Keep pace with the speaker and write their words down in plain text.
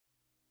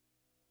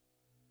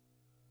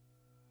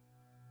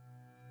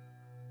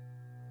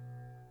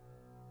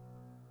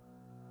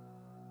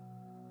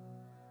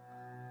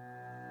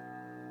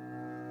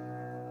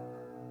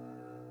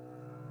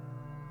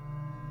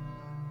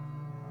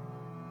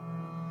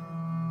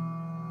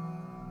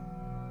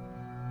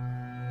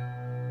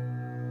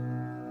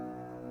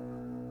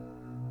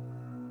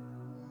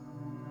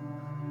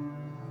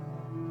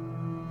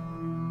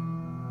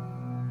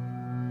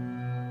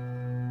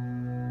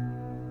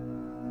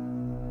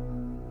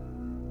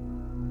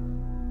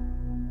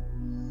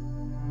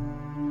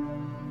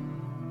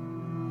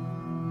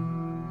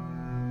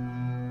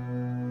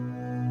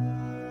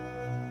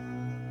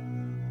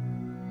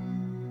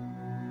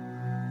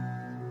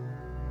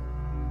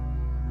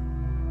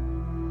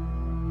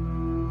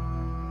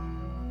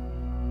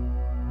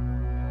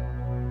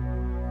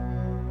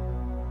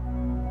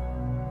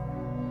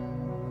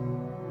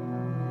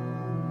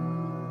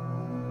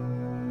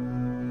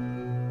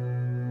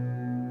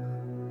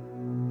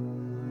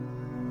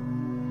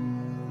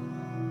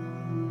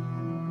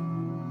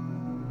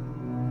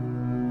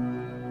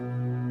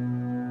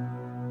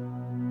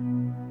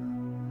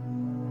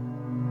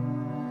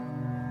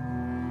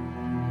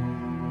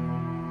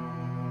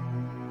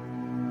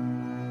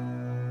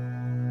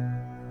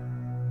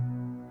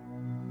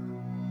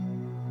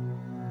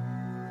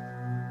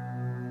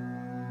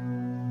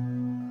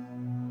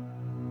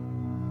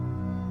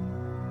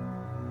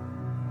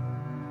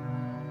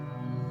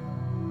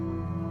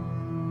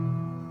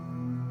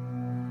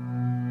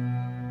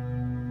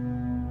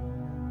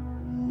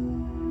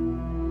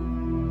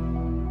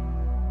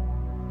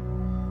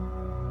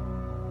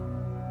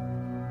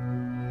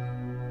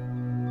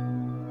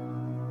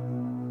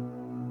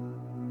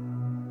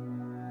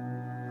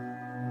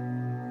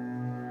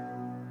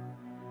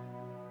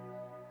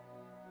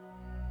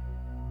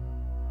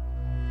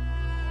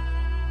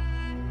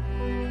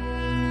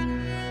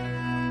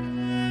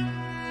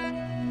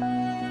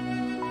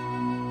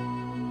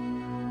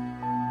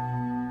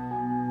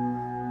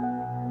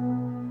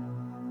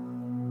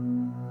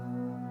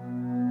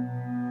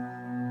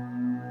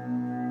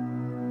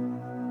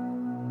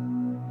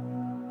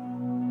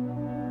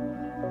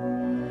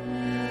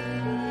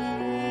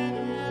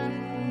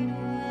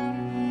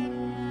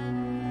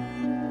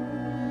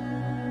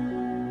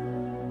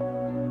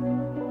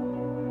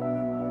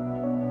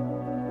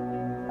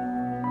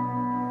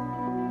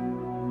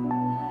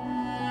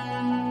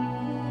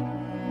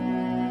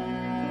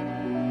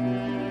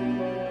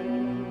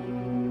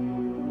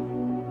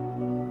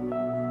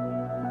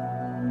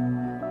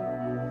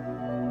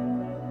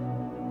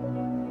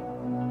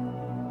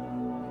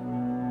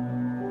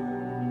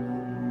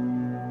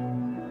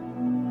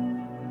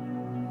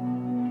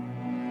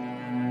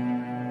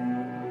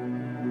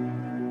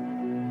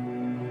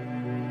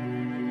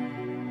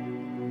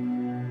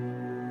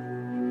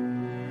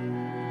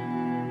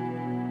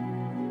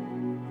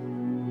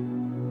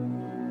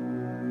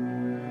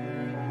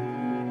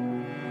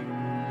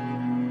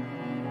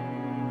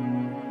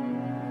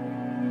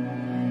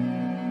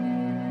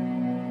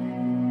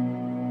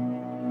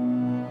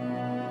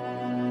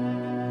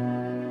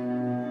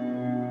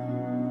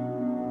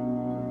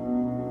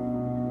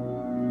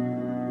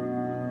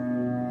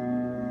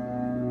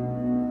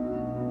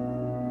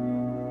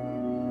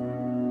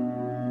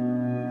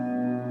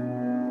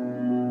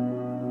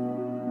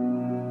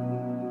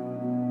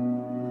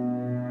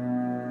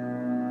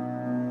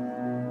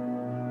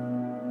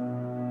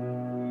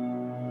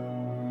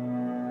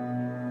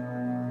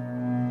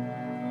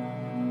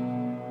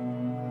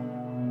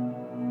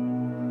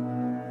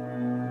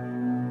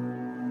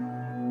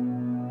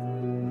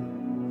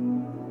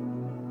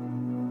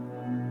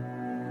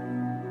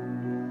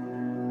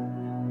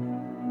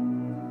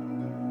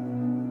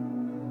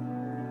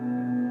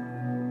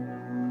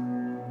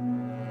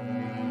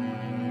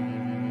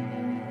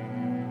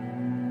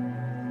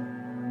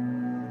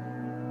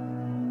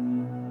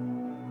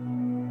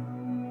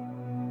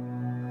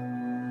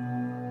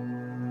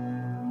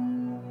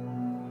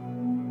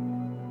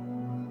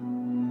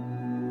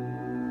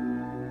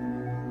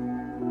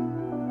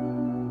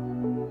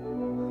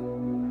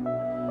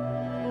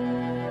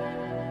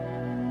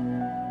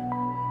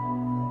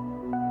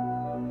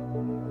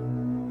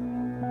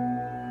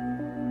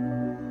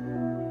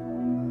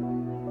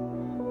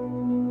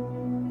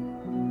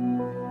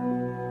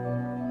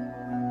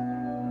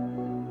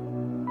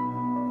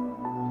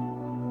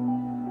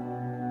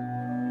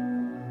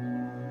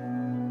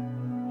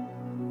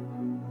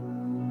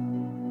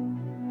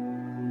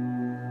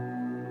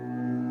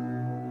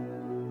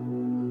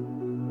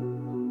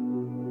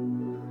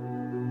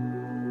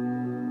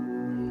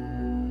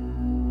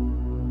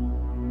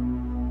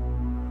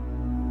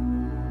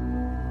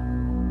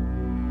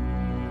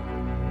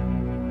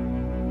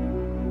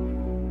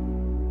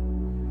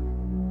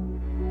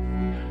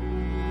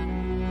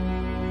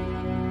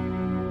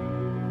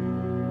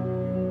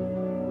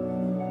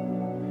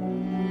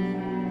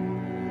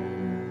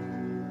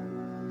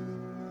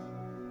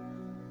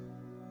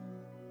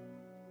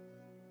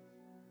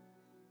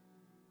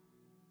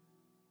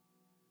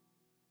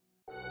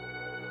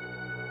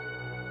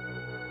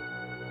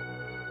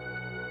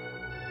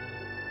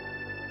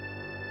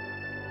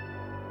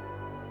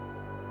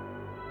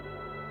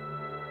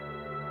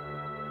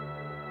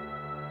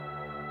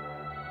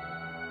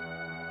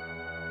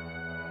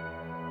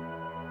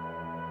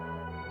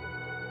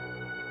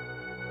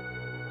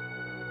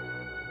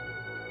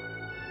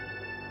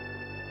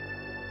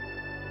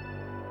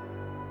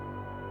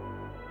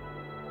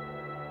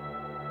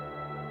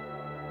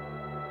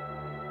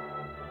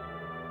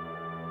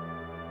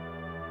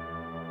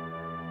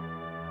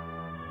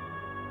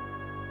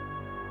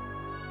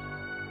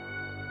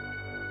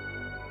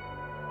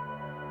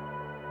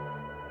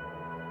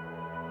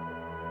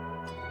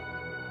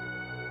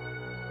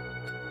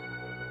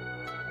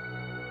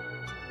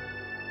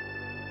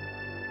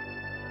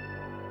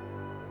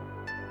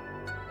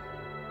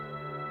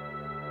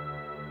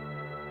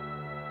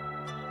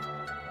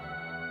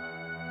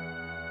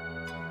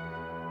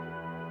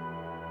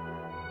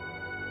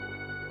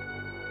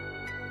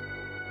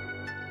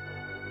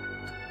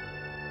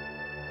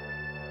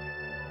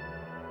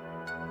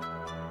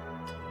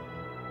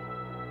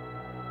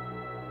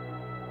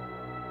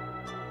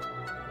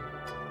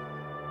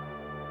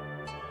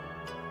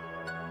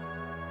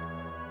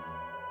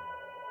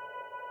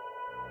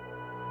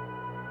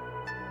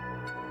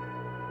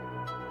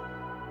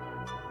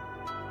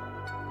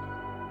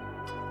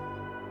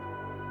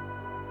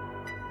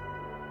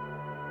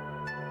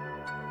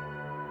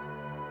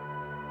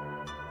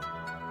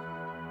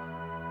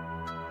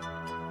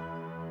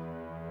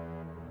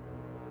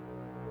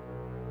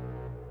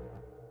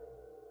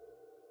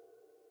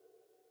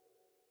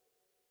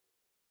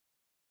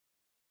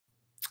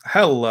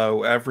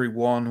Hello,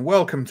 everyone.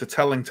 Welcome to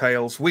Telling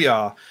Tales. We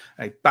are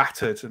a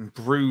battered and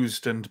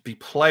bruised and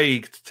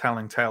beplagued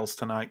Telling Tales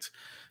tonight,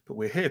 but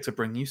we're here to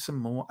bring you some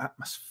more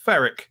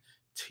atmospheric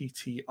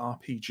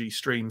TTRPG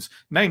streams,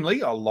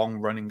 namely our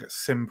long-running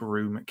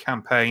Symbaroum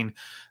campaign.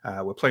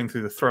 We're playing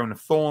through the Throne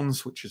of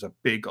Thorns, which is a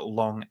big,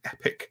 long,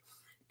 epic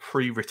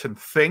pre-written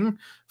thing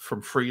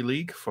from Fria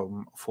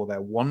Ligan for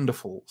their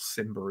wonderful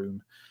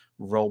Symbaroum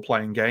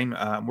role-playing game.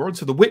 We're on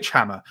to the Witch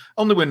Hammer,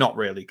 only we're not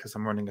really, because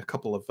I'm running a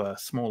couple of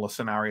smaller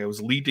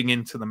scenarios leading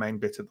into the main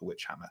bit of the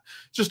Witch Hammer,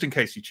 just in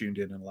case you tuned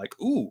in and like,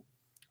 ooh,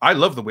 I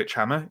love the Witch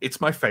Hammer.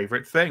 It's my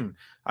favorite thing.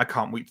 I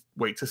can't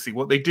wait to see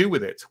what they do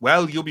with it.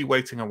 Well, you'll be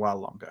waiting a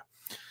while longer.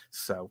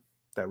 So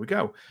there we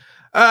go.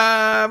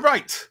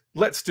 Right,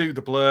 let's do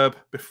the blurb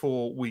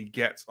before we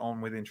get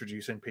on with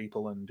introducing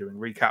people and doing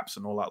recaps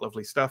and all that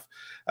lovely stuff.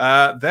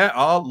 There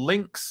are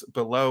links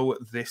below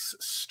this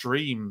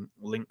stream,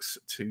 links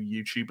to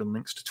YouTube and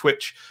links to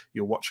Twitch.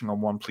 You're watching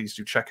on one, please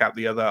do check out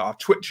the other. Our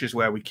Twitch is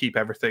where we keep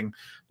everything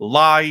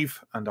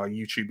live, and our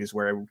YouTube is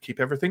where we keep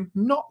everything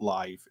not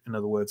live. In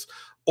other words,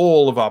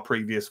 all of our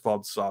previous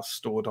VODs are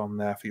stored on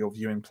there for your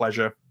viewing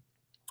pleasure.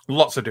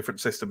 Lots of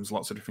different systems,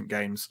 lots of different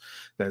games.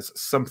 There's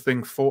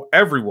something for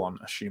everyone,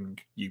 assuming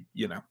you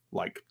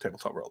like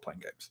tabletop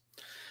role-playing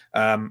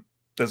games.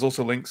 There's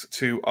also links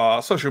to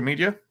our social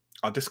media,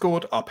 our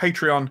Discord, our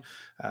Patreon.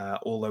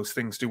 All those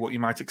things do what you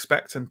might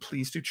expect, and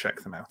please do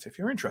check them out if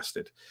you're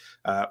interested.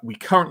 We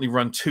currently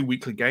run 2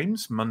 weekly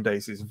games.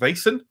 Mondays is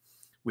Vaesen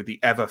with the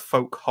ever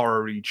folk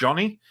horror-y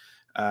Johnny,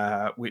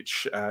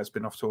 which has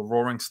been off to a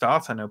roaring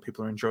start. I know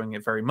people are enjoying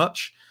it very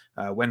much.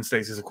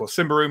 Wednesdays is, of course,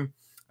 Symbaroum.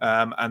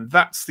 And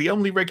that's the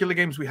only regular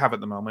games we have at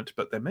the moment,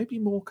 but there may be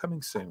more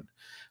coming soon.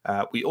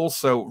 We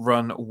also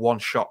run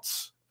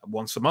one-shots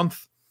once a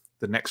month.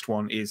 The next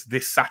one is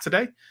this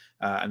Saturday,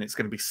 and it's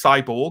going to be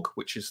Cyborg,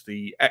 which is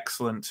the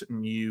excellent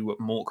new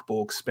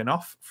Morkborg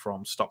spin-off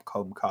from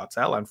Stockholm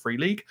Cartel and Fria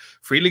Ligan.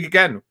 Fria Ligan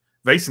again.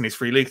 Vaesen is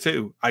Fria Ligan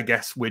too. I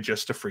guess we're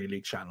just a Fria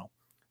Ligan channel.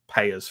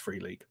 Pay us,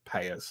 Fria Ligan.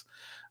 Pay us.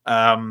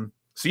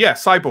 So yeah,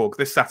 Cyborg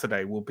this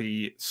Saturday. We'll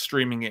be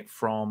streaming it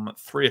from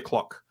 3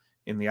 o'clock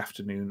in the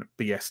afternoon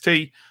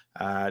BST.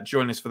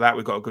 Join us for that.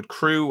 We've got a good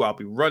crew. I'll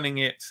be running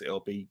it. It'll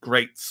be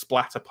great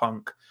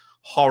splatterpunk,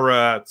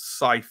 horror,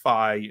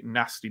 sci-fi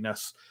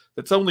nastiness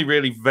that's only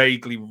really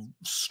vaguely,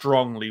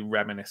 strongly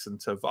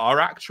reminiscent of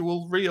our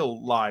actual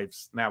real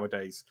lives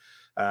nowadays.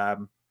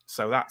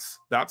 So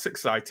that's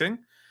exciting.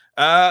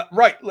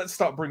 Right, let's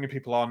start bringing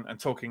people on and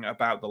talking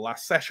about the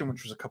last session,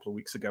 which was a couple of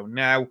weeks ago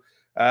now.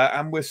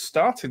 And we're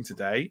starting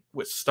today.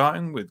 We're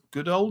starting with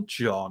good old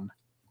John.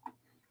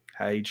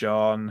 Hey,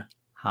 John.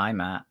 Hi,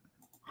 Matt.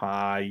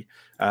 Hi.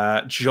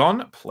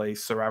 John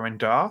plays Sir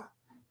Arendar,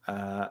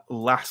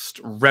 last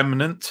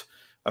remnant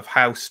of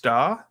House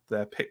Dar.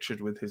 They're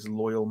pictured with his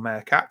loyal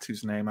meerkat,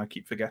 whose name I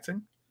keep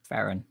forgetting.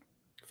 Farron.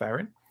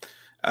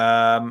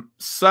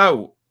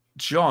 So,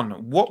 John,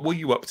 what were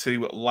you up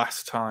to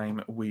last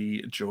time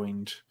we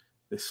joined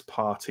this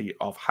party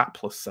of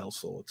hapless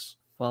sellswords?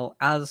 Well,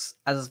 as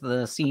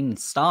the scene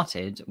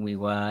started, we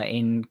were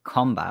in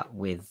combat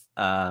with,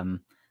 at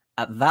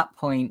that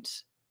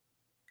point,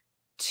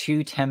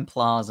 2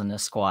 Templars and a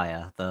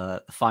Squire,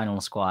 the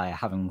final Squire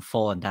having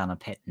fallen down a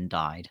pit and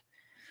died.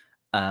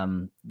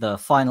 The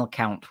final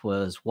count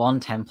was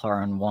 1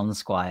 Templar and 1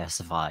 Squire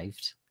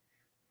survived.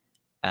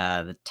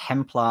 The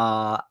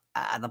Templar,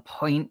 at the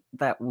point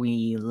that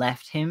we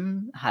left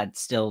him, had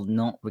still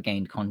not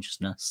regained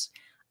consciousness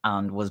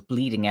and was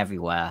bleeding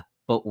everywhere,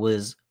 but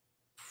was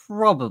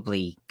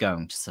probably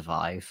going to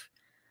survive.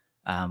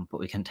 But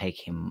we can take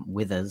him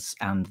with us,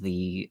 and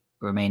the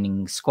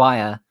remaining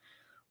Squire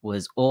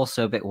was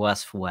also a bit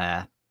worse for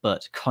wear,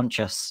 but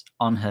conscious,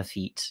 on her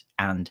feet,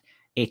 and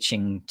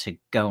itching to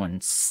go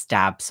and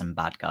stab some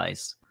bad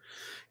guys.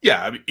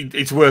 Yeah, I mean,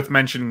 it's worth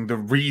mentioning the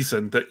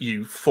reason that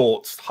you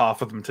fought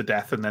half of them to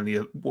death and then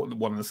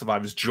one of the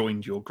survivors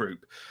joined your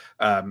group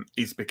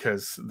is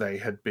because they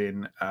had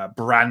been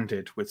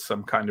branded with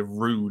some kind of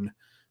rune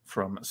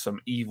from some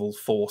evil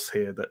force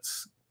here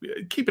that's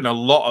keeping a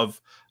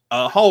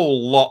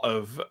whole lot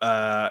of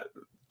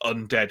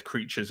undead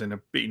creatures in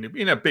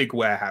a big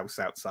warehouse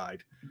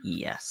outside.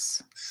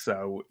 Yes.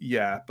 So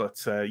yeah,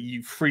 but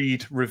you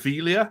freed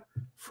Revelia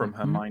from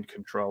her mind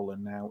control,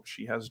 and now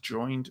she has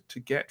joined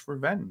to get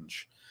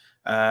revenge.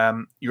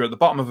 You're at the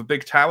bottom of a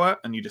big tower,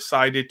 and you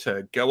decided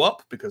to go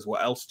up because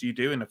what else do you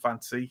do in a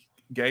fantasy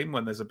game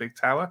when there's a big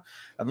tower?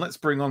 And let's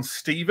bring on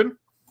Stephen.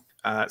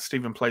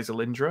 Stephen plays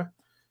Alindra,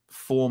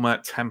 former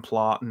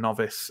Templar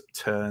novice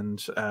turned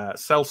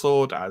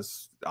sellsword,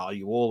 as are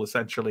you all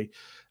essentially.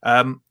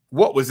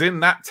 What was in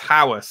that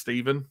tower,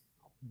 Stephen?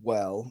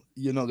 Well,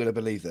 you're not going to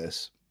believe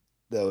this.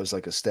 There was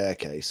like a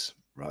staircase,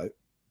 right?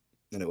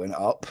 And it went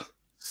up.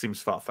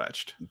 Seems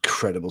far-fetched.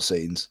 Incredible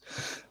scenes.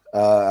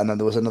 And then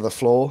there was another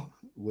floor,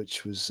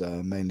 which was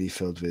mainly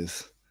filled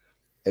with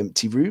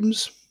empty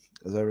rooms.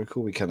 As I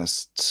recall, we kind of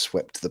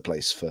swept the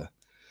place for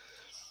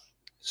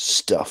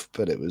stuff,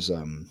 but it was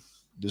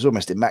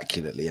almost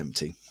immaculately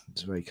empty. It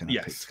was very kind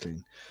of picked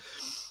clean.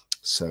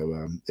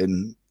 So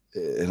in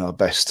in our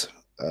best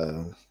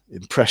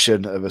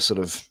impression of a sort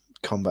of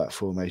combat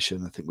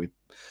formation, I think we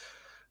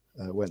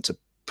went to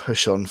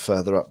push on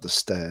further up the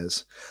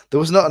stairs. There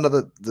was not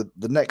another.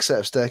 The next set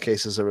of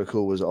staircases I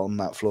recall was on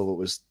that floor, but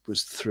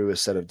was through a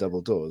set of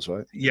double doors,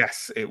 right?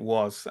 Yes, it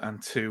was.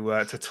 And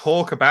to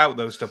talk about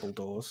those double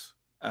doors,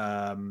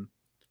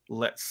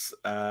 let's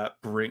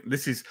bring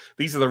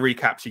these are the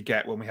recaps you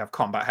get when we have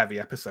combat heavy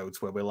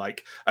episodes where we're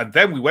like, and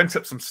then we went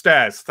up some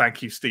stairs.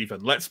 Thank you,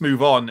 Stephen. Let's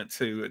move on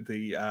to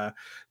the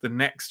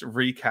next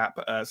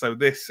recap. So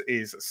this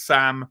is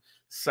Sam.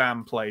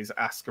 Sam plays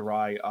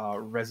Askarai,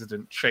 our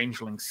resident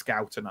changeling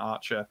scout and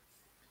archer.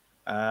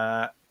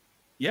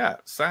 Yeah,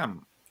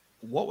 Sam,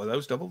 what were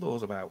those double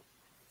doors about?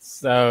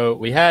 So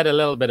we had a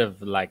little bit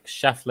of like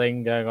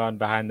shuffling going on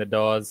behind the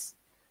doors,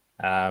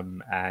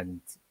 and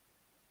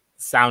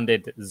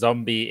sounded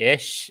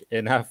zombie-ish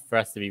enough for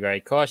us to be very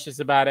cautious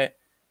about it.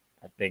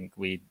 I think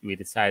we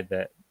decided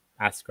that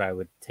Askarai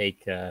would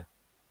take a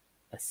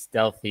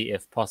stealthy,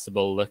 if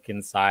possible, look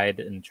inside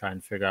and try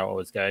and figure out what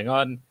was going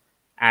on.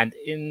 And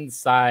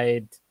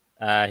inside,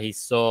 he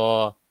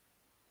saw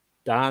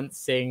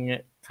dancing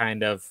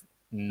kind of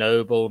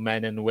noble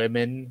men and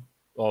women,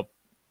 but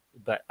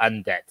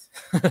undead.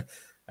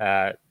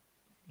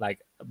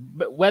 Like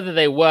whether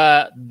they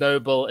were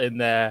noble in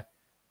their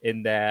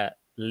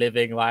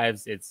living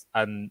lives, it's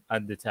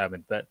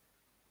undetermined. But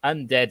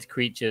undead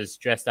creatures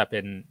dressed up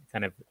in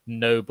kind of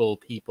noble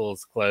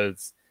people's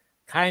clothes,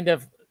 kind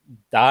of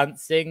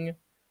dancing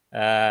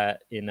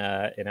in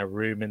a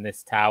room in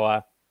this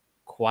tower.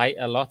 Quite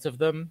a lot of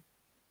them,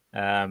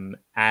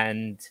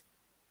 and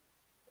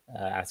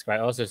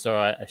Askarai also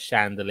saw a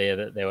chandelier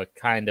that they were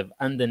kind of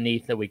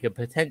underneath that we could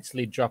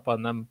potentially drop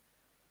on them,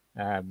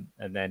 and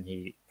then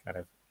he kind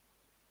of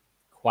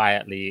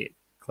quietly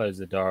closed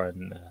the door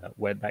and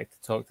went back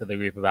to talk to the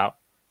group about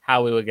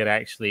how we were going to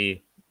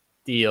actually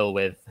deal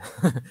with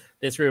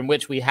this room,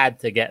 which we had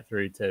to get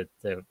through to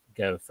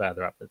go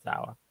further up the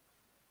tower.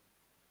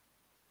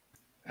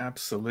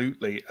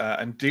 Absolutely.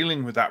 And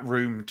dealing with that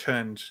room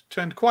turned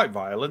quite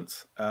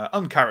violent,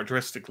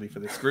 uncharacteristically for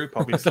this group,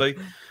 obviously.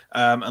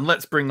 And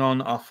let's bring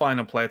on our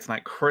final player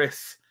tonight,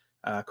 Chris.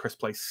 Chris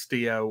plays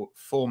Steo,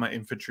 former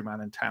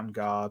infantryman and town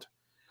guard,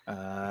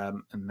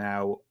 and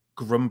now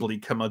grumbly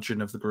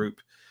curmudgeon of the group.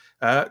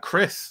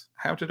 Chris,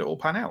 how did it all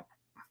pan out?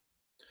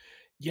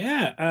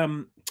 Yeah,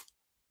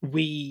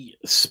 we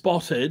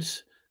spotted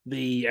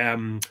the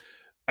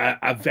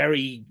a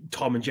very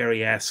Tom and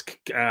Jerry-esque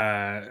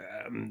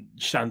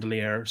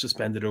chandelier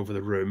suspended over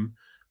the room,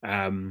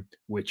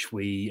 which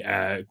we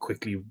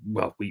quickly,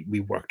 we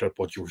worked out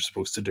what you were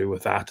supposed to do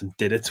with that and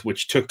did it,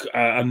 which took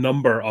a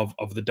number of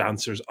the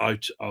dancers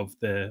out of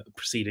the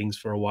proceedings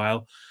for a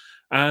while.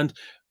 And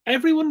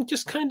everyone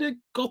just kind of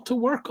got to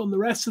work on the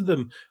rest of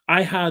them.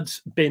 I had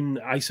been,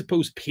 I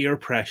suppose, peer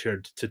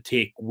pressured to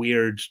take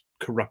weird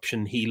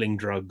corruption healing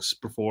drugs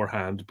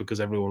beforehand because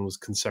everyone was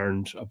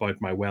concerned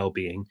about my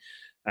well-being.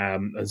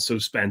 And so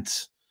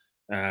spent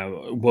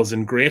was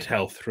in great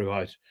health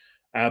throughout.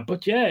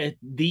 But yeah,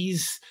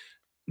 these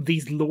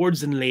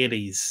lords and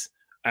ladies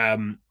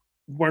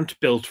weren't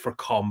built for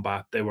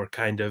combat. They were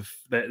kind of,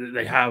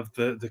 they have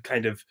the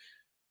kind of,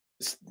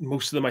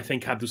 most of them I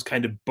think had those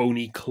kind of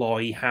bony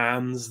clawy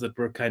hands that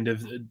were kind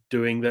of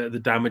doing the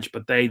damage,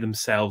 but they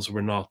themselves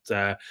were not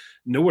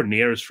nowhere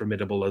near as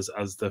formidable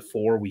as the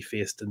four we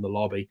faced in the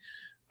lobby.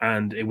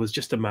 And it was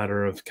just a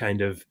matter of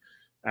kind of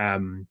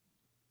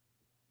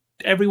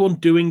everyone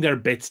doing their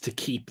bits to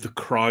keep the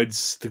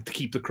crowds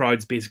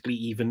basically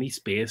evenly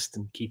spaced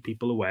and keep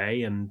people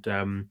away. And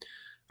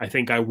I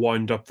think I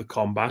wound up the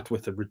combat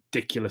with a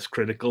ridiculous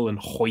critical and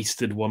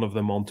hoisted one of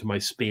them onto my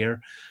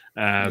spear.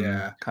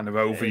 Yeah, kind of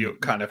over you,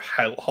 kind of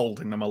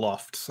holding them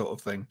aloft, sort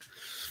of thing.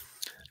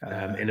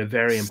 In a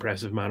very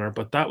impressive manner.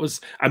 But that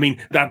was, I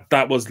mean,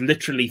 that was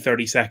literally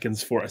 30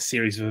 seconds for a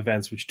series of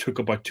events which took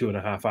about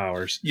 2.5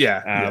 hours.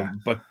 Yeah.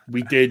 But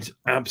we did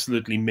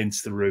absolutely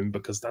mince the room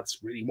because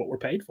that's really what we're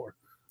paid for.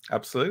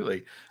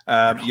 Absolutely.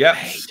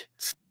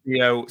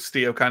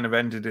 Steo kind of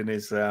ended in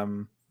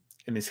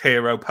his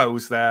hero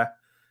pose there.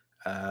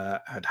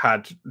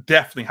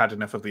 Definitely had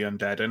enough of the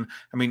undead, and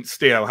I mean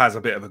Steo has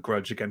a bit of a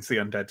grudge against the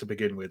undead to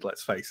begin with,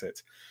 let's face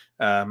it.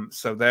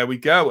 So there we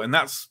go, and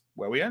that's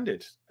where we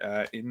ended,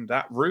 in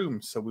that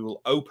room. So we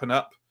will open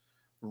up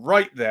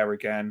right there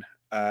again.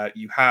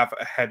 You have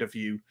ahead of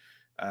you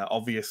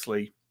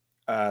obviously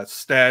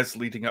stairs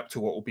leading up to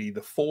what will be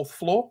the 4th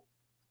floor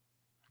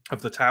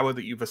of the tower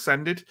that you've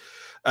ascended.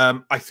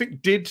 I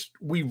think, did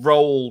we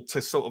roll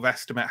to sort of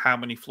estimate how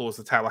many floors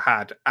the tower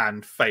had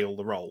and fail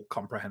the roll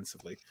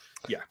comprehensively?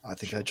 Yeah. I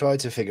think I tried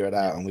to figure it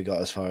out and we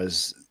got as far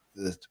as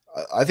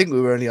I think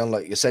we were only on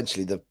like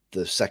essentially the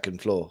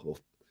 2nd floor or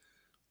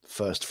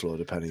 1st floor,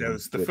 depending on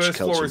the which first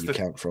culture floor is you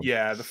count from.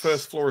 Yeah, the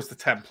 1st floor is the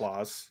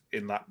Templars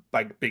in that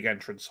big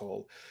entrance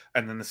hall,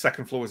 and then the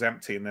 2nd floor is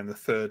empty, and then the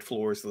 3rd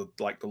floor is the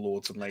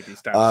lords and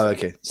ladies down. Oh,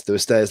 okay. So there were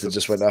stairs that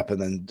just went up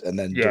and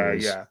then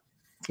doors. Yeah.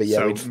 But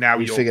yeah, so now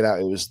we figured out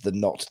it was the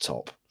not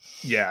top.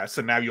 Yeah,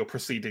 so now you're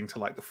proceeding to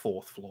like the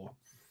 4th floor.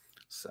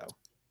 So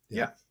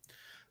yeah.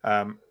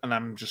 And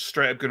I'm just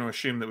straight up going to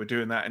assume that we're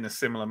doing that in a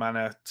similar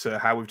manner to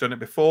how we've done it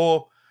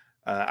before.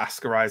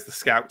 Askari is the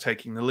scout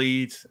taking the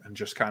lead, and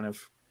just kind of.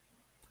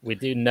 We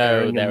do know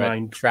Bearing in there are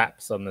mind-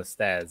 traps on the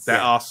stairs.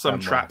 There are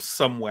some somewhere. traps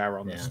somewhere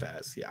on the Yeah.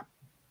 stairs. Yeah.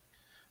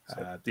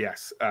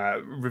 Yes.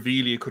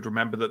 Revelia could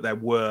remember that there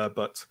were,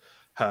 but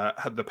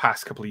the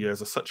past couple of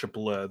years are such a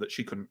blur that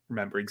she couldn't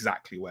remember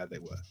exactly where they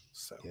were.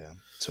 So Yeah.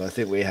 So I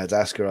think we had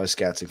Askari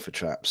scouting for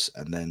traps,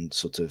 and then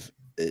sort of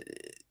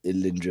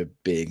Ilindra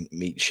being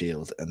meat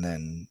shield, and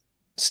then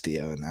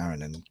Steo and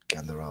Aaron and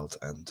Ganderald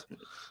and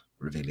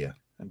Revelia.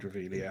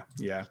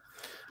 Yeah.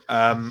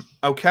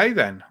 Okay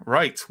then.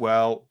 Right.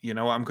 Well, you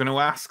know what I'm going to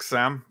ask,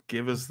 Sam.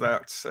 Give us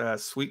that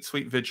sweet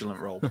vigilant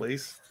roll,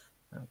 please.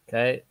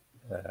 Okay.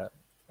 A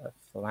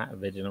flat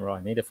vigilant roll.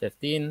 I need a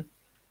 15.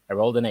 I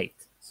rolled an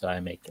 8, so I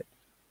make it.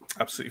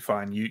 Absolutely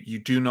fine. You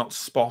do not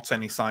spot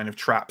any sign of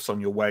traps on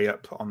your way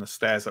up on the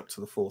stairs up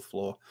to the 4th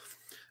floor,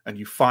 and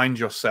you find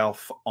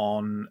yourself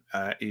on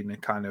in a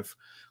kind of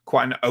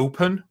quite an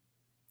open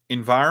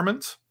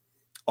environment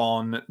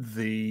on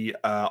the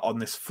on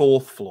this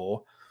 4th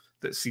floor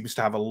that seems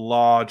to have a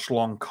large,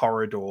 long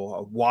corridor,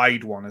 a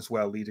wide one as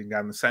well, leading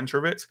down the center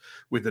of it,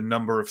 with a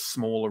number of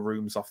smaller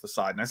rooms off the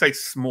side. And I say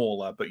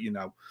smaller, but you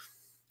know,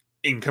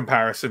 in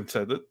comparison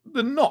to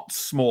the not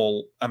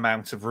small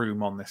amount of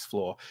room on this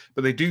floor,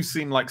 but they do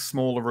seem like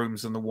smaller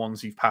rooms than the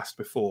ones you've passed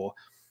before.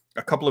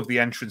 A couple of the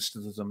entrances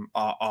to them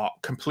are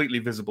completely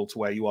visible to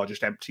where you are,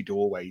 just empty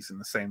doorways in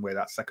the same way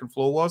that 2nd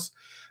floor was.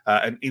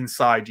 And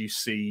inside you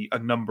see a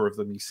number of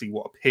them. You see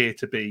what appear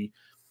to be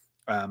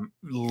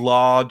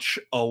large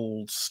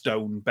old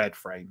stone bed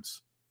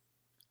frames,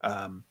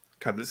 kind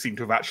of that seem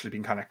to have actually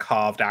been kind of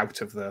carved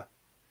out of the,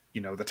 you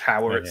know, the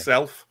tower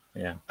itself.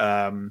 Yeah.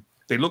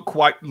 They look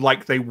quite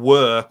like they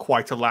were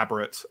quite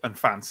elaborate and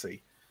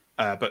fancy,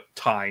 but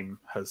time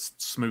has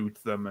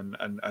smoothed them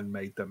and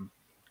made them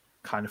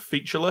kind of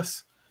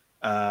featureless.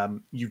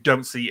 You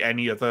don't see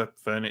any other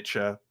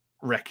furniture,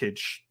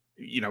 wreckage.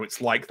 You know,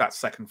 it's like that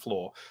 2nd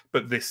floor,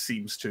 but this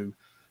seems to,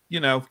 you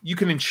know, you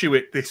can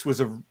intuit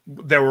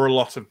there were a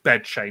lot of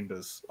bed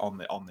chambers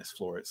on this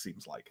floor, it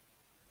seems like.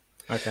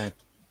 Okay.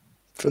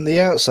 From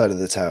the outside of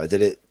the tower,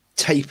 did it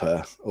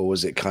taper, or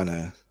was it kind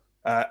of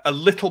a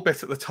little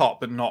bit at the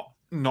top, but not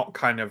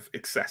kind of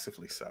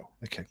excessively so.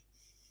 okay?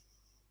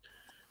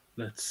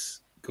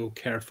 Let's go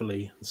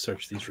carefully and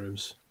search these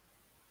rooms.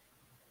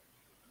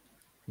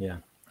 Yeah.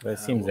 But it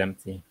seems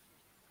empty.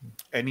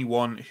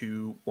 Anyone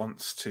who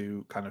wants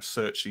to kind of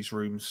search these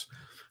rooms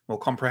more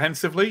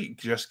comprehensively,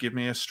 just give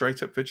me a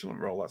straight up vigilant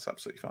roll. That's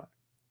absolutely fine.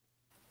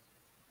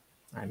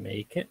 I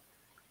make it.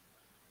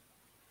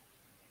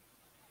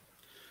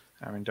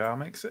 Aaron Dow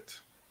makes it.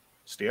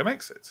 Steo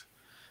makes it.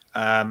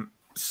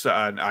 So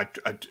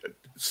and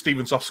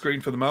Stephen's off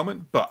screen for the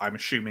moment, but I'm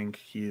assuming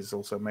he has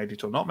also made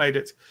it or not made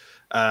it.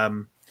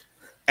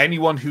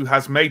 Anyone who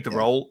has made the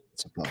roll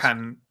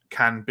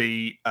can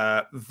be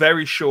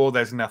very sure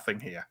there's nothing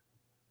here.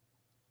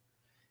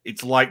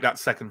 It's like that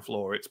 2nd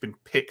floor. It's been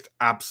picked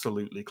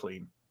absolutely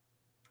clean.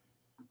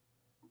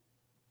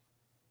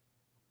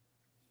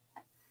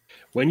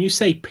 When you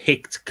say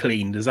picked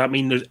clean, does that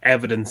mean there's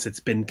evidence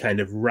it's been kind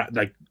of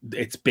like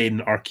it's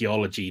been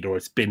archaeologied or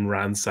it's been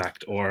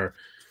ransacked? Or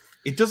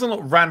it doesn't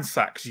look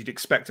ransacked. You'd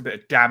expect a bit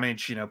of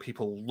damage, you know,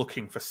 people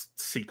looking for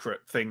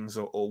secret things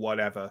or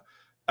whatever.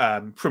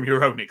 From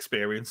your own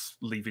experience,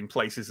 leaving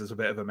places as a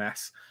bit of a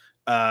mess.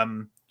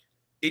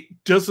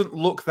 It doesn't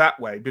look that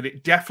way, but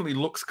it definitely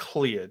looks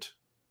cleared.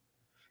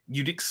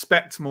 You'd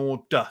expect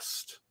more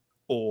dust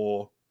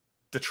or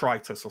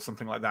detritus or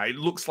something like that. It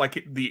looks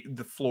like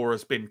the floor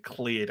has been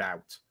cleared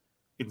out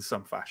in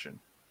some fashion.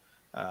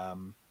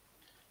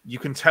 You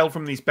can tell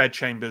from these bed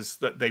chambers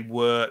that they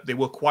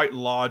were quite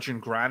large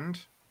and grand.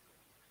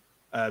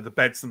 The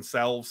beds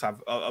themselves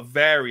have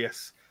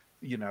various,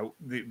 you know,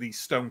 these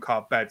stone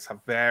carved beds have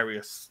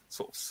various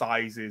sort of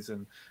sizes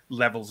and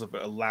levels of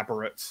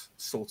elaborate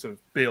sort of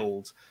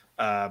build.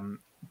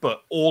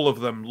 But all of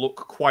them look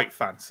quite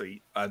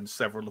fancy, and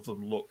several of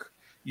them look,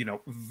 you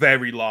know,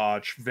 very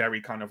large,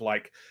 very kind of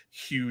like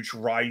huge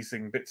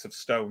rising bits of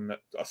stone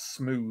that are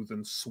smooth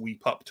and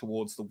sweep up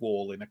towards the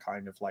wall in a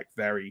kind of like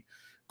very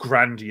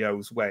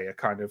grandiose way, a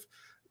kind of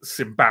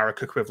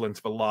Symbaroum equivalent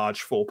of a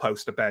large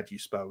 4-poster bed, you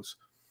suppose.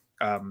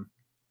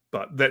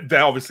 But they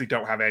obviously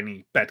don't have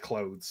any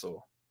bedclothes,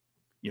 or,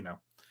 you know,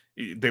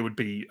 they would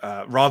be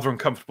rather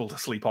uncomfortable to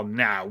sleep on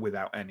now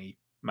without any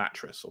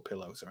mattress or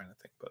pillows or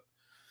anything. But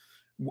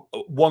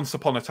once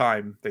upon a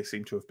time, they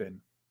seem to have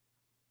been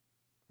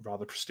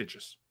rather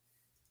prestigious.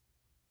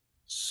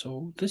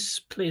 so this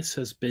place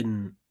has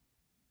been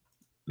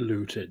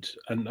looted,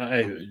 and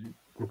I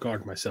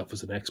regard myself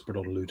as an expert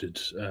on looted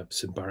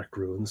Symbaroum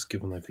ruins,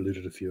 given I've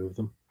looted a few of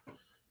them.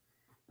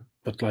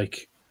 But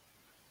like,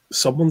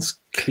 someone's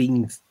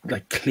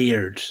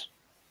cleared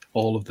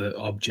all of the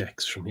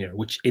objects from here,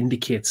 which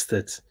indicates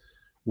that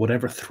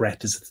whatever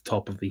threat is at the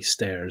top of these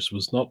stairs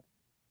was not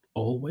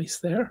always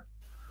there.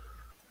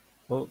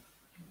 Well,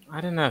 I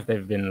don't know if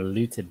they've been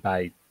looted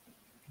by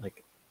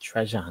like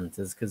treasure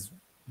hunters, because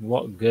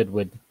what good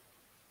would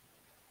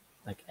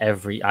like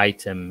every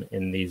item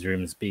in these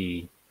rooms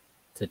be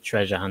to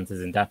treasure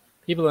hunters in depth.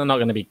 People are not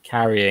going to be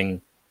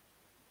carrying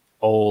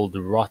old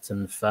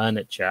rotten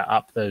furniture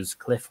up those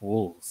cliff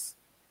walls.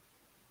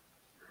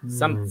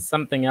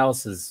 Something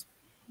else is,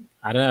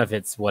 I don't know if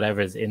it's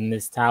whatever is in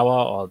this tower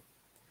or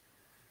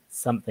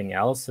something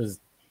else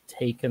has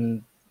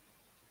taken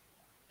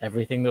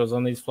everything that was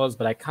on these floors,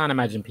 but I can't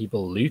imagine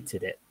people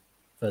looted it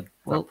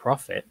for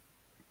profit.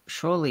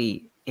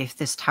 Surely, if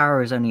this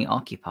tower is only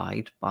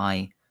occupied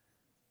by,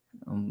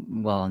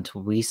 well,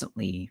 until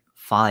recently,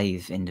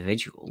 5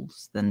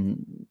 individuals,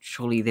 then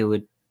surely they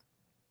would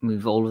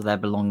move all of their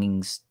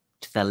belongings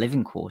to their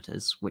living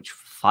quarters, which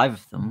for 5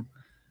 of them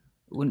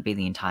wouldn't be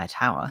the entire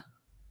tower.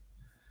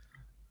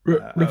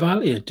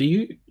 Revalia,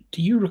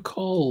 do you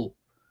recall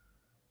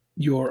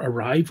your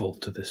arrival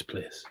to this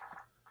place,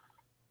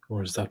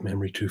 or is that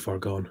memory too far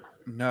gone?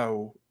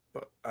 No,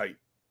 but I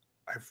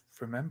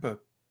remember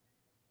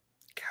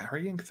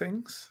carrying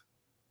things,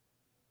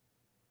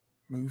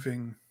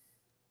 moving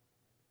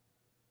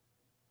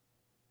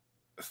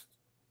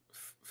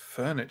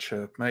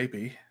furniture,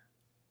 maybe.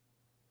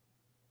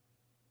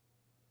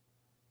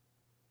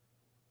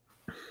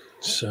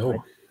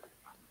 So,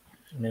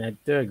 I mean, I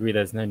do agree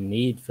there's no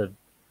need for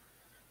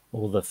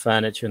all the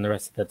furniture in the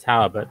rest of the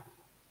tower, but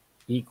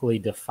equally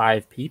do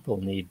 5 people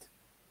need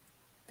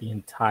the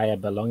entire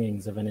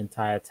belongings of an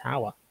entire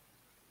tower?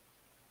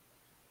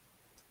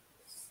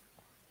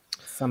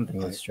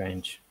 Something is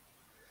strange.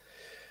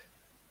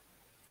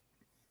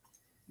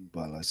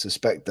 Well, I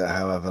suspect that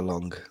however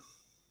long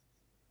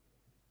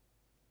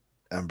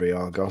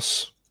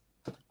Ambriargos,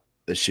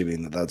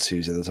 assuming that that's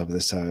who's in the top of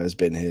this tower, has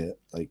been here,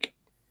 like,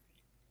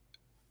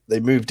 they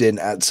moved in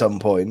at some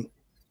point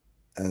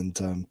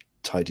and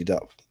tidied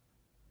up,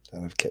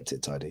 and I've kept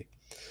it tidy.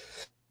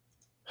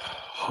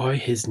 How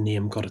his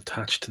name got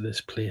attached to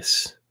this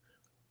place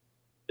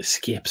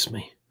escapes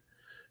me,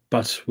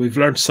 but we've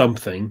learned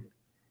something.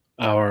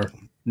 Our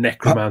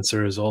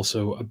necromancer is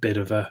also a bit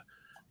of a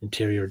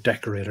interior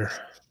decorator.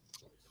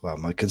 Well,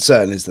 my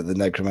concern is that the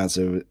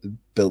necromancer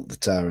built the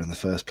tower in the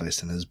first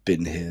place and has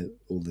been here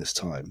all this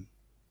time.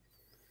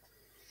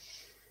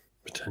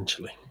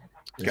 Potentially.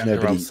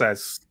 Ganderel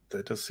says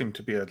there does seem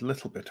to be a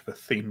little bit of a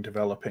theme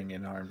developing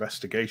in our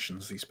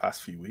investigations these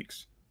past few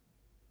weeks.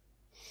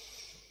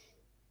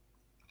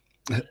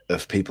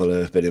 Of people who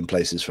have been in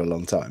places for a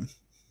long time.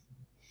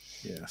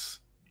 Yes.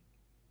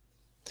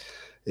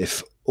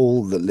 If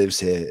all that lives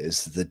here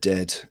is the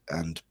dead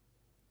and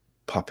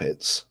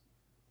puppets,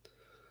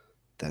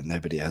 then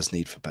nobody has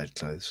need for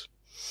bedclothes.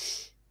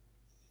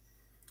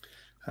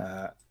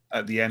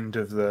 At the end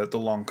of the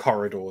long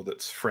corridor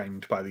that's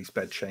framed by these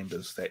bed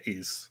chambers, there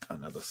is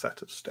another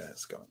set of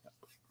stairs going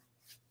up.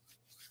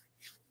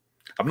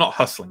 I'm not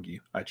hustling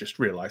you. I just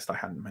realized I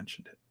hadn't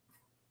mentioned it.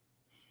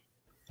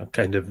 I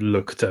kind of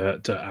look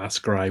to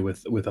Ascarai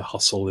with a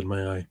hustle in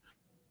my eye.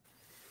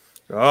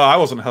 Oh, I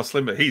wasn't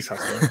hustling, but he's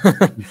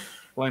hustling.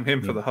 Blame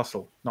him for the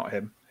hustle, not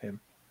him. Him.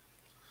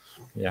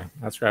 Yeah,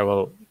 Ascarai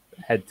will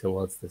head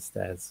towards the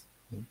stairs,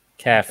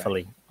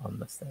 carefully on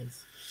the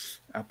stairs.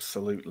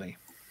 Absolutely.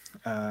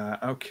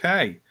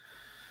 Okay.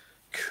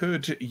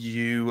 Could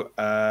you,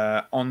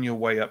 on your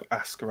way up,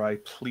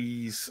 Ascarai,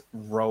 please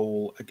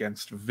roll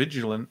against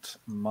Vigilant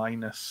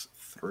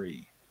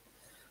 -3?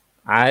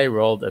 I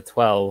rolled a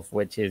 12,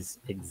 which is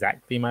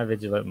exactly my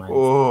Vigilant minus.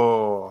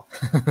 Oh.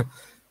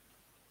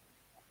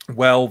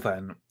 Well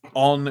then,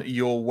 on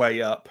your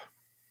way up,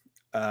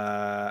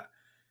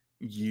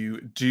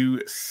 you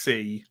do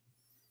see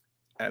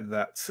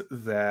that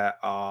there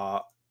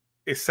are,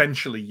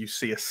 essentially you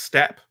see a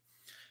step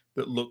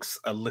that looks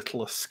a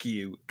little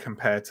askew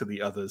compared to the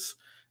others,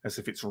 as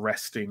if it's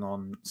resting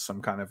on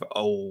some kind of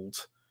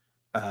old,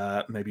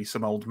 maybe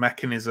some old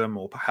mechanism,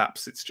 or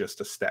perhaps it's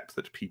just a step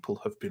that people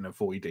have been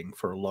avoiding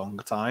for a long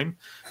time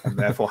and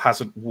therefore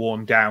hasn't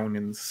worn down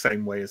in the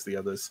same way as the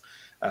others.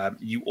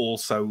 You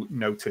also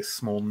notice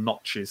small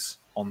notches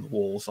on the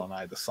walls on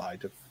either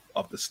side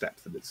of the step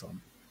that it's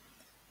on.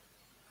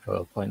 I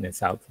will point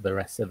this out to the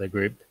rest of the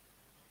group.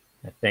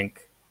 I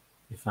think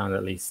we found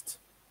at least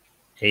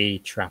a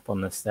trap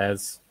on the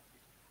stairs.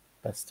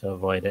 Best to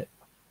avoid it.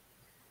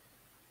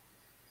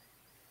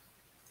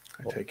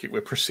 I take it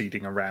we're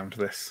proceeding around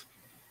this.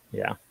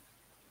 Yeah.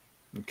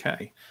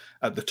 Okay.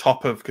 At the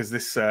top of, because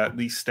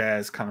these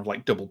stairs kind of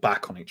like double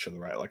back on each other,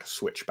 right? Like a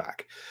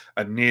switchback.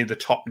 And near the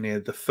top, near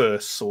the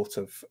first sort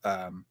of,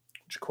 what do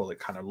you call it,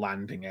 kind of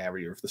landing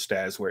area of the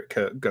stairs where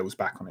it goes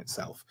back on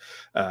itself.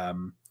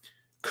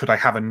 Could I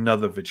have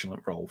another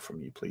vigilant roll from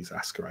you, please,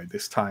 Ascarai?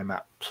 This time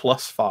at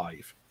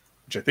 +5,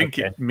 which I think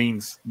it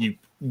means you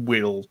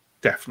will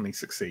definitely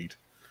succeed.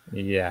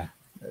 Yeah.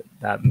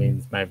 That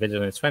means my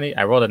vigilance is 20.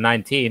 I rolled a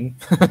 19.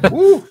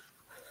 Woo!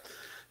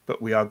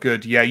 But we are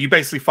good. Yeah, you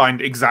basically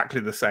find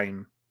exactly the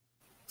same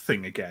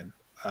thing again.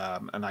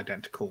 An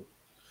identical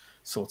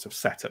sort of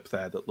setup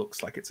there that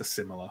looks like it's a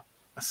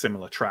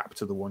similar trap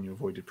to the one you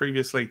avoided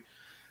previously.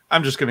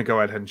 I'm just going to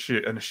go ahead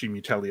and assume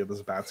you tell the others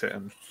about it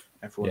and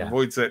everyone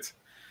avoids it.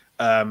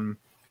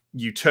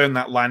 You turn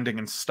that landing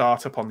and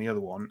start up on the other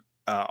one.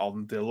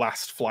 on the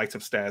last flight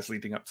of stairs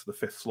leading up to the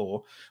 5th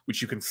floor,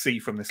 which you can see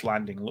from this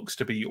landing looks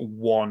to be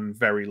one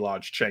very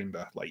large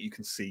chamber. Like you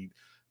can see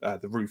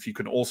the roof. You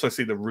can also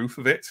see the roof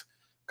of it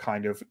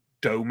kind of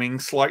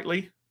doming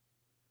slightly,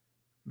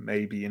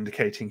 maybe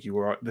indicating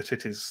that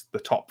it is the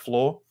top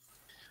floor.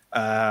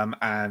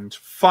 And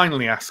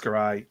finally,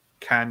 Askarai,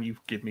 can you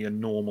give me a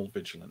normal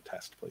vigilant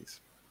test, please?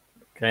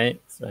 Okay,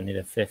 so I need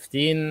a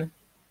 15.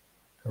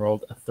 I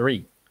rolled a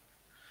 3.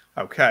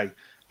 Okay.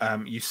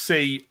 You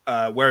see,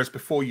 whereas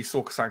before you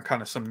saw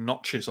kind of some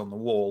notches on the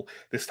wall,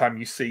 this time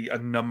you see a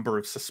number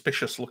of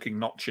suspicious-looking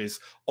notches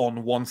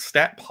on one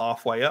step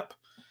halfway up.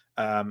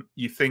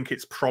 You think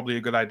it's probably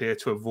a good idea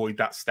to avoid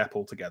that step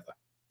altogether.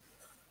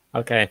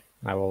 Okay,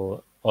 I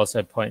will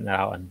also point that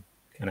out and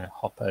kind of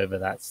hop over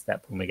that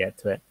step when we get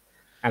to it.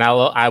 And I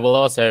will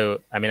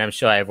also, I mean, I'm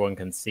sure everyone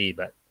can see,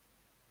 but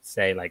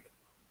say like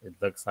it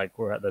looks like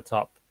we're at the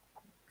top.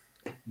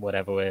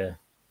 Whatever we're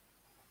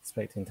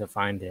expecting to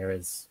find here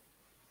is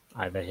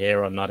either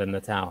here or not in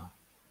the tower.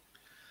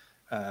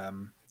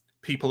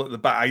 People at the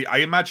back, I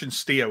imagine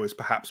Steo is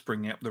perhaps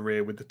bringing up the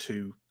rear with the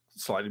two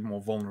slightly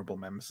more vulnerable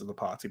members of the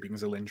party,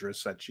 because Alindra has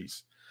said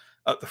she's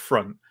at the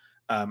front.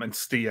 And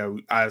Steo,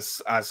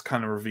 as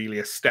kind of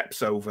Revelia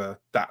steps over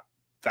that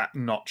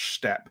notch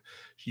step,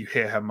 you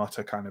hear her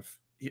mutter kind of,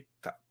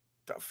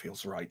 that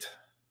feels right.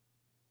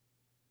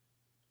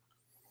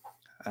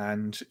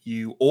 And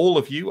all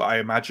of you, I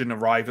imagine,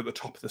 arrive at the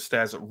top of the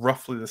stairs at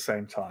roughly the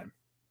same time.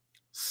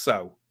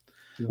 So,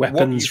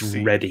 weapons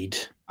readied.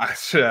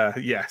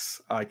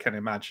 Yes, I can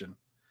imagine.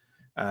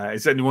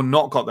 Has anyone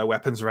not got their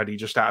weapons ready,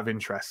 just out of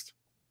interest?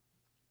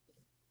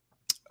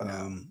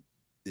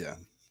 Yeah.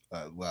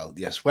 Well,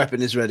 yes,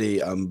 weapon is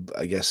ready.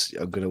 I guess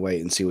I'm going to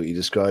wait and see what you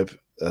describe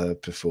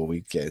before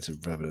we get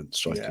into revenant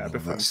striking. Yeah,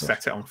 before we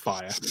set it on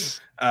fire.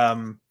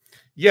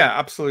 Yeah,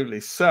 absolutely.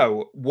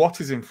 So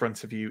what is in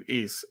front of you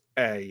is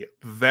a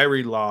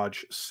very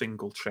large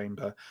single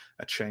chamber,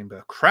 a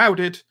chamber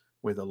crowded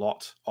with a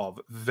lot of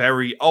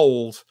very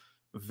old,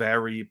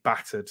 very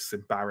battered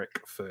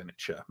Symbaric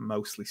furniture,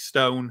 mostly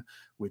stone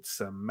with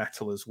some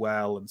metal as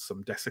well and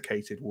some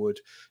desiccated wood.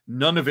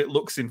 None of it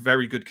looks in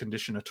very good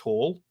condition at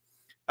all.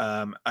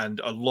 And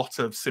a lot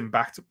of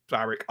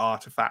Symbaric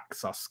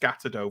artifacts are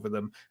scattered over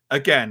them.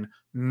 Again,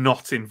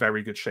 not in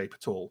very good shape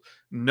at all.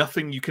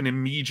 Nothing you can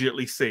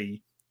immediately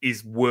see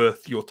is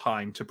worth your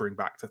time to bring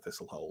back to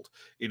Thistlehold.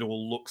 It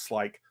all looks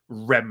like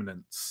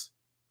remnants,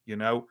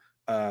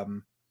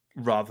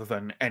 rather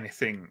than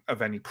anything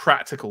of any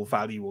practical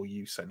value or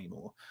use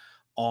anymore.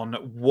 On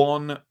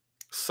one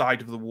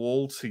side of the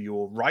wall to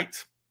your right,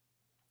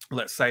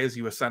 let's say as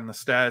you ascend the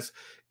stairs,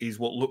 is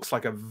what looks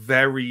like a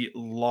very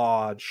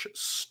large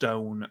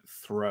stone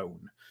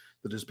throne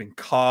that has been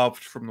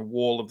carved from the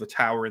wall of the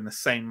tower in the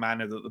same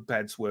manner that the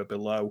beds were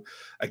below.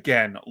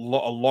 Again, a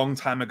long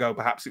time ago,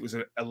 perhaps it was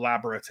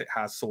elaborate. It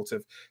has sort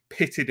of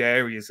pitted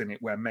areas in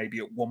it where maybe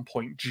at one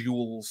point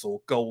jewels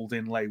or gold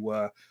inlay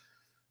were.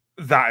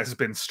 That has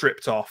been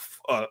stripped off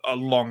a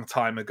long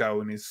time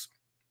ago and is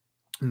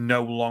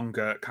no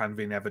longer kind of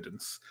in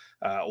evidence.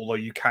 Although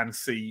you can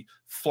see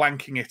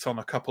flanking it on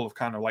a couple of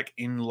kind of like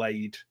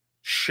inlaid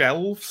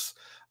shelves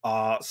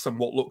are some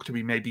what look to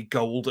be maybe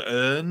gold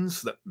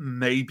urns that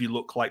maybe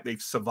look like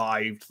they've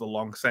survived the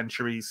long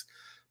centuries.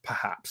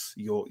 Perhaps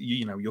your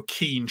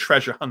keen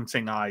treasure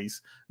hunting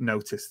eyes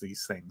notice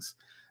these things.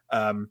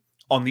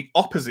 On the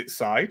opposite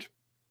side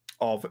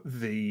of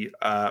the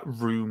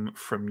room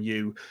from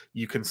you,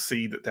 you can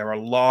see that there are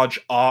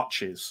large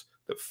arches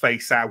that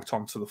face out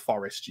onto the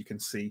forest. You can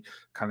see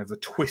kind of the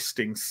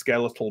twisting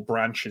skeletal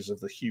branches of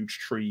the huge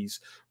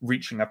trees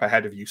reaching up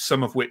ahead of you,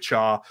 some of which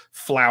are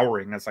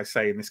flowering. As I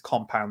say, in this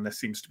compound, there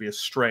seems to be a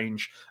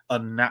strange,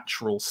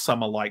 unnatural,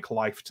 summer-like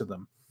life to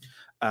them.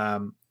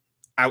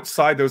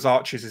 Outside those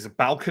arches is a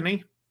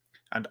balcony,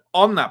 and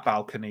on that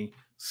balcony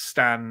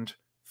stand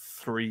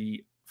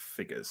 3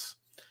 figures.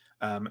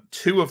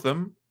 2 of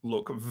them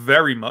look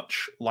very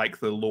much like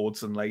the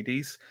lords and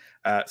ladies,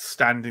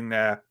 standing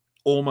there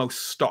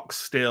almost stock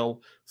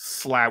still,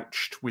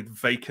 slouched with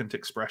vacant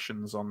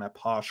expressions on their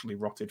partially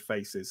rotted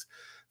faces.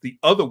 The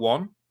other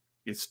one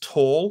is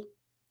tall,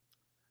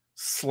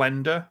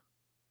 slender,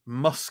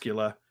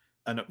 muscular,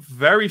 and at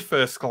very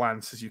first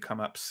glance as you come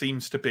up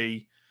seems to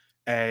be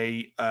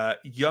a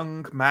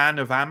young man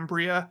of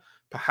Ambria,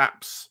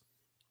 perhaps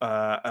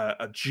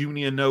a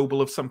junior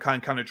noble of some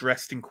kind of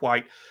dressed in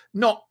quite,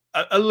 not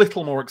a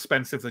little more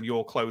expensive than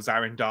your clothes,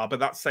 Arindar, but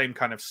that same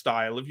kind of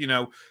style of,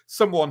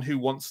 someone who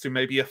wants to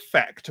maybe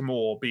affect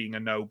more being a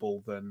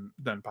noble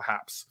than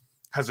perhaps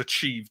has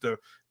achieved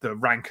the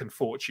rank and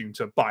fortune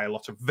to buy a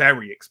lot of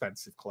very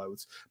expensive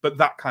clothes, but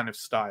that kind of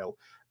style.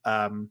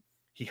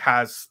 He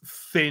has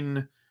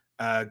thin,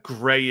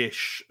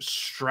 grayish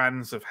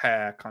strands of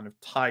hair kind of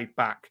tied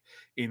back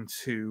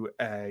into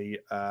a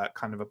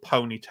kind of a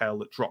ponytail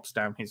that drops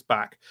down his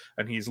back,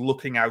 and he's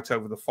looking out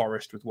over the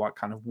forest with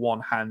one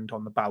hand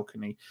on the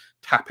balcony,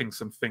 tapping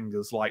some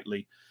fingers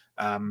lightly.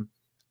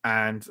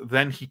 And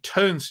then he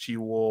turns to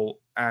you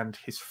all, and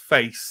his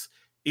face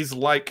is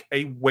like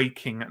a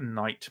waking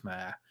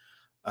nightmare.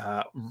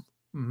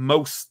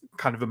 most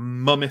kind of a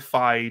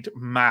mummified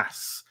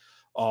mass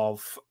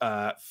of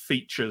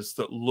features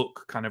that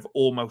look kind of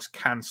almost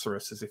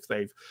cancerous, as if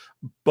they've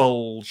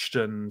bulged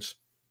and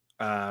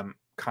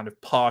kind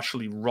of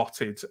partially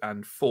rotted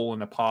and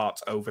fallen apart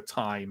over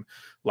time,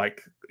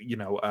 like, you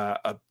know,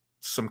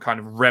 some kind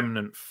of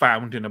remnant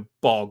found in a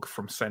bog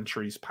from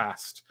centuries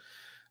past.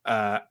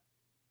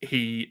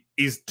 He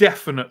is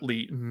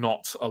definitely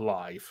not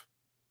alive.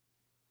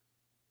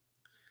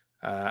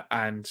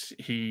 And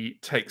he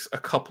takes a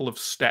couple of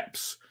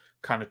steps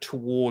kind of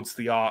towards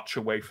the arch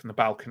away from the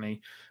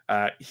balcony.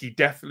 He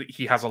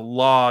has a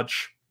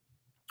large,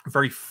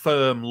 very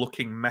firm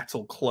looking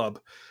metal club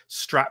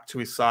strapped to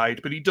his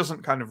side, but he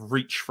doesn't kind of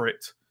reach for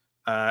it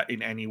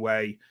in any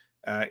way.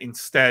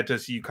 Instead,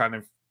 as he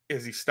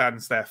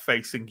stands there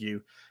facing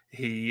you,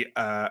 he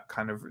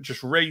kind of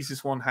just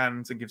raises one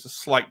hand and gives a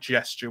slight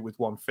gesture with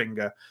one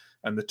finger,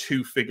 and the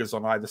two figures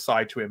on either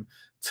side to him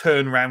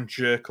turn round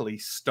jerkily,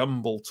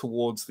 stumble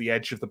towards the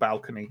edge of the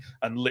balcony,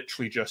 and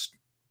literally just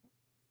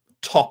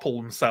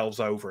topple themselves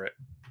over it.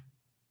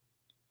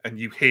 And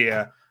you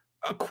hear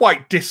a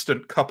quite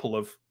distant couple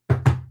of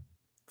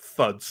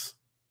thuds.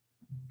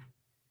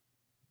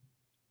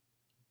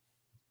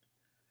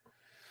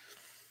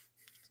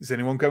 Is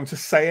anyone going to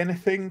say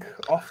anything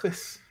off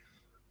this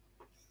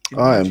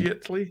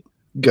immediately?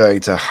 I'm going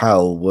to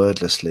howl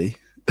wordlessly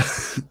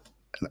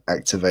and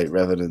activate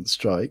Revenant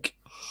Strike,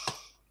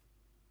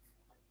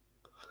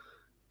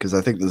 because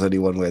I think there's only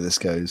one way this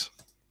goes.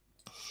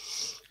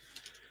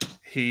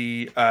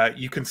 You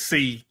can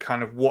see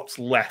kind of what's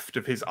left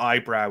of his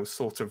eyebrows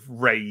sort of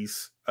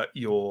raise at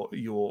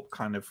your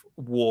kind of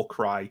war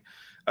cry,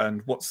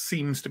 and what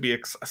seems to be a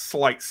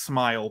slight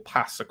smile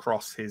pass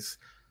across his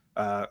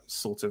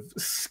sort of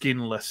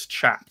skinless,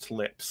 chapped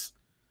lips.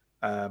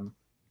 And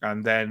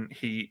then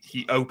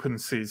he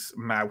opens his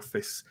mouth,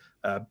 this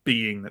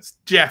being that's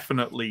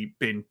definitely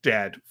been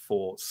dead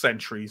for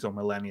centuries or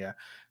millennia,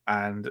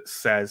 and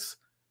says,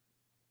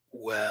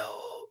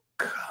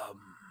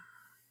 "Welcome,"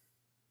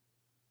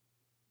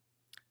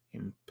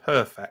 in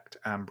perfect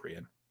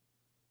Ambrian.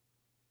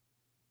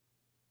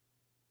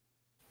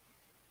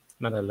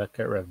 I'm gonna look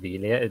at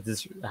Revelia.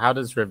 How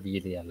does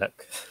Revelia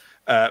look?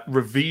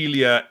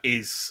 Revelia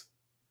is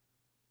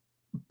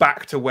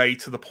backed away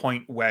to the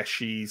point where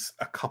she's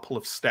a couple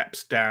of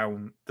steps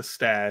down the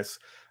stairs.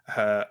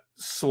 Her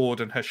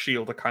sword and her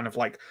shield are kind of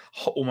like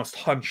almost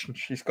hunched, and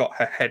she's got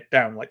her head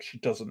down like she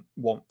doesn't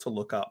want to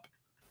look up.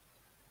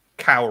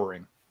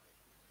 Cowering.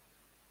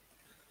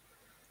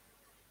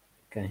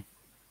 Okay.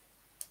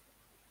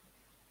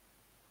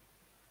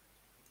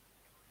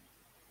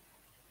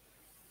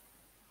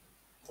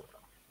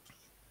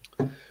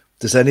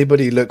 Does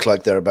anybody look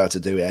like they're about to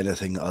do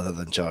anything other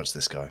than charge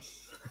this guy?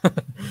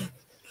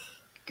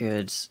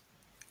 Good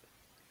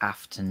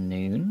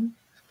afternoon.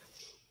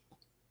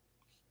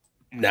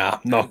 Nah,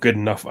 not good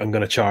enough. I'm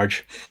going to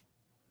charge.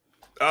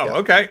 Oh, Yeah.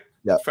 okay.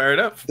 Yeah. Fair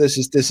enough. This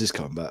is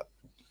combat.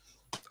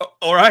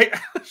 All right.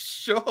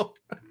 Sure.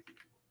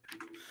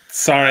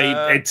 Sorry,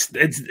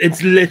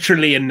 it's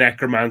literally a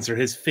necromancer.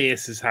 His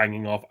face is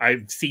hanging off.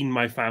 I've seen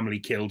my family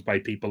killed by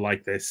people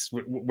like this.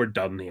 We're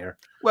done here.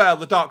 Well,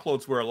 the Dark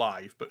Lords were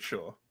alive, but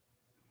sure.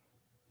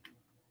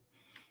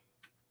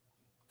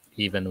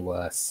 Even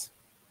worse.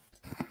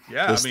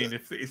 Yeah, I mean,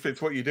 if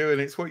it's what you're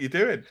doing, it's what you're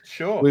doing.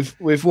 Sure.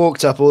 We've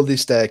walked up all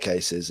these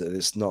staircases, and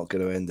it's not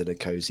going to end in a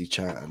cozy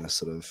chat and a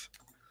sort of,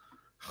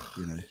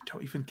 you know.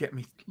 Don't even let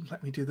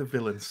me do the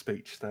villain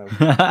speech, though.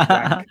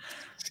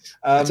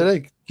 I don't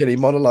know. Can he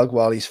monologue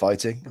while he's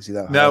fighting? Is he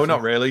that? No,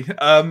 not really.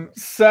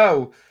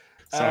 So,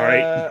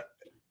 Sorry.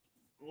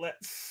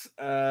 Let's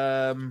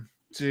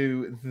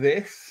do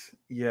this.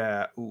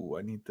 Yeah. Ooh,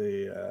 I need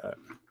the.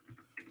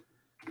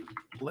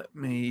 Let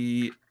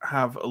me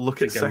have a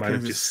look at I might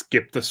have just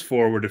skipped us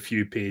forward a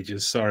few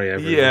pages. Sorry,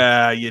 everyone.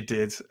 Yeah, you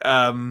did.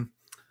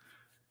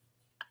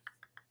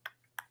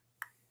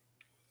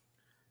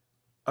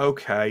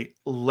 Okay,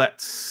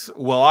 let's.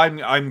 Well,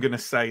 I'm going to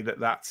say that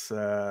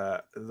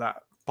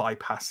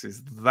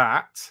bypasses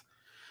that.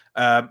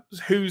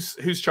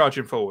 Who's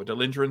charging forward?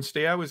 Alindra and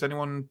Steo? Is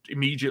anyone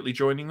immediately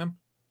joining them?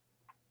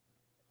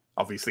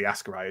 Obviously,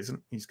 Ascarai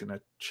isn't. He's going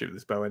to shoot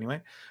this bow anyway.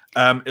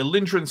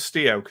 Alindra and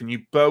Steo, can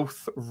you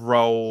both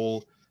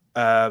roll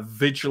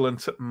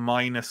vigilant at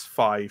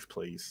 -5,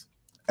 please?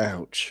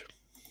 Ouch.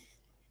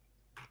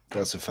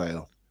 That's a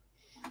fail.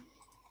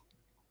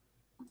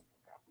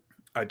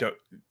 I don't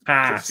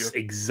pass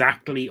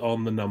exactly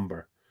on the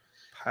number.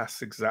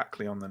 Pass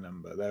exactly on the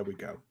number. There we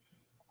go.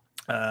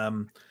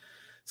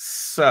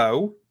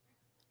 So,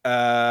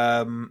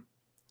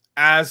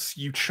 as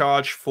you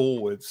charge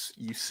forwards,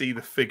 you see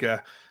the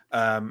figure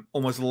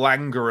almost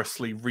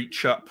languorously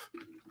reach up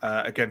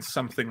against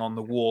something on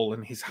the wall,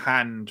 and his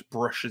hand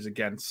brushes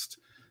against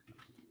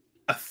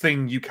a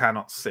thing you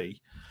cannot see.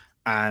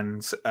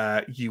 And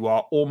you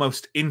are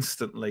almost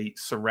instantly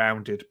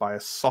surrounded by a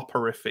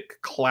soporific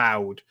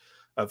cloud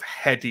of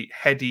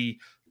heady,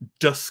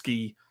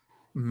 dusky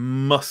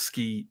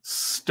musky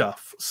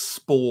stuff,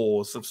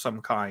 spores of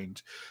some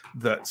kind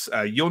that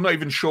you're not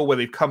even sure where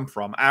they've come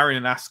from. Aaron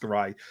and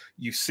Ascarai,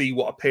 you see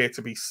what appear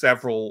to be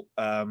several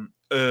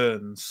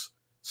urns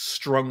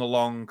strung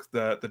along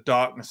the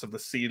darkness of the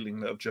ceiling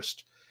that have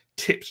just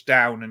tipped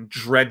down and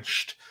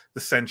drenched the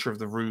center of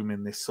the room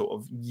in this sort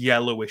of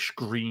yellowish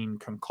green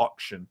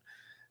concoction.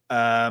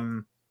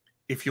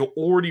 If you're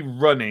already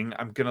running,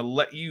 I'm going to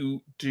let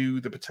you do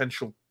the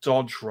potential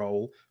dodge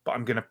roll, but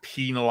I'm going to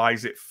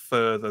penalize it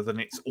further than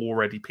it's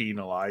already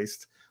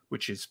penalized,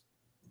 which is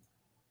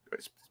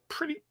it's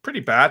pretty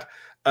bad.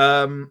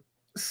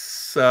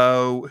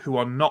 So who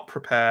are not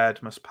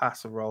prepared must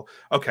pass a roll.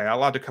 Okay,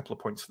 I'll add a couple of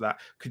points to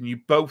that. Can you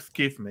both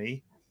give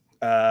me...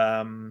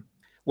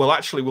 well,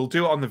 actually, we'll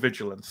do it on the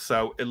vigilance.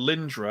 So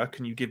Elindra,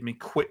 can you give me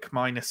quick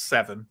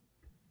 -7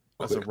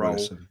 as a roll?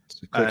 So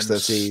quick's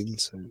 13.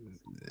 So,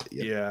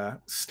 yeah.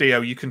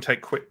 Steo, you can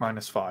take quick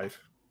 -5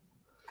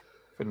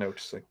 for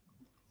noticing.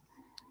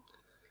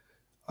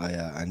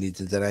 I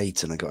needed an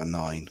 8 and I got a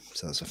 9,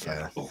 so that's a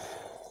fail.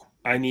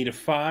 I need a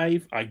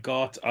 5. I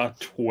got a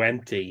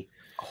 20.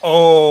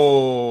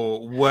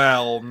 Oh,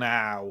 well,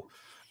 now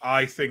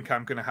I think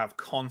I'm going to have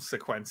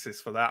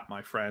consequences for that,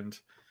 my friend.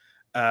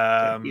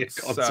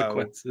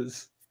 Consequences.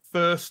 So,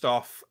 first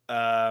off,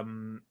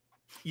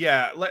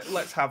 yeah,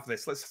 let's have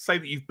this. Let's say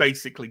that you've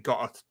basically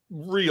got a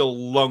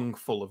real lung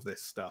full of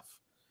this stuff,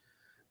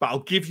 but I'll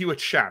give you a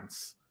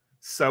chance.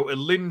 So,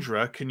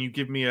 Elindra, can you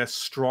give me a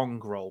strong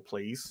roll,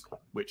 please?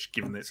 Which,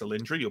 given that it's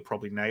Elindra, you'll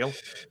probably nail.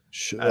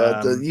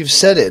 Sure. You've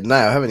said it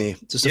now, haven't you?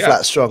 Just a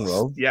flat strong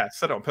roll. Yeah,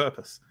 said it on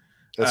purpose.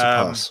 That's a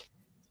pass.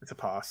 It's a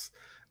pass.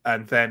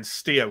 And then,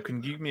 Steo,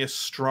 can you give me a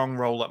strong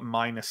roll at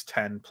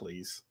 -10,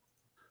 please?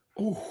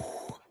 Ooh.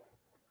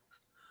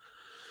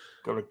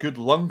 Got a good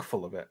lung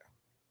full of it.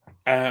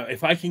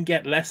 If I can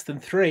get less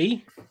than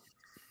 3.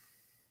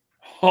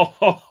 From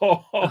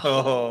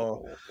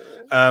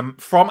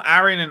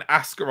Aaron and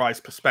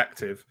Ascarai's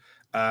perspective,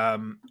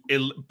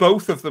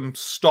 both of them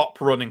stop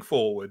running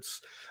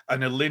forwards,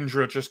 and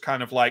Elindra just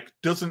kind of like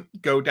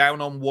doesn't go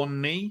down on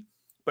one knee,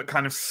 but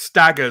kind of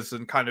staggers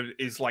and kind of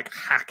is like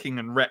hacking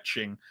and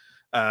retching,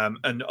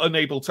 and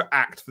unable to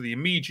act for the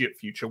immediate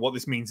future. What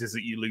this means is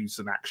that you lose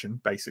an action,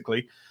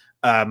 basically.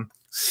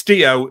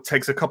 Steo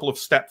takes a couple of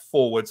steps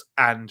forwards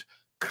and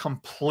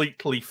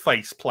completely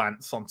face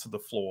plants onto the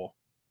floor.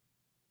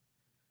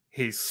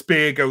 His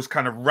spear goes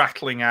kind of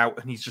rattling out,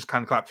 and he's just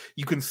kind of like,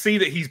 you can see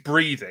that he's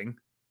breathing,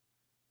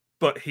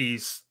 but he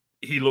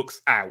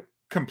looks out,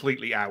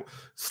 completely out.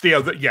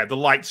 Steo, the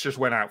lights just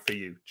went out for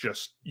you.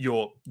 Just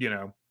your,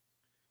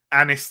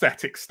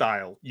 anesthetic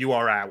style. You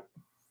are out.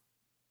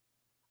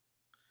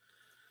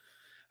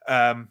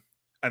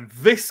 And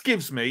this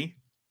gives me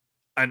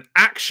an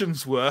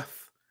action's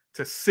worth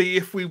to see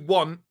if we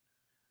want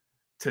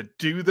to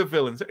do the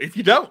villains. If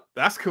you don't,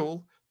 that's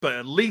cool. But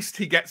at least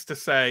he gets to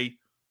say,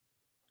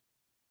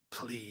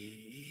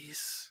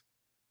 please,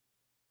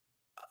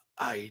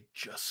 I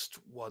just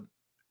want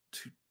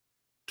to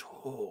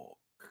talk.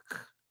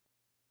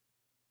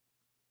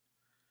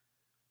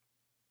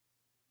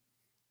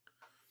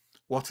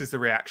 What is the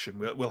reaction?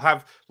 We'll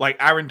have, like,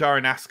 Arendar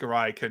and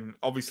Ascarai can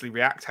obviously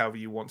react however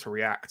you want to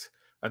react.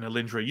 And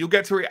Elindra, you'll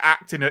get to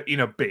react in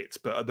a bit,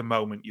 but at the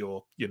moment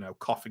you're,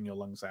 coughing your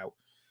lungs out.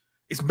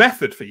 It's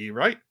method for you,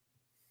 right?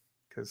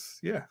 Because,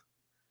 yeah.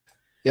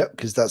 Yep,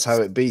 because that's how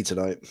it be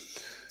tonight.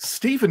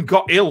 Stephen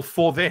got ill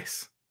for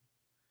this.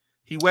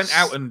 He went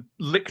out and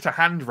licked a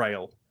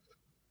handrail.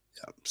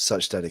 Yeah,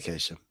 such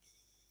dedication.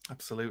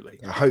 Absolutely.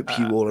 I hope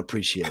you all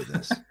appreciate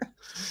this.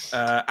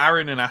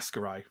 Aaron and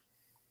Ascarai.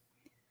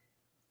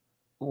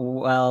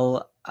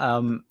 Well,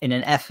 in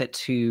an effort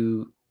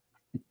to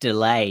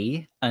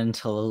delay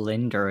until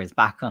Linda is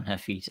back on her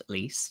feet, at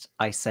least,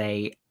 I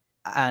say,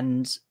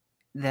 and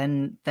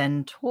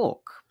then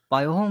talk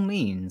by all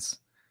means.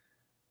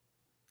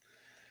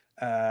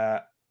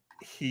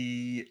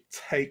 He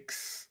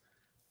takes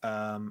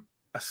a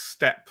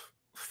step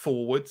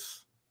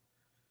forwards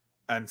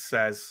and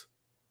says,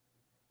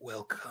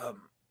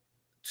 "Welcome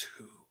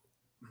to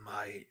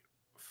my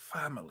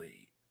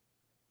family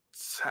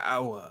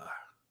tower.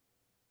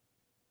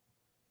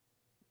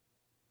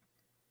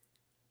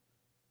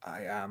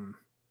 I am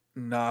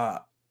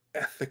Na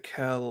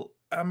Ethikel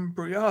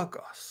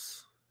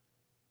Ambriagos.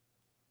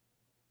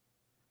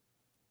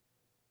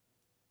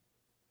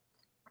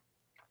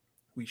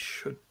 We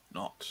should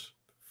not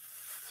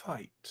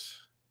fight.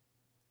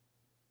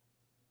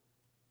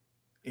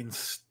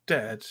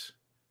 Instead,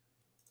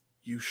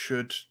 you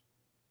should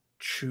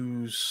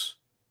choose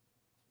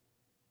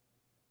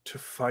to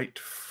fight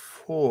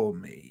for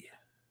me.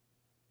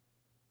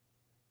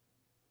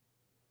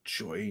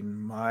 Join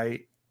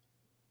my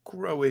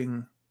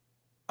growing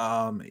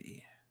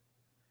army.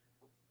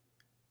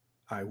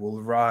 I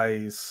will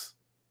rise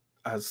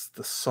as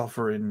the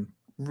sovereign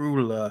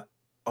ruler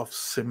of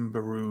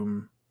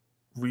Symbaroum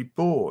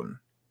reborn.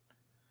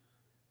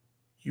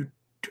 You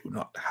do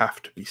not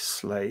have to be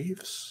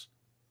slaves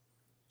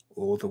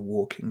or the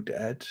walking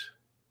dead.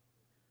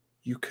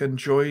 You can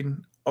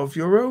join of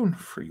your own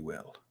free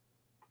will.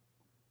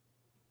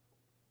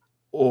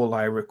 all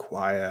I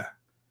require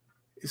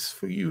is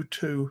for you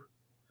to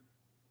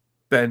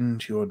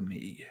bend your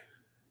knee.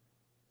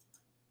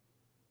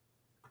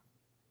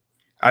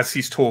 As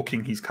he's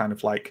talking, he's kind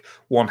of like,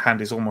 one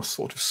hand is almost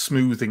sort of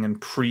smoothing and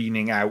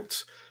preening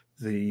out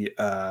the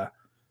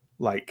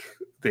like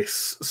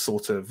this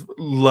sort of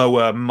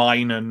lower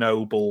minor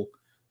noble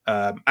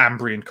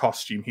Ambrian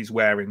costume he's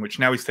wearing, which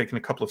now he's taken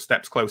a couple of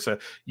steps closer.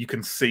 You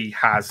can see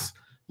has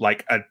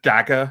like a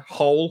dagger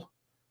hole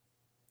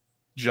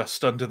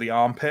just under the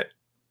armpit.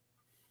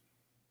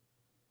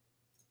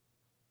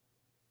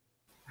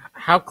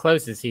 How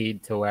close is he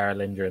to where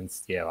Alindra and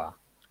Steo are?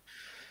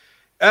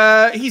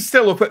 He's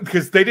still up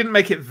because they didn't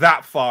make it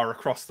that far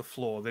across the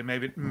floor. They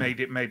made it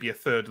maybe a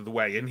third of the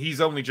way, and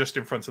he's only just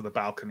in front of the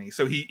balcony,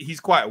 so he's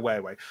quite a way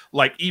away.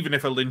 Like, even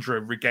if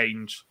Alindra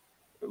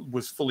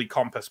was fully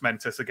compos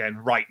mentis again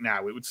right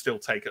now, it would still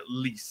take at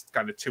least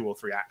kind of 2 or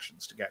 3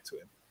 actions to get to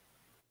him.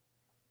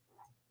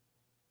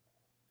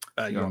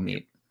 You're on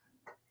mute.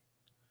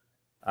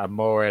 I'm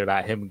more worried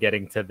about him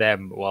getting to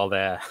them while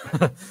they're...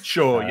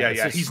 Sure,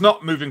 yeah. He's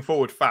not moving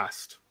forward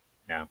fast.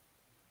 Yeah.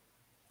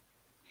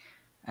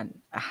 And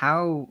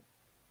how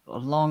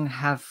long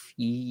have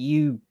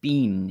you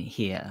been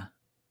here?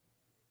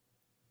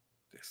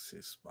 This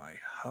is my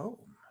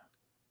home.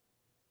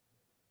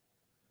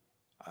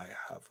 I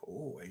have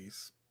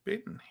always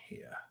been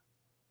here.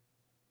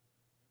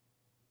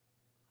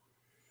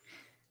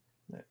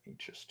 Let me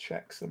just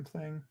check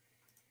something.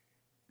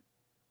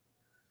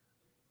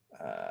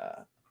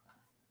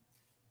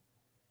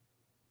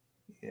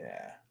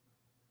 Yeah.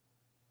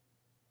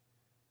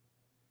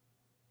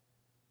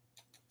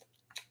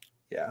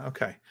 Yeah,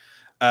 okay.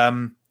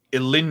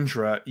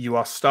 Alindra, you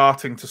are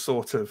starting to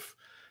sort of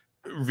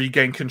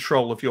regain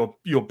control of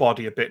your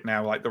body a bit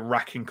now. Like, the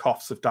racking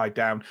coughs have died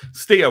down.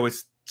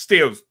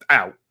 Steo's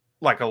out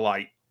like a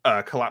light,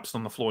 collapsed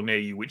on the floor near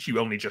you, which you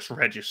only just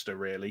register,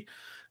 really.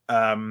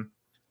 How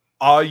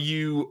are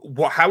you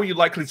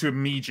likely to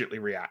immediately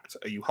react?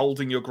 Are you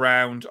holding your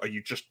ground? Are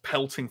you just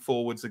pelting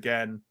forwards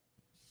again?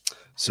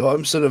 So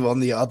I'm sort of on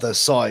the other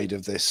side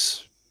of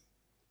this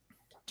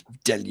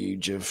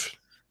deluge of...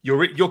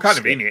 You're kind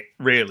of in it,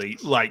 really.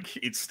 Like,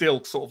 it's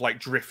still sort of like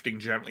drifting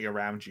gently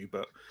around you,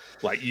 but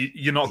like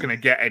you're not going to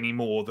get any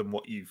more than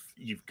what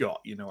you've got.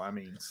 You know what I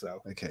mean?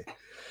 So okay.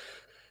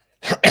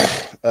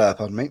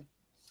 Pardon me.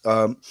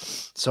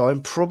 So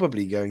I'm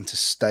probably going to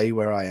stay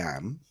where I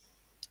am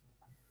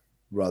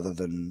rather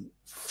than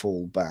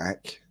fall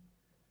back,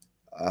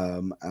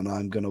 and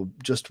I'm going to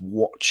just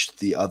watch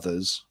the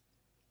others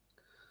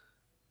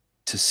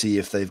to see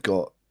if they've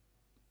got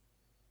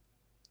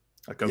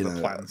like other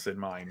plans in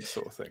mind,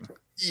 sort of thing.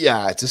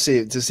 Yeah, to see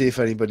if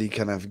anybody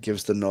kind of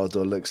gives the nod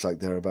or looks like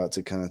they're about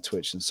to kind of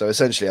twitch. And so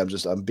essentially,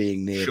 I'm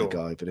being near the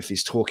guy, but if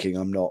he's talking,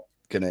 I'm not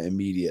going to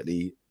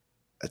immediately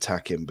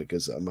attack him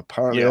because I'm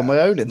apparently on my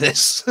own in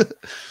this. For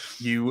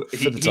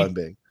the time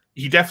being,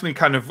 he definitely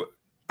kind of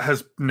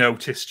has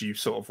noticed you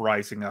sort of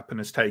rising up and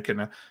has taken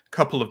a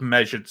couple of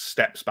measured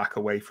steps back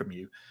away from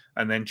you,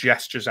 and then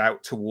gestures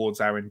out towards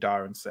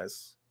Arindar and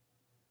says,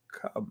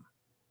 "Come.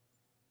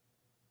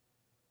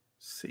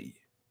 See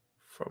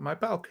from my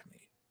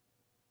balcony.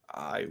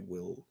 I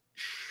will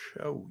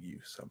show you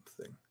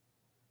something.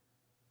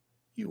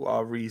 You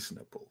are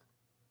reasonable,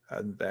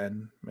 and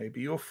then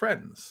maybe your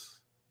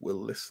friends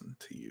will listen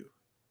to you."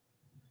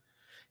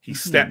 He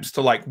steps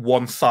to like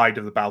one side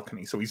of the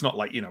balcony, so he's not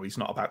like, he's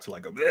not about to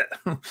like go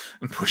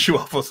and push you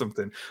off or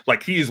something.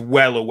 Like, he is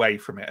well away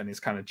from it and is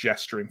kind of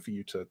gesturing for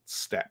you to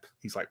step.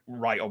 He's like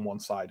right on one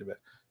side of it,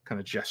 kind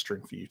of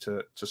gesturing for you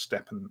to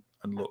step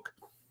and look.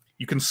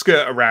 You can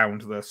skirt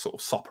around the sort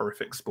of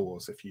soporific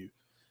spores if you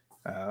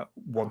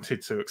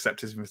wanted to accept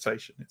his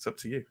invitation. It's up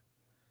to you.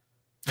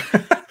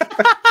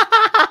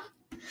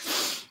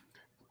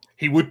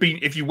 He would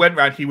be, if you went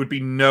round, he would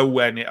be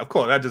nowhere near. Of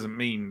course, that doesn't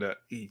mean that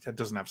he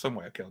doesn't have some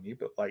way of killing you,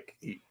 but like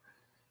he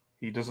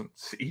doesn't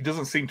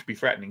seem to be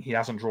threatening. He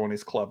hasn't drawn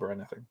his club or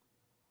anything.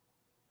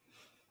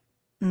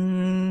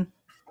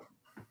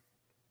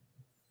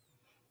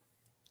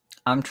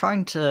 I'm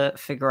trying to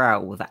figure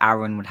out whether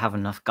Aaron would have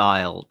enough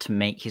guile to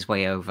make his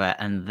way over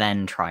and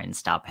then try and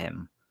stab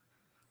him.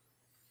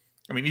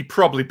 I mean, he'd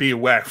probably be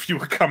aware if you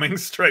were coming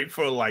straight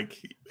for,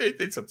 like,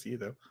 it's up to you,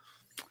 though.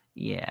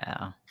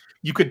 Yeah.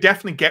 You could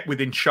definitely get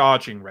within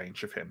charging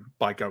range of him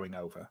by going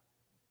over,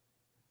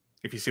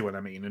 if you see what I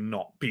mean, and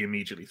not be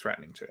immediately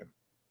threatening to him.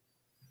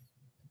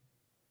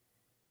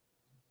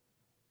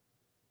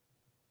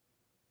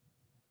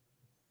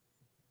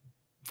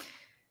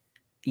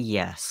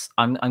 Yes,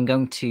 I'm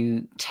going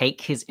to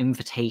take his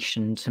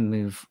invitation to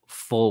move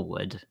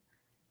forward,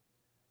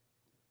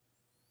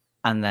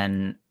 and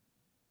then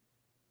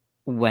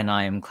when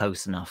I am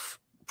close enough,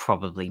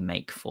 probably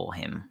make for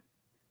him.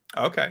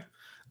 Okay.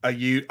 Are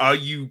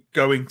you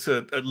going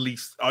to at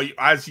least,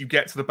 as you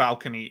get to the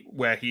balcony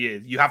where he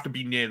is, you have to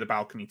be near the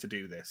balcony to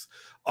do this.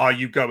 Are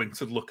you going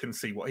to look and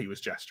see what he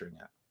was gesturing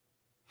at?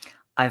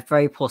 I have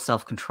very poor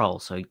self-control,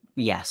 so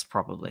yes,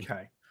 probably.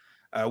 Okay.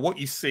 what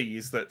you see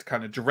is that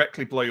kind of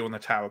directly below you on the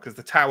tower, because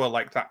the tower,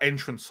 like that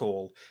entrance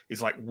hall,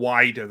 is like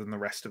wider than the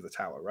rest of the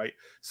tower, right?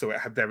 So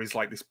there is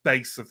like this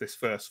base of this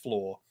first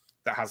floor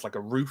that has like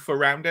a roof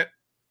around it.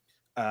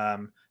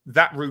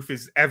 That roof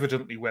is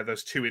evidently where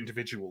those two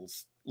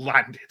individuals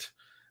landed,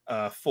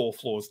 4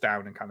 floors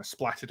down and kind of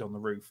splattered on the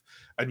roof.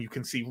 And you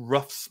can see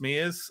rough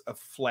smears of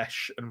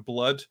flesh and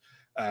blood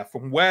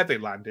from where they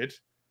landed,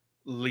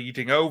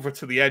 leading over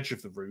to the edge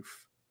of the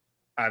roof,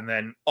 and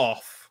then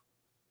off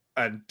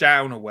and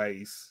down a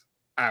ways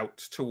out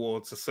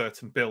towards a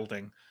certain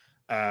building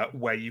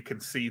where you can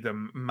see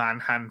them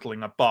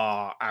manhandling a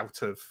bar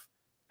out of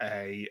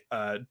a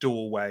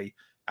doorway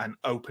and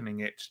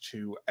opening it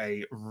to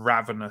a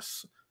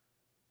ravenous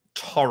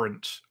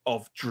torrent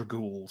of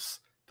dragools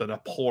that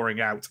are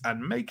pouring out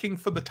and making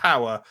for the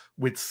tower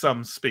with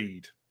some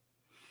speed.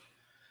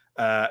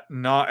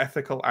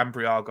 Ethical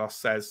Ambriagos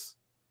says,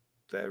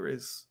 there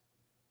is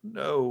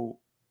no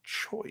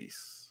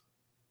choice.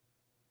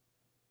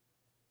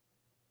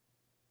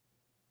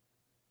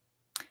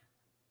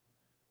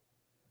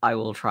 I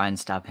will try and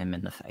stab him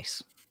in the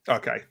face.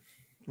 Okay,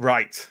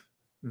 right.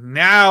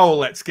 Now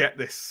let's get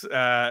this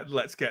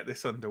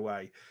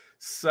underway.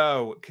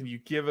 So, can you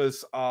give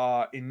us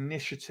our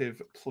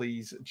initiative,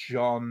 please,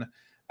 John?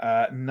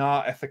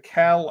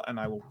 Ethical, and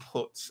I will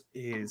put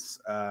his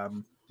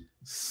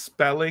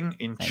spelling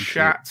in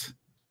chat.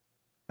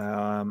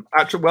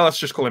 Actually, well, let's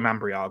just call him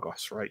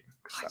Ambriagos, right?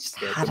 I That's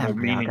just had more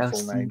meaningful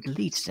Ambriagos name. and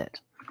deleted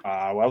it.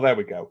 Well, there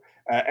we go.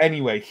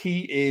 Anyway,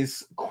 he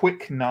is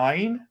quick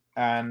 9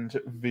 and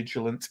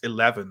vigilant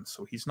 11,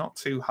 so he's not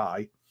too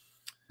high.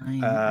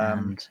 9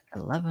 and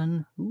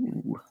 11.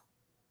 Ooh.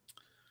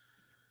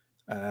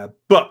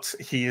 But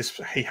he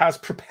has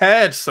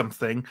prepared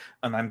something,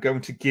 and I'm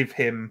going to give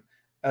him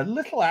a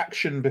little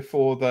action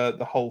before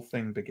the whole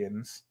thing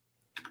begins.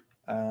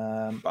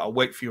 But I'll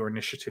wait for your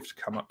initiative to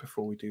come up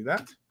before we do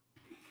that.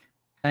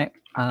 Okay.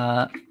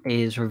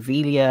 Is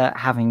Revelia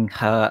having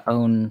her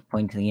own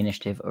point of the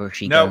initiative, or is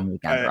she going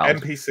with Gandalf?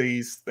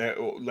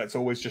 NPCs. Let's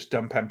always just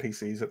dump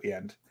NPCs at the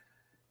end.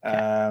 Okay.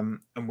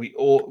 And we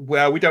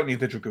don't need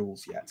the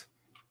dragools yet,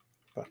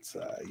 but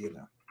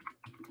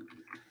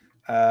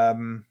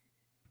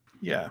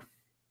yeah.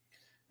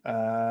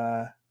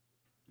 Are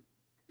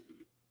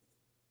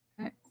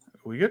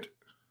we good?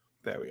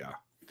 There we are.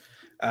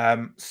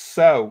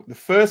 So the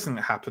first thing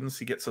that happens,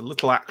 he gets a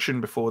little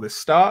action before this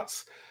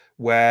starts,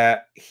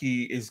 where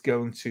he is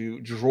going to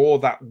draw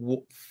that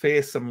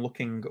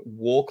fearsome-looking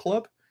war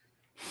club,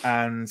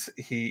 and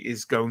he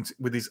is going to,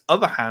 with his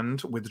other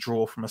hand,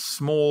 withdraw from a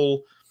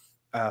small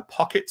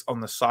pocket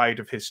on the side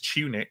of his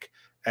tunic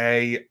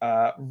a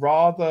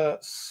rather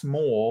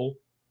small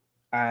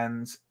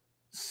and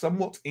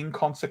somewhat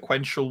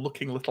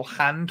inconsequential-looking little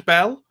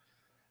handbell,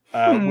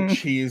 which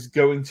he is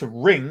going to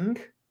ring.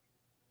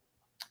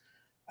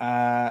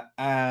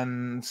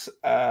 And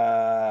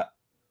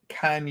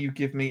can you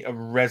give me a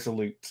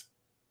resolute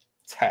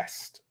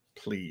test,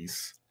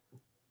 please,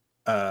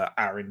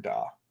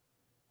 Arindar?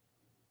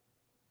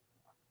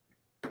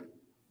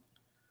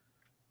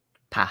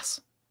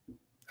 Pass.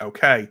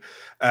 Okay.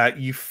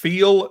 You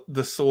feel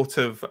the sort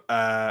of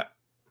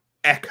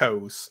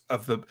echoes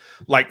of the,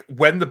 like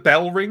when the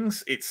bell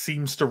rings, it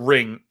seems to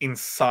ring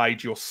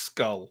inside your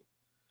skull.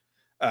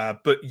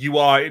 But you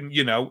are in,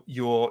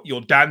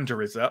 your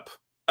dander is up.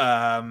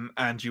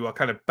 And you are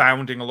kind of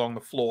bounding along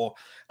the floor,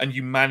 and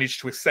you manage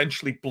to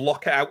essentially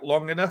block it out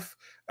long enough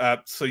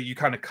so you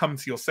kind of come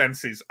to your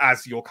senses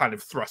as you're kind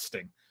of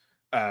thrusting.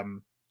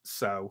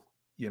 So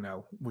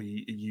the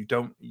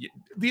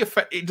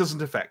effect, it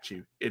doesn't affect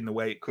you in the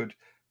way it could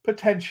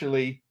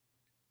potentially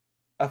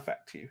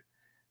affect you.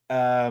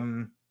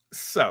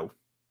 So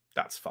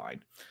that's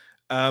fine.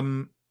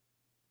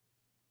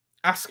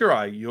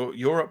 Ascarai,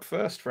 you're up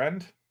first,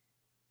 friend.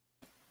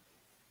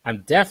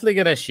 I'm definitely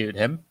gonna shoot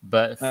him,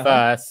 but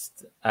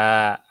first,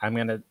 I'm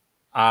gonna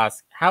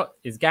ask: how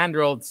is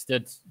Gandalf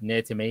stood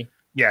near to me?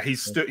 Yeah, he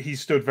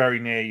stood very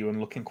near you and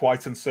looking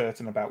quite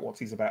uncertain about what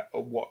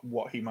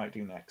he might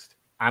do next.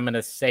 I'm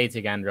gonna say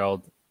to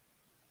Gandalf,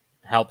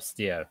 "Help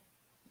steer,"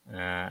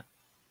 and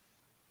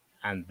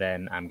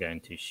then I'm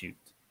going to shoot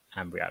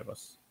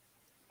Ambriagos.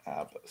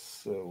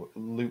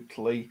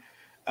 Absolutely.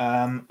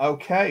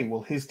 Okay.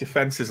 Well, his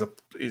defense is a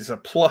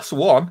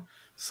 +1,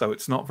 so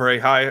it's not very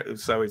high.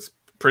 So it's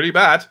pretty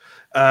bad.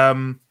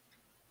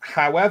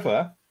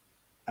 However,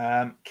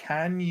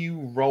 can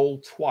you roll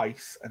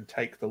twice and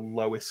take the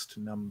lowest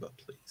number,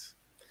 please?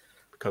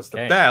 Because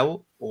the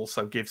bell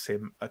also gives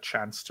him a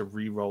chance to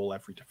re-roll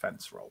every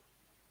defense roll.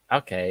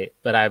 Okay,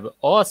 but I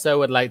also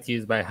would like to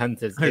use my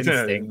hunter's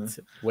instinct,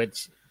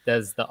 which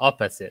does the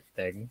opposite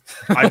thing.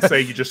 I'd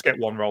say you just get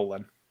one roll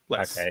then.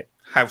 Let's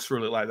house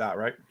rule it like that,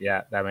 right?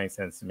 Yeah, that makes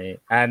sense to me.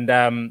 And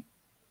I'm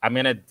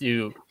gonna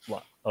do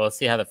what? We'll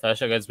see how the first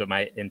shot goes, but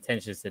my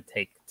intention is to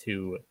take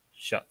 2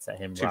 shots at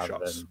him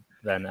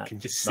than you can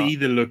just see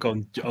the look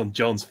on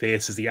John's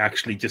face as he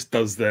actually just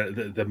does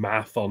the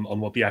math on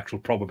what the actual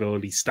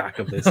probability stack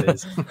of this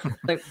is.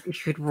 So you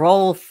should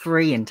roll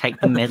 3 and take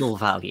the middle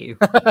value.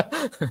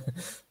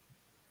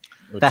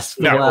 Best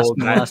for the worst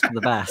and worst for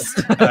the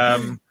best.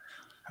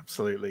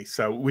 Absolutely.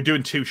 So we're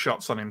doing 2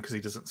 shots on him because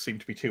he doesn't seem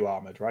to be too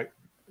armored, right?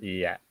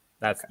 Yeah,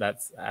 that's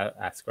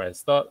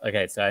Askrai's thought.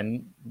 Okay, so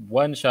I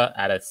 1 shot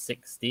at a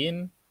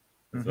 16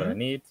 is what I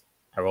need.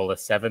 I roll a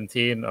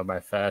 17 on my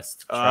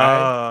first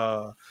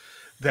try.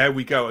 There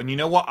we go. And you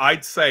know what?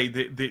 I'd say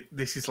that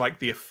this is like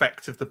the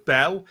effect of the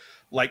bell.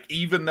 Like,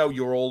 even though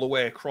you're all the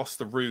way across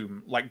the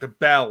room, like the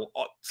bell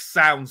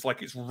sounds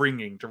like it's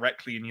ringing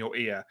directly in your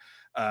ear.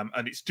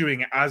 And it's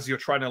doing it as you're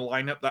trying to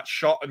line up that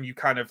shot, and you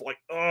kind of like,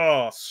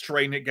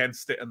 strain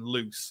against it and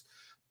loose.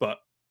 But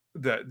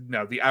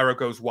the arrow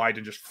goes wide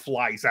and just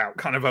flies out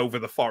kind of over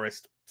the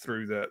forest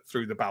through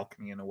the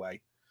balcony and away.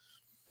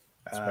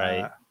 That's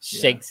right.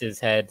 Shakes his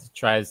head,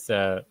 tries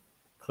to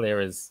clear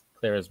his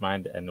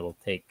mind, and will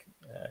take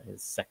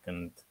his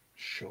second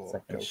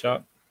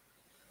shot.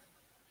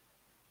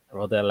 I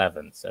rolled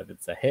 11, so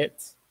it's a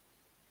hit,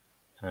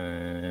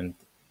 and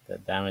the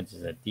damage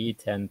is a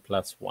D10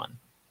 plus 1,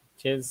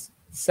 which is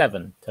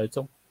 7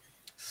 total.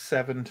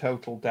 7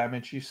 total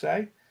damage, you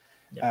say?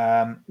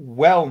 Yep.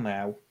 Well,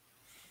 now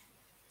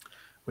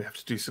we have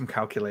to do some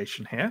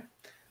calculation here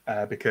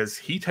because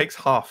he takes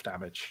half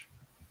damage.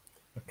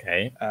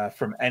 Okay.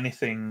 From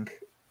anything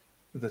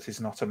that is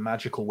not a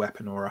magical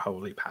weapon or a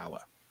holy power.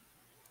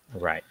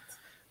 Right.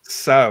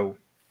 So,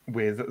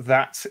 with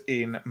that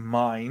in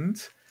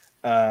mind,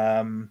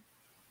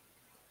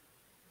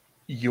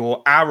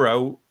 your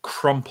arrow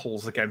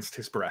crumples against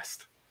his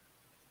breast.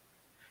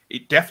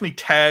 It definitely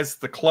tears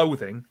the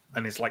clothing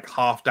and is like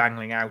half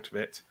dangling out of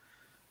it.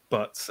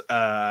 But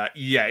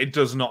it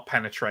does not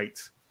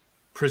penetrate,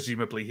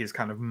 presumably, his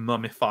kind of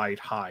mummified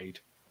hide.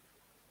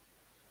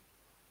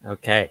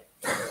 Okay.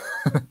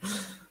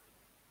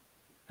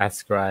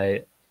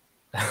 Askrai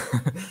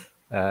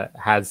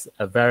has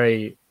a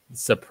very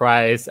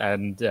surprised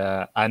and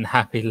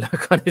unhappy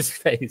look on his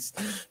face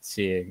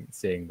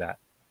seeing that.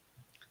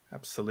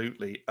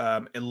 Absolutely.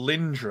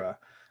 Elindra,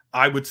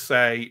 I would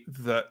say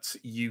that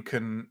you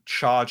can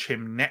charge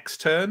him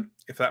next turn,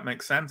 if that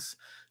makes sense.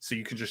 So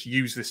you can just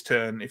use this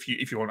turn if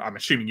you want. I'm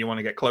assuming you want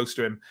to get close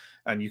to him,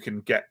 and you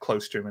can get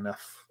close to him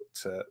enough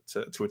to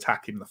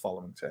attack him the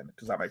following turn.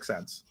 Does that make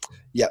sense?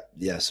 Yeah.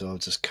 So I'll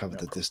just cover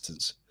the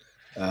distance.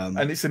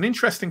 And it's an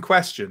interesting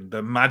question.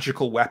 The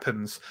magical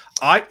weapons.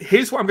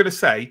 Here's what I'm going to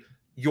say: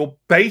 your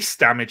base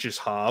damage is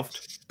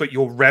halved, but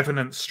your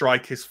revenant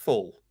strike is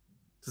full.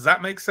 Does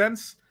that make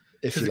sense?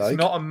 Because it's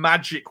not a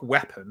magic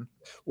weapon,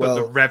 but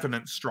the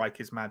revenant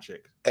strike is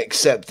magic.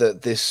 Except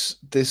that this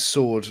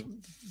sword,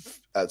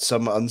 at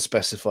some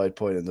unspecified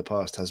point in the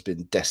past, has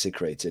been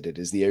desecrated. It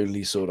is the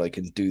only sword I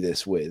can do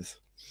this with.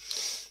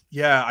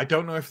 Yeah, I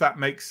don't know if that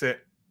makes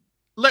it.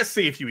 Let's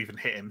see if you even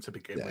hit him to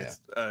begin with,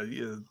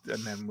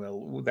 and then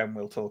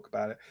we'll talk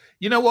about it.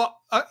 You know what?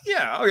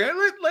 Okay.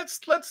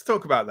 Let's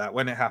talk about that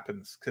when it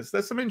happens, because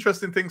there's some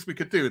interesting things we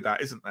could do with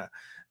that, isn't there?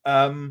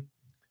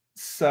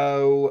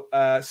 So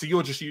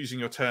you're just using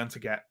your turn to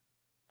get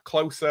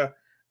closer.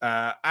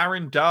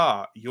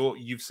 Arindar,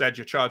 you've said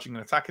you're charging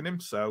and attacking him,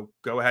 so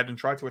go ahead and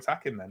try to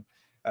attack him then.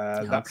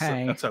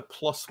 That's a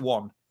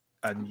 +1,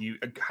 and you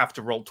have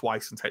to roll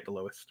twice and take the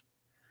lowest.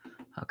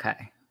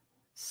 Okay,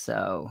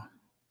 so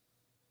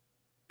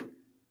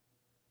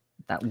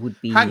that would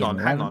be. Hang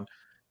on.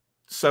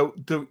 So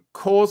the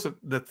cause of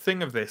the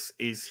thing of this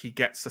is he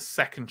gets a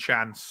second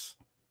chance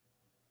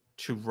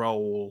to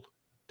roll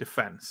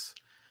defense.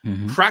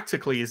 Mm-hmm.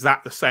 Practically, is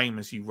that the same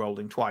as you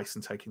rolling twice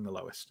and taking the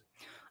lowest?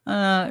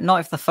 Not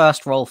if the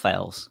first roll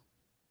fails.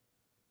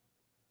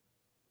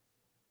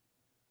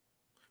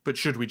 But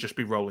should we just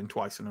be rolling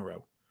twice in a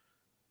row?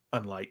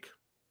 Unlike,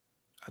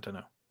 I don't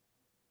know.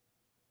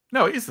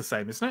 No, it is the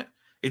same, isn't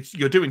it?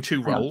 You're doing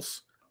 2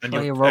 rolls. And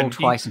you roll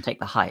twice and take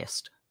the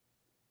highest.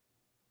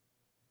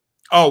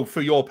 Oh,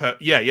 for your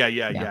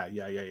yeah.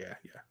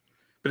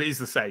 But it is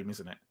the same,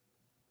 isn't it?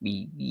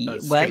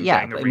 But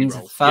it means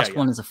if the first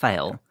one is a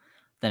fail,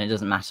 then it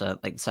doesn't matter.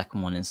 Like the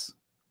second one is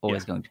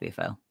always going to be a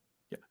fail.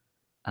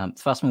 Yeah.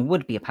 The first one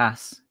would be a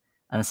pass,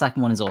 and the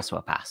second one is also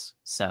a pass.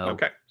 So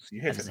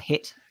you hit it. As a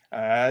hit.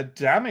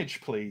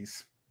 Damage,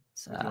 please.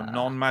 Your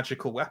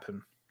non-magical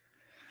weapon.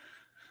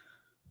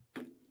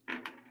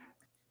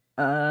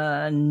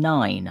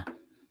 9.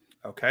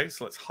 Okay,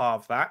 so let's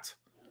halve that.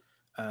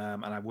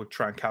 And I would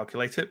try and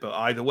calculate it, but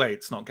either way,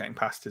 it's not getting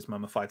past his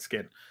mummified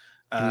skin.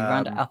 Do we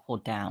round it up or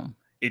down?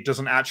 It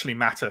doesn't actually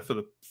matter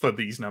for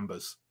these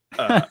numbers.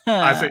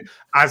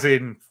 As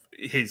in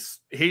his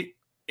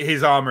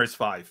armor is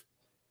 5,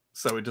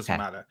 so it doesn't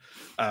matter.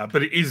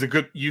 But it is a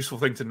good, useful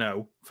thing to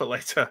know for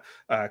later,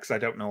 because I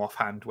don't know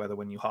offhand whether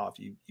when you halve,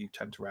 you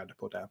tend to round up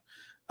or down.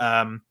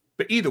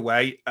 But either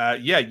way,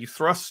 you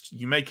thrust,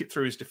 you make it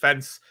through his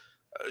defense.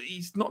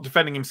 He's not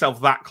defending himself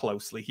that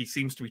closely. He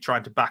seems to be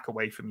trying to back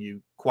away from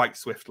you quite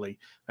swiftly,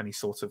 and he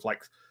sort of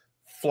like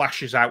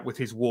flashes out with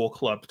his war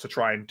club to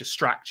try and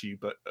distract you,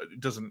 but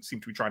it doesn't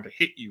seem to be trying to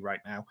hit you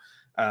right now.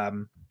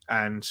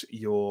 And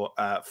your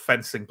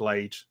fencing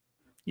blade,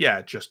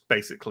 just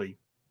basically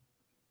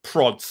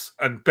prods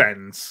and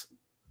bends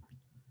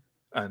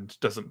and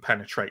doesn't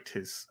penetrate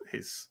his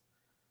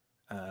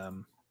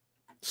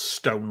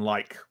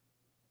stone-like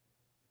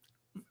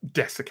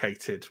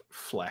desiccated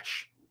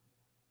flesh.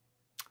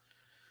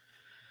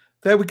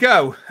 There we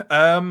go.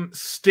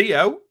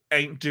 Steo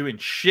ain't doing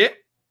shit.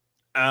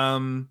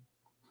 And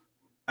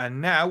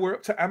now we're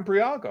up to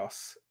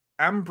Ambriagos.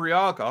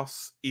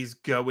 Ambriagos is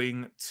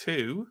going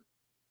to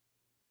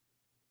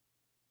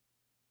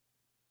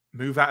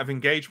move out of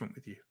engagement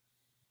with you.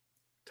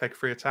 Take a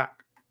free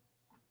attack.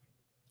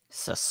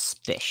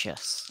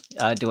 Suspicious.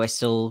 Do I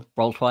still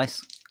roll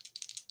twice?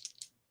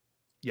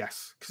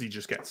 Yes, because he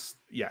just gets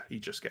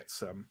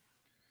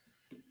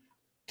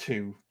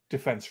 2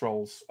 defense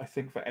rolls, I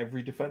think, for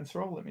every defense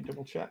roll. Let me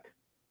double check.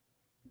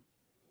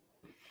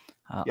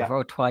 I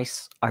rolled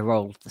twice. I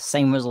rolled the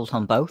same result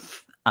on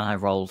both, and I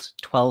rolled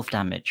 12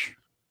 damage.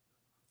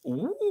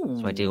 Ooh.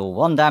 So I deal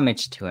 1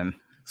 damage to him.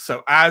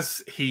 So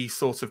as he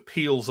sort of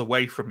peels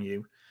away from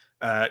you,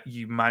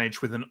 you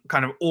manage with an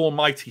kind of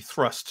almighty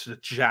thrust to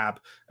jab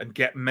and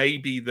get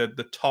maybe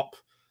the top,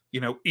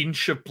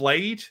 inch of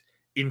blade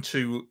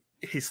into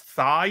his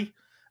thigh.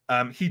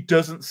 He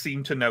doesn't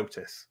seem to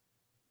notice.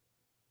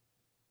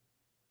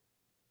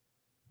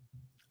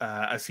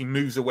 As he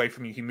moves away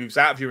from you, he moves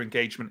out of your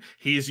engagement.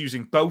 He is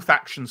using both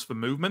actions for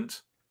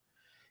movement.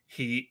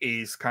 He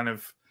is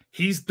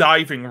he's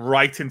diving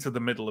right into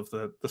the middle of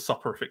the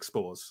soporific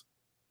spores,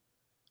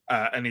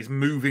 and is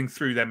moving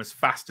through them as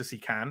fast as he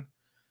can.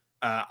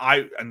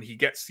 And he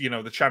gets,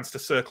 the chance to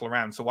circle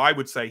around. So I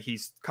would say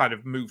he's kind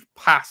of moved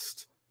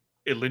past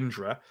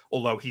Elindra,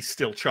 although he's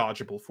still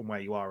chargeable from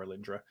where you are,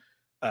 Elindra.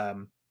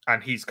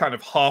 And he's kind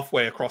of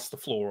halfway across the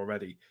floor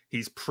already.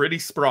 He's pretty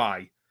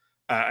spry.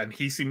 And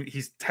he's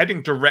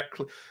heading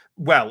directly.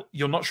 Well,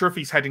 you're not sure if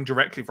he's heading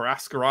directly for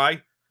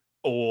Askarai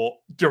or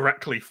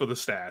directly for the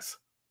stairs.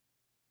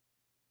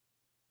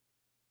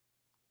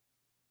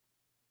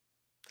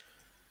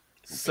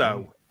 Okay.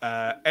 So,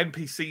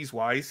 NPCs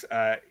wise,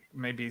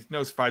 maybe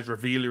no surprise,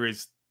 Revealer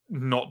is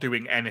not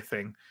doing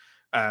anything.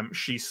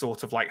 She's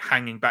sort of like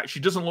hanging back. She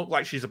doesn't look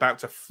like she's about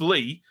to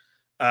flee,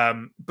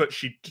 but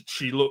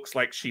she looks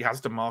like she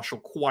has to marshal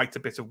quite a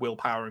bit of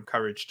willpower and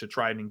courage to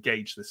try and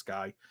engage this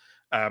guy.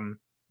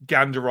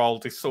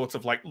 Ganderald is sort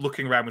of like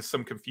looking around with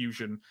some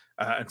confusion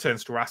and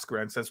turns to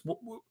Askarai and says,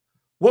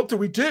 what do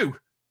we do?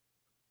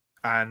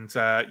 And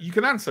you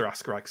can answer,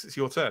 Askarai, because it's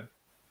your turn.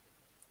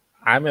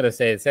 I'm going to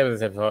say,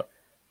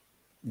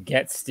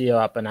 get Steel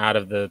up and out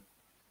of the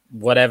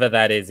whatever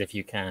that is if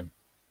you can.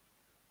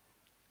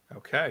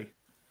 Okay.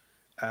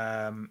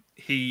 As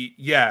he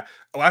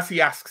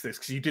asks this,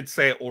 because you did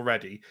say it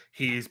already,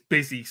 he is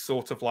busy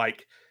sort of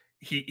like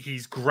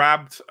he's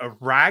grabbed a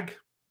rag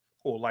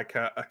or like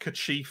a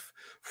kerchief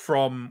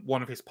from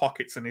one of his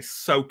pockets and is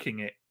soaking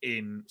it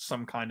in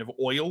some kind of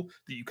oil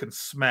that you can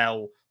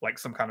smell, like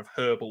some kind of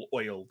herbal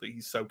oil that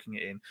he's soaking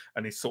it in,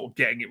 and is sort of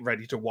getting it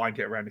ready to wind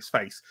it around his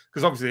face.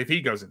 Because obviously if he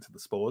goes into the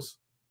spores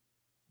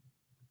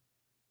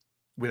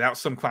without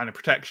some kind of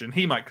protection,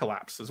 he might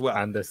collapse as well.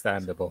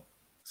 Understandable.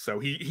 So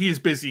he is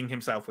busying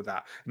himself with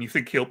that, and you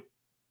think he'll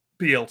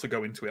be able to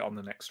go into it on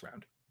the next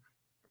round.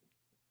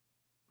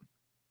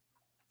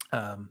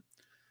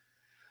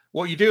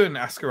 What are you doing,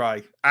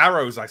 Askarai?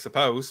 Arrows, I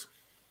suppose.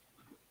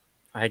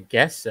 I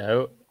guess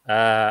so.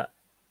 Yeah,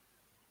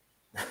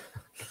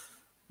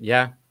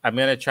 I'm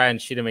going to try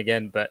and shoot him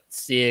again, but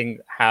seeing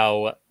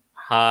how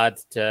hard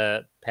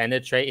to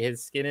penetrate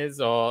his skin is,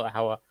 or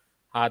how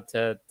hard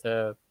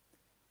to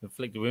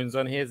inflict wounds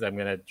on his, I'm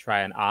going to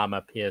try an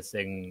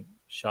armor-piercing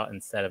shot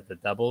instead of the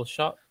double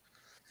shot.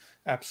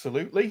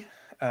 Absolutely.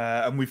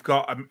 And we've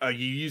got, you're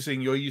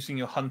using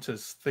your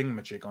hunter's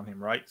thingamajig on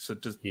him, right? So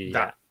does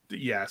that...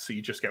 Yeah, so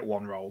you just get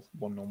one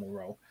normal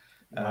roll.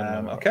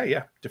 Okay,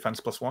 yeah. Defense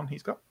 +1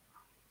 he's got.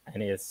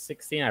 And he is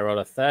 16. I roll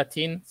a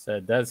 13, so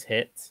it does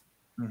hit.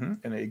 Mm-hmm.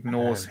 And it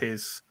ignores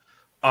his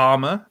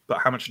armor, but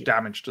how much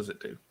damage does it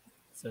do?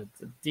 So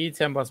it's a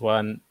D10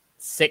 +1,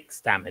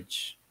 6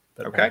 damage.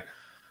 Okay.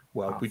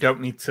 Well, we don't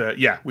need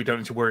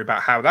to worry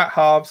about how that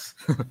halves.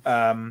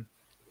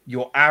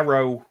 Your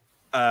arrow,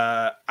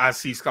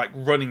 as he's like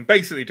running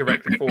basically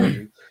directly for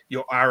you,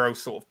 your arrow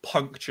sort of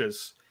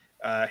punctures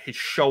his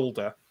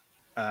shoulder.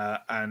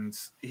 And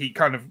he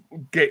kind of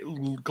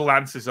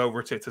glances over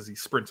at it as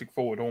he's sprinting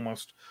forward,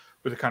 almost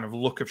with a kind of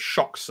look of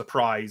shocked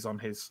surprise on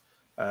his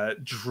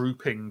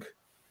drooping,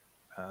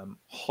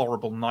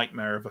 horrible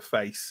nightmare of a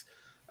face.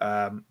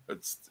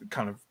 It's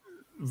kind of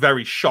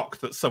very shocked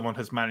that someone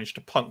has managed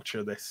to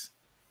puncture this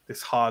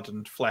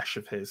hardened flesh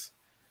of his.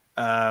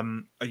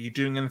 Are you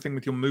doing anything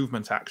with your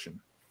movement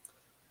action?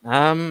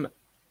 How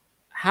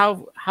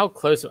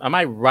close am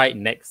I? Right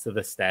next to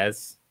the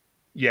stairs?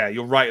 Yeah,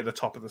 you're right at the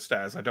top of the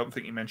stairs. I don't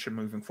think you mentioned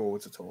moving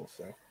forwards at all.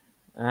 So,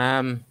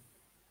 and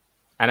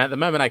at the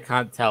moment, I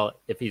can't tell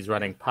if he's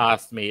running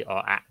past me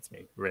or at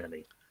me.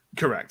 Really,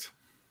 correct.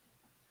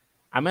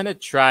 I'm gonna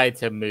try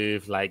to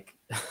move like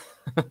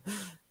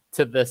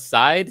to the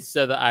side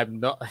so that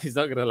he's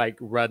not gonna like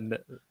run.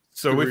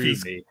 So if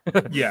he's me.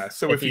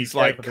 So if he's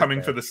like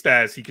coming for the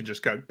stairs, he can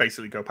just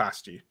basically go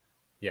past you.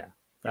 Yeah,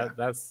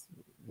 that's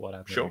what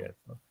I'm sure. go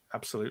for.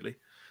 Absolutely.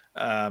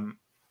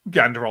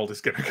 Ganderald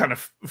is going to kind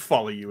of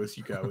follow you as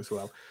you go as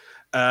well.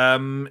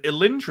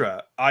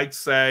 Elindra, I'd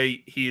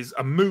say he is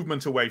a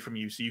movement away from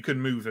you, so you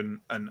can move and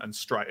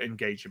strike,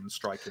 engage him and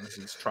strike him as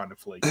he's trying to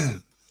flee.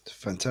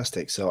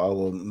 Fantastic. So I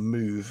will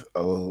move. I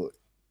will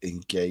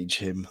engage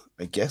him,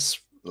 I guess,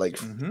 like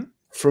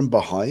from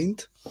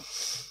behind.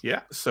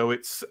 Yeah. So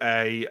it's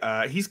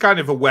a. He's kind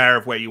of aware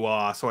of where you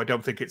are, so I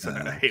don't think it's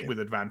a hit with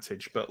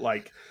advantage. But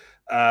like,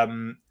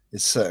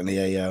 it's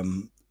certainly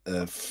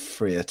a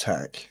free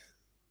attack.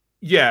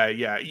 Yeah.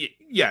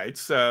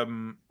 It's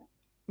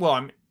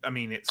Well, I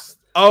mean, it's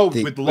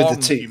with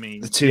long. You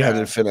mean the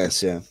two-handed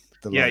finesse? Yeah.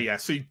 Yeah.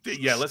 So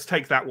let's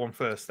take that one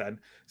first then.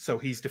 So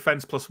he's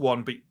defense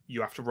 +1, but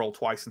you have to roll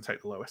twice and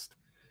take the lowest.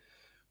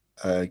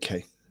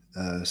 Okay.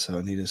 So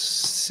I need a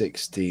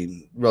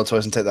 16. Roll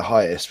twice and take the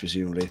highest,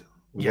 presumably.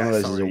 Yeah, one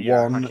of those is a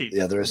 1.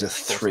 The other is a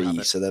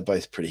 3. So they're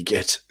both pretty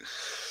good.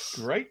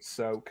 Great.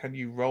 So can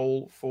you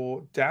roll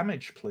for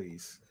damage,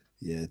 please?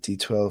 Yeah,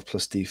 D12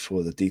 plus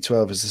D4. The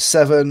D12 is a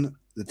 7.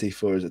 The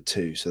D4 is a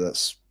 2. So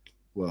that's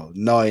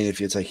 9 if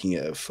you're taking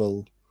it at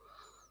full,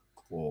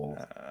 or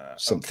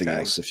something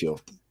else if you're.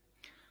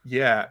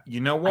 Yeah,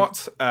 you know what?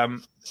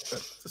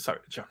 Sorry,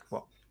 John.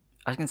 What?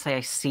 I was going to say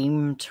I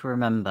seem to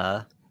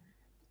remember.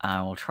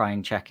 I will try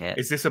and check it.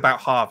 Is this about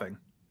halving?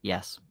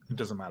 Yes. It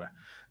doesn't matter.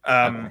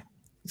 Okay.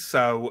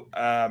 So,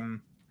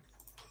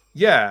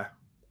 yeah.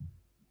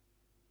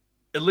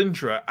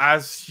 Elindra,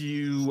 as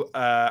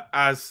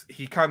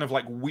he kind of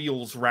like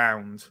wheels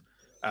round,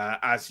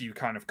 as you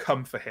kind of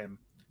come for him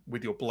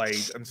with your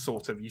blade, and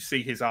sort of you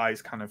see his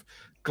eyes kind of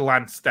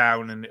glance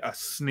down, and a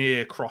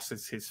sneer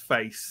crosses his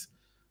face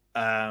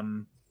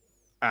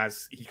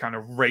as he kind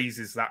of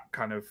raises that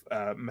kind of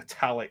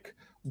metallic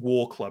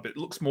war club. It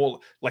looks more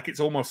like it's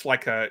almost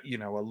like a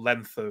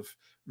length of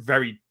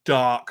very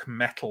dark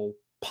metal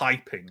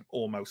piping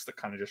almost that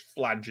kind of just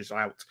flanges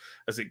out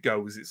as it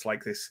goes. It's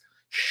like this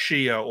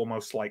sheer,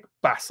 almost like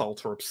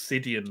basalt or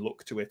obsidian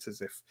look to it,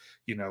 as if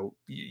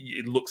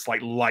it looks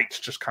like light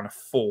just kind of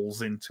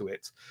falls into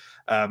it.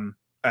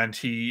 And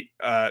he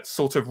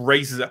sort of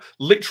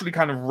literally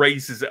kind of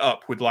raises it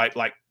up with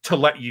like to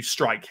let you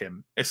strike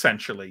him,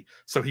 essentially,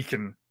 so he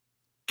can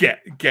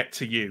get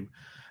to you.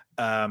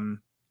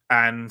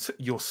 And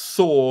your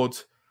sword,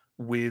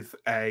 with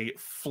a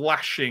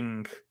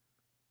flashing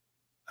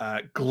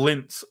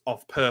glint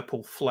of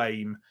purple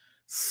flame,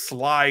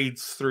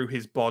 slides through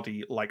his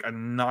body like a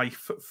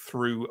knife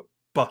through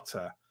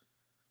butter.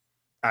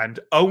 And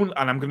I'm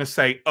going to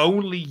say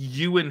only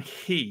you and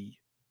he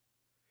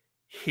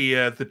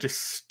hear the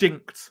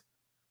distinct,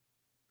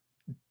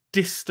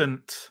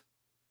 distant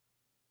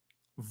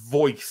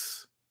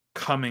voice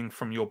coming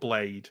from your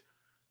blade.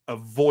 A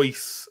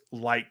voice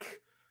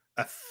like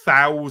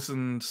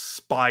 1,000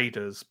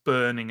 spiders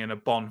burning in a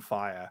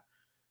bonfire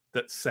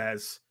that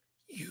says,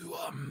 "You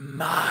are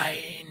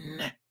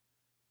mine."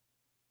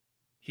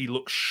 He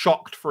looks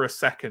shocked for a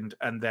second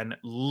and then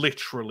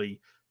literally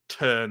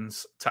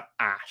turns to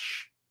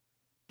ash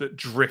that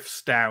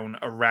drifts down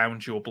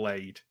around your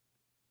blade.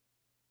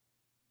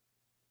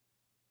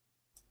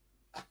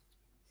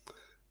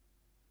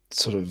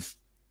 Sort of,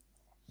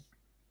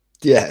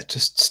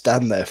 just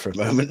stand there for a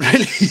moment,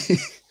 really.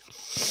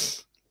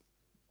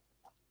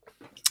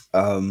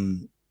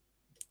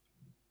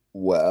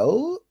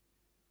 Well,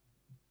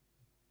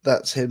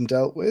 that's him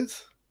dealt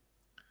with.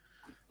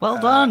 Well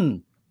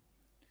done.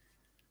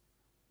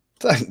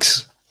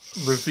 Thanks.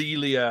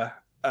 Revelia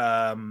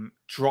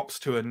drops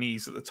to her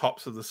knees at the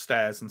tops of the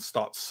stairs and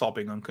starts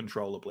sobbing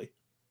uncontrollably.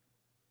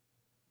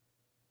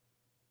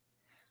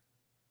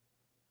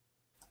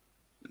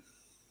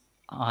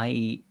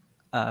 I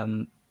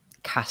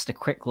cast a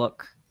quick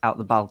look out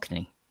the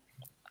balcony.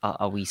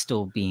 Are we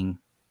still being?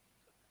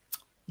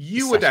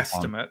 You would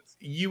estimate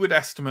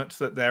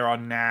that there are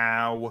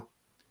now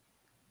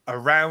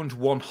around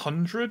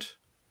 100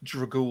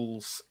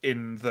 dragools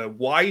in the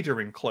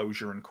wider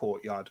enclosure and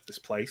courtyard of this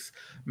place,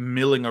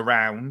 milling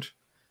around,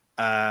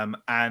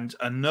 and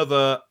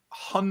another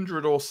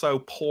 100 or so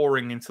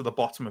pouring into the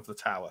bottom of the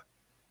tower.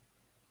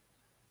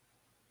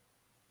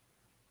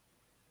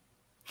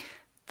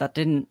 That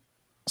didn't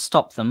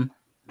stop them.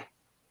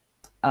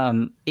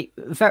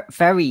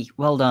 Very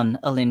well done,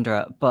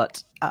 Elindra,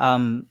 but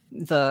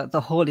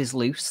the horde is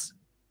loose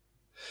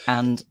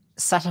and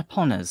set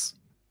upon us.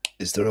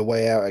 Is there a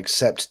way out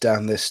except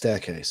down this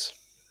staircase?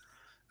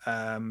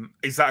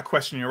 Is that a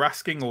question you're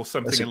asking, or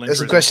something?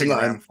 There's a question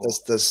that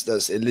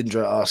that's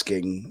Elindra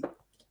asking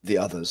the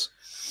others.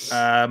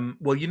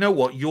 Well, you know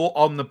what? You're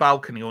on the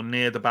balcony or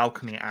near the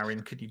balcony,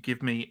 Aaron. Could you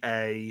give me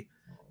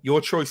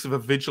your choice of a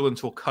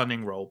vigilant or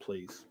cunning roll,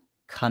 please?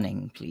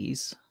 Cunning,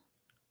 please.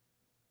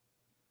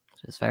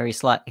 It's very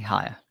slightly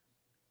higher.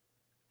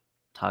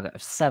 Target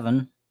of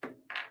 7.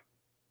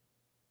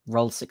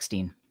 Roll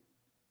 16.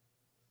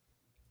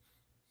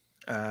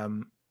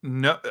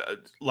 No,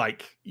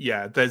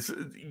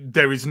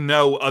 there is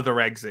no other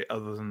exit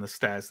other than the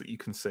stairs that you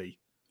can see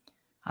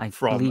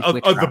from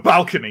the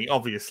balcony,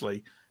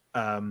 obviously.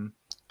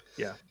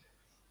 Yeah.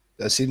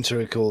 I seem to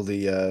recall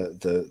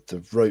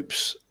the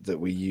ropes that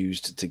we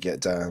used to get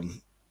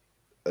down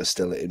are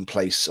still in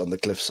place on the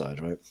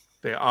cliffside, right?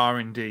 They are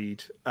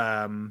indeed.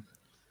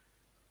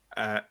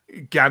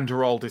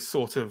 Ganderald is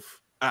sort of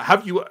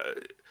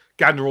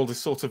Ganderald is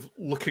sort of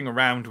looking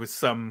around with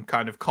some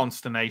kind of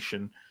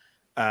consternation,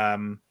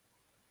 and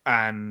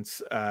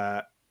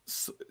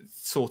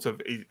sort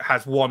of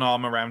has one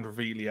arm around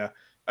Revelia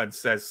and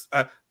says,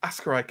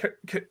 "Ascarai,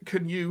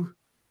 can you?"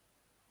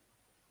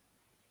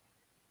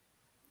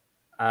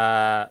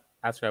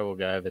 Ascarai will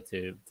go over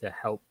to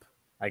help.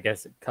 I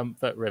guess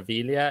comfort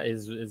Revelia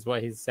is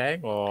what he's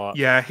saying, or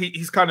yeah,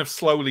 he's kind of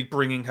slowly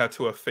bringing her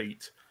to her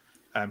feet.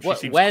 She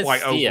seems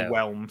quite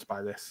overwhelmed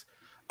by this.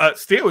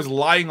 Steo is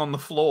lying on the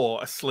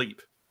floor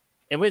asleep.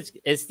 In which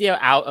is Steo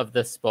out of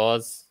the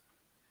spores?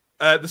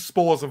 The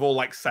spores have all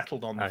like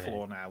settled on the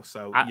floor now,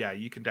 so yeah,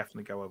 you can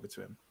definitely go over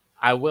to him.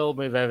 I will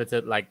move over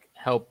to like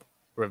help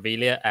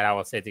Revelia, and I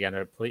will say to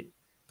Gander,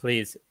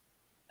 please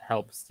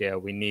help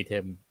Steo. We need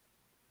him.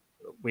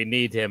 We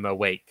need him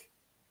awake.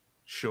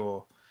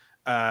 Sure.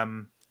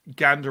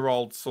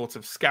 Ganderald sort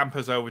of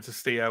scampers over to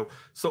Steo,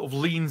 sort of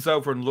leans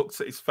over and looks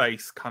at his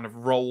face, kind of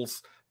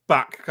rolls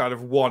back kind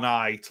of one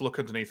eye to look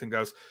underneath and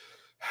goes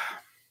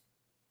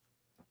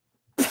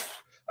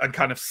and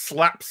kind of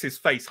slaps his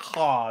face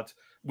hard,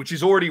 which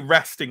is already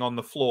resting on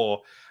the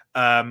floor.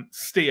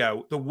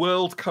 Steo, the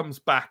world comes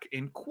back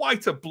in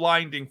quite a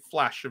blinding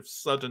flash of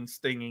sudden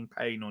stinging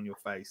pain on your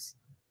face.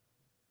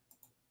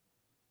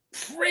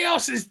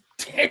 Frios'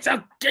 tits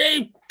a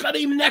gay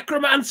bloody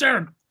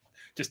necromancer!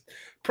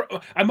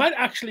 I might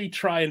actually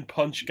try and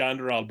punch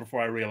Ganderald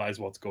before I realize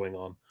what's going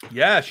on.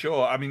 Yeah,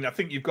 sure. I mean, I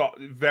think you've got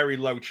very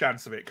low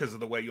chance of it because of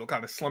the way you're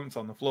kind of slumped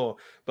on the floor.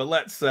 But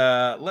let's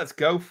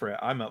go for it.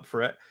 I'm up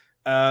for it.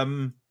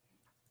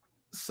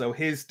 So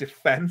his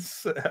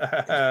defense,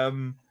 I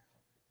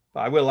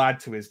will add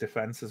to his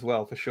defense as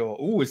well for sure.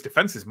 Oh, his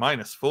defense is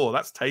 -4.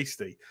 That's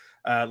tasty.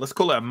 Let's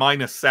call it a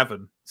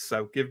 -7.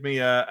 So give me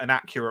an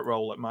accurate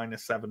roll at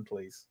 -7,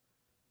 please.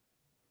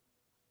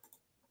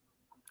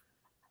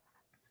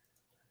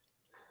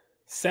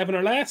 7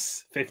 or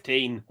less?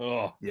 15.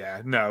 Oh.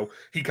 Yeah, no.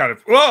 He kind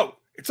of, whoa,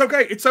 it's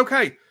okay. It's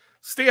okay.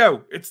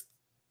 Steo,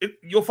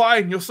 you're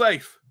fine. You're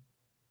safe.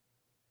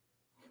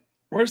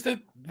 Where's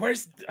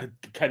I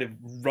kind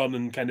of run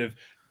and kind of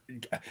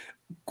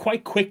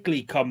quite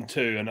quickly come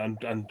to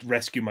and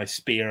rescue my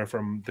spear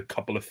from the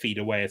couple of feet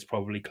away. It's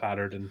probably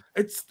clattered and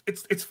it's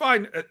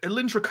fine.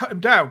 Elindra cut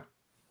him down.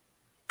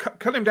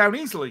 Cut him down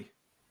easily.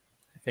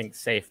 I think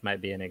safe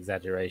might be an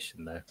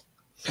exaggeration, though.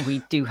 We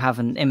do have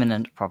an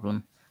imminent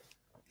problem.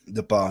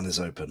 The barn is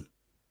open.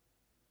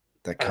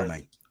 They're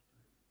coming.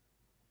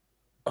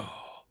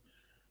 Oh,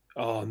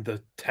 and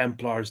the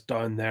Templar's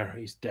down there.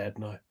 He's dead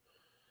now.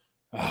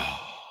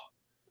 Oh.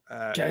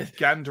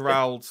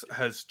 Ganderald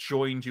has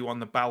joined you on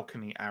the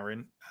balcony,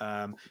 Aaron.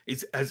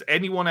 Has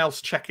anyone else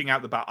checking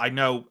out the balcony? I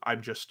know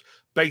I'm just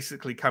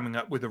basically coming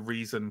up with a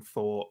reason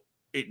for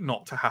it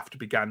not to have to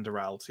be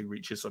Ganderald who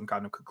reaches some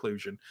kind of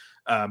conclusion.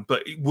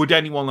 But would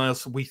anyone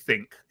else, we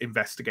think,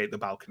 investigate the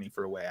balcony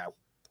for a way out?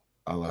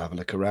 I will have a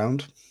look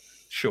around.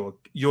 Sure.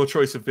 Your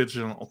choice of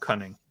vigilant or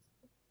cunning.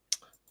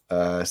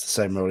 It's the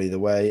same roll either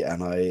way,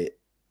 and I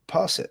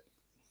pass it.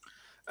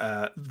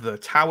 The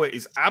tower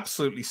is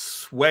absolutely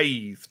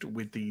swathed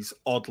with these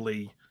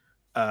oddly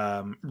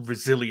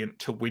resilient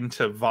to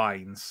winter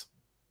vines.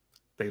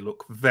 They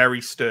look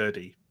very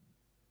sturdy.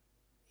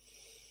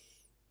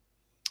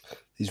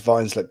 These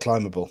vines look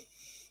climbable.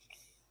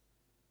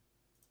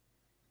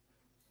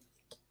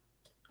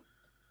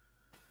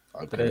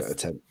 I'm going to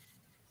attempt.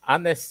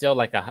 Aren't there still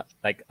like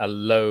a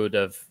load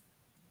of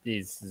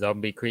these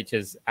zombie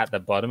creatures at the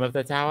bottom of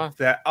the tower?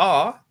 There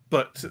are,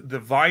 but the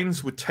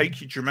vines would take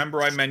you. Do you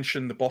remember I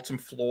mentioned the bottom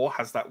floor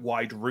has that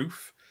wide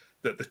roof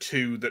that the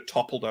two that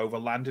toppled over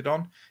landed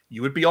on?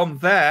 You would be on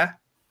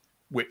there,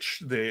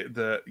 which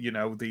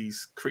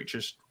these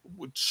creatures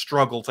would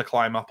struggle to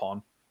climb up on.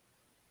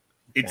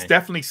 Okay. It's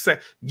definitely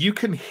you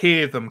can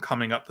hear them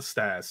coming up the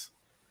stairs.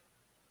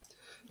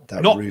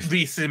 Not roof.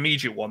 This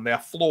immediate one. There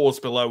are floors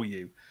below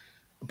you.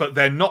 But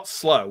they're not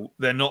slow.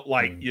 They're not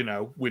like,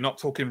 we're not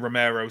talking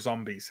Romero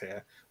zombies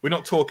here. We're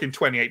not talking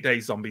 28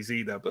 Days zombies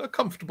either, but are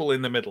comfortable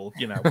in the middle,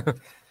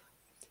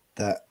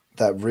 That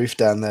roof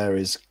down there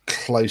is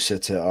closer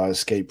to our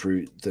escape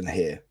route than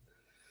here.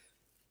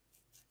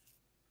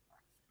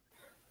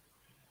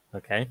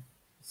 Okay.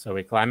 So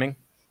we're climbing?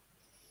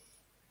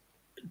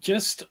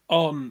 Just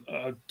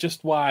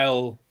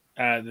while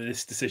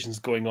this decision's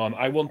going on,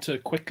 I want to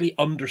quickly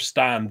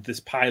understand this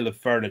pile of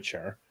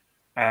furniture.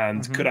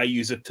 And could I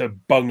use it to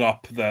bung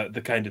up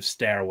the kind of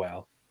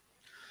stairwell?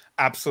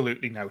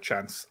 Absolutely no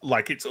chance.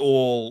 Like it's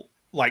all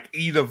like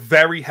either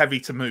very heavy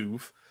to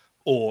move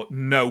or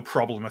no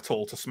problem at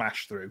all to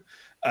smash through.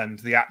 And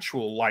the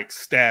actual like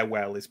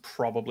stairwell is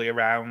probably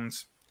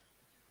around,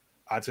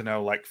 I don't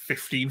know, like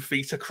 15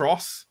 feet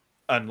across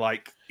and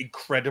like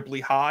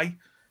incredibly high,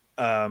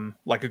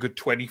 like a good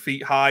 20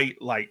 feet high.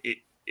 Like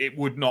it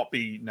would not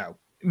be no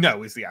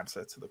is the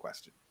answer to the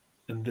question.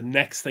 And the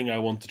next thing I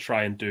want to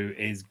try and do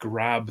is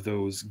grab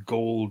those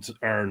gold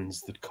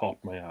urns that caught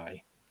my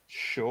eye.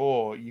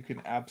 Sure, you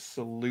can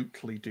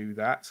absolutely do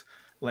that.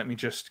 Let me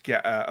just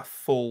get a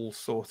full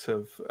sort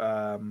of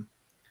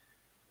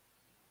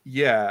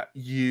you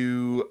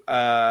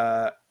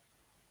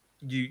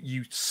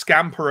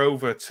scamper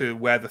over to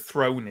where the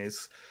throne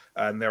is,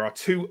 and there are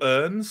two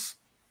urns,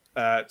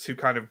 two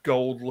kind of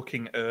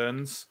gold-looking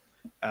urns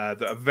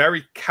that are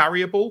very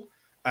carryable,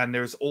 and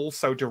there's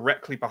also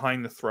directly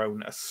behind the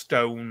throne a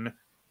stone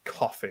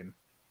coffin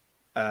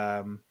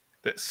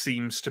that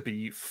seems to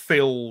be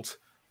filled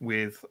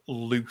with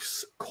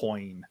loose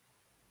coin,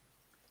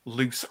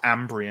 loose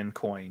Ambrian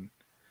coin.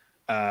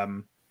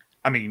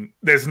 I mean,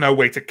 there's no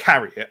way to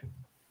carry it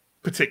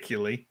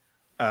particularly.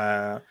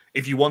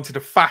 If you wanted to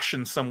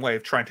fashion some way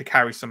of trying to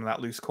carry some of that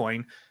loose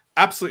coin,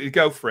 absolutely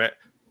go for it.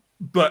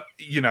 But,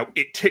 you know,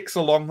 it ticks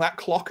along that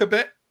clock a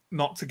bit,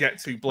 not to get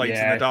too blades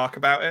in the dark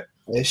about it.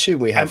 I assume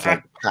we have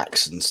like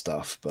packs and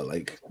stuff, but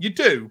like... You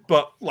do,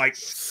 but like,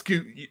 it's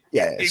going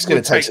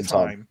to take some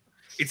time.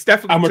 It's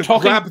definitely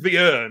grab the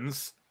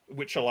urns,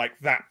 which are like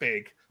that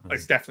big.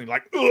 It's definitely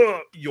like,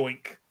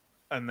 yoink,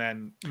 and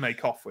then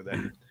make off with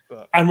it.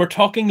 But... And we're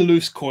talking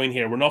loose coin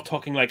here. We're not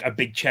talking like a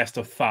big chest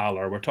of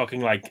thaler. We're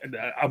talking like,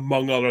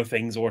 among other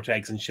things,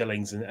 ortegs and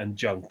shillings and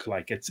junk.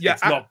 Like it's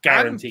not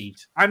guaranteed.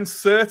 And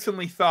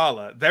certainly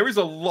thaler. There is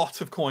a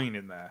lot of coin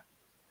in there.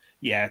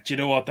 Yeah, do you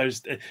know what?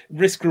 There's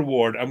risk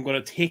reward. I'm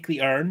going to take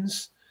the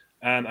urns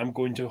and I'm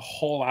going to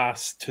haul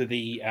ass to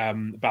the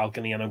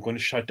balcony and I'm going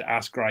to shout to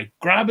Askrai,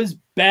 grab his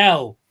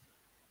bell.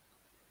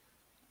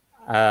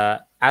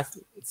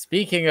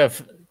 Speaking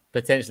of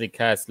potentially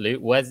cursed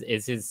loot,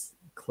 is his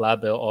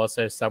club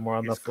also somewhere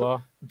on the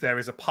floor? There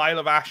is a pile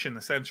of ash in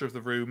the center of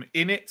the room.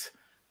 In it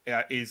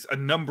is a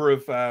number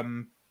of I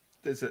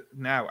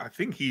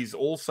think he's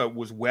also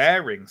was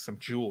wearing some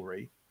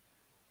jewelry.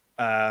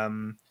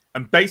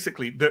 And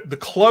basically, the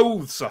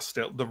clothes are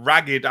still, the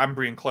ragged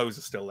Ambrian clothes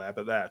are still there,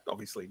 but they're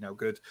obviously no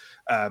good.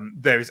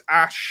 There is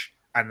ash,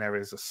 and there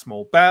is a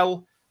small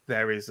bell.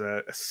 There is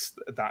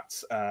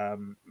that's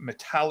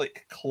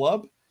metallic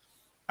club,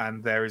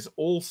 and there is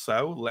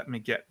also, let me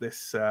get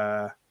this.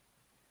 There's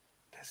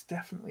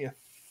definitely a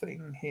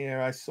thing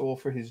here I saw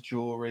for his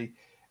jewelry.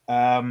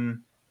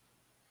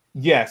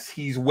 Yes,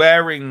 he's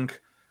wearing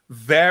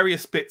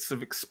various bits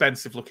of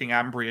expensive-looking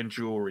Ambrian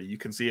jewelry. You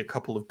can see a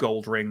couple of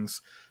gold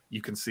rings.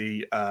 You can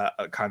see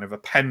a kind of a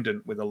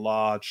pendant with a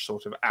large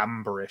sort of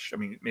amberish. I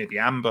mean, maybe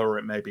amber, or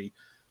it may be,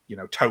 you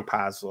know,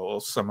 topaz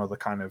or some other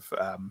kind of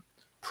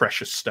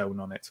precious stone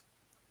on it.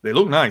 They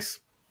look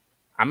nice.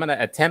 I'm going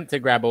to attempt to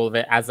grab all of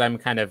it as I'm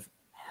kind of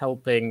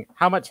helping.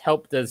 How much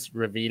help does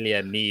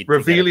Revelia need?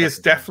 Revelia's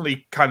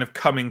definitely kind of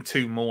coming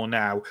to more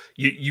now.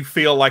 You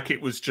feel like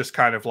it was just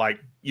kind of like,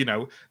 you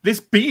know, this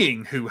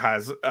being who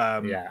has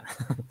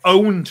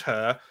owned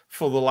her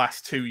for the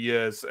last 2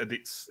 years, and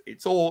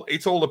it's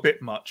all a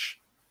bit much.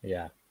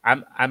 Yeah,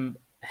 I'm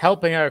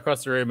helping her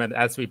across the room, and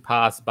as we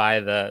pass by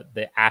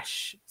the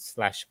ash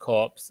 /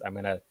 corpse, I'm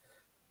gonna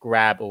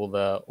grab all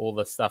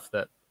the stuff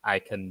that I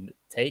can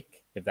take.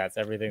 If that's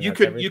everything, you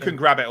can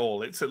grab it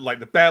all. It's like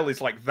the bell is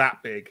like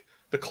that big.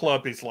 The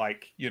club is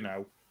like, you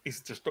know,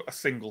 it's just a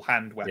single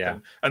hand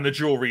weapon, and the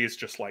jewelry is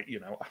just like, you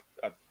know,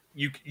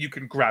 you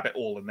can grab it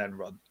all and then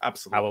run.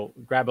 Absolutely, I will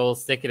grab it all,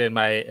 stick it in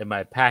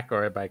my pack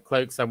or in my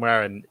cloak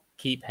somewhere, and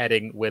keep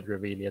heading with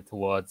Revelia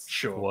towards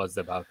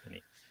the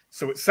balcony.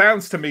 So it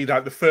sounds to me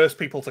like the first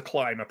people to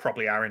climb are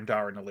probably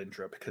Arendar and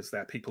Alindra, because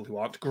they're people who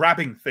aren't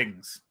grabbing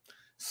things.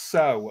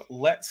 So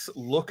let's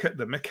look at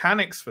the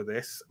mechanics for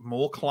this.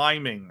 More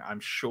climbing.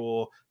 I'm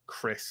sure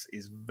Chris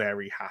is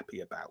very happy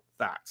about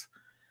that.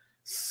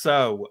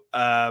 So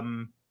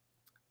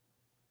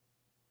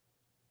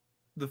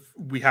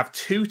we have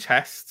 2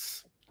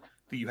 tests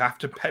that you have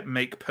to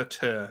make per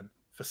turn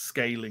for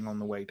scaling on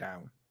the way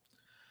down.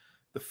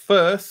 The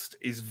first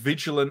is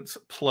Vigilant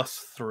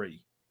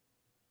 +3.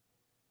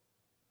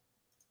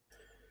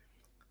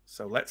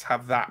 So let's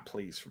have that,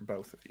 please, from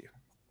both of you.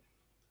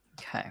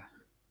 Okay.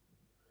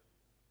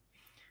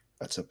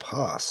 That's a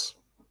pass.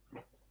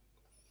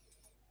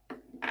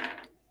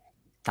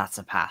 That's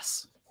a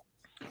pass.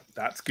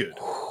 That's good.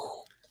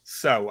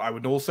 So I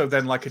would also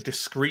then like a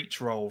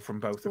discreet roll from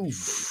both of you.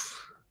 Please.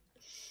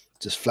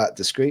 Just flat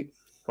discreet?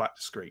 Flat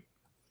discreet.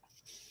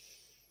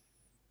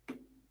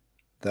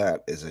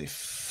 That is a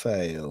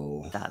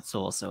fail. That's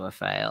also a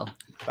fail.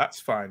 That's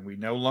fine. We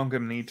no longer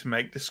need to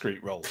make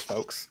discreet rolls,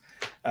 folks.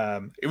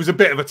 It was a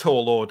bit of a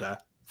tall order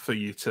for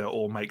you to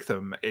all make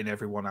them in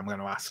every one I'm going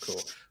to ask for.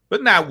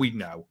 But now we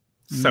know.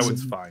 So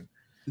it's fine.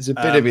 There's a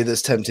bit of me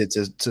that's tempted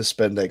to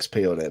spend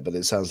XP on it, but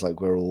it sounds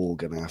like we're all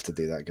going to have to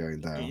do that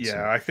going down. Yeah,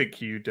 so. I think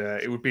you'd.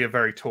 It would be a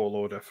very tall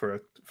order for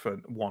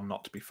one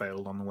not to be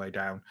failed on the way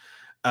down.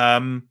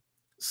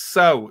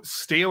 So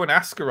Steo and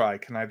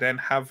Askarai, can I then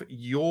have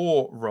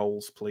your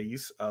rolls,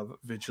 please, of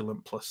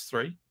Vigilant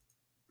 +3?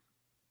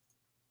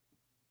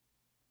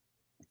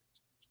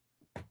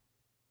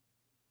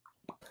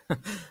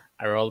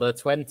 I rolled a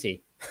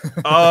 20.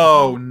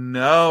 Oh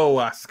no,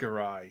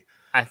 Askarai.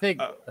 I think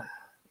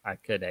I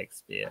could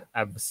XP it.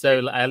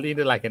 I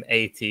needed like an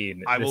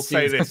 18. I will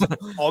say this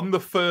on the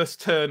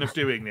first turn of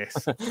doing this,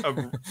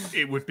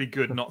 it would be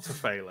good not to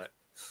fail it.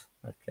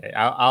 Okay,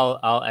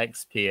 I'll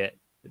XP it.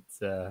 It's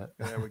there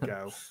we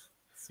go.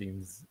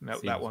 Seems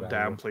that one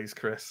down, please,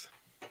 Chris.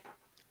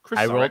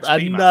 I rolled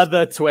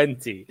another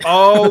 20.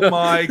 Oh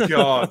my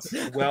god!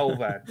 Well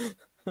then.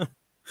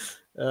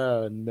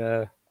 Oh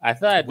no! I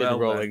thought I'd been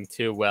rolling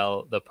too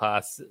well the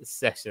past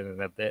session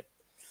and a bit.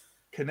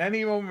 Can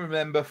anyone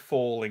remember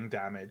falling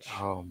damage?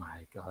 Oh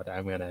my god!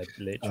 I'm gonna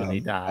literally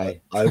die.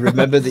 I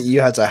remember that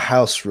you had to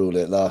house rule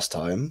it last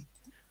time.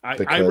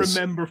 I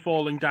remember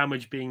falling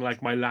damage being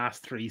like my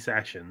last 3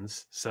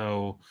 sessions.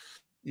 So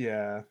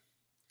yeah.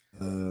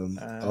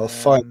 I'll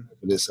find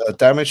it's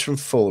damage from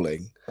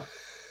falling.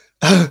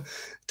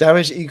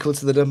 Damage equal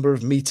to the number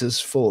of meters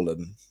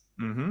fallen.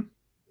 Mm-hmm.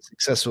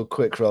 Successful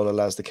quick roll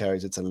allows the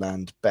character to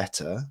land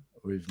better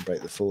or even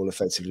break the fall,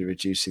 effectively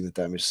reducing the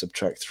damage.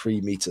 Subtract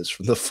 3 meters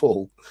from the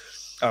fall.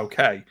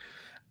 Okay.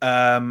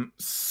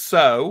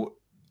 So,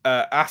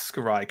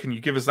 Askarai, can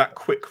you give us that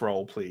quick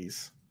roll,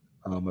 please?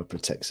 Armor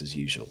protects as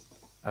usual.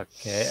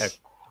 Okay.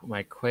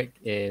 My quick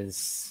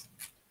is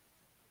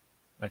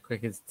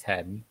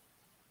 10.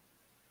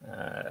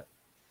 I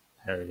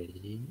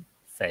already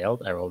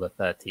failed. I rolled a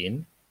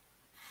 13.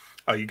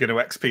 Are you going to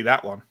XP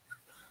that one?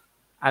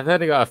 I've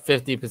only got a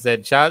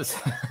 50% chance.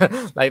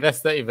 Like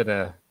that's not even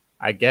a.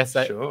 I guess.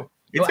 Sure.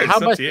 How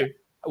much? To you.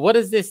 What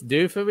does this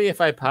do for me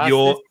if I pass?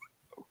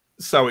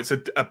 So it's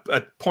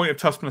a point of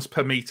toughness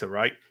per meter,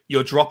 right?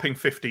 You're dropping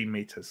 15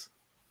 meters.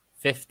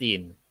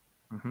 15.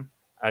 Mm-hmm.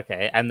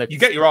 Okay, and you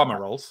get your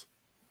armor rolls.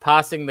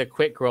 Passing the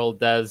quick roll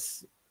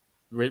does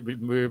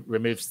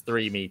removes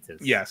 3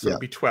 meters. Yeah, so it'll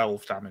be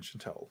 12 damage in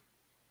total.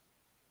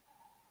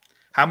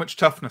 How much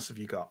toughness have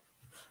you got?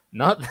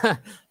 Not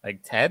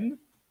like 10.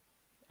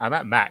 I'm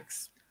at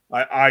max.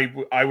 I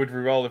would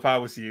reroll if I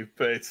was you,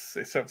 but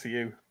it's up to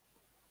you.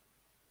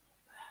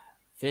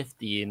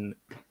 15.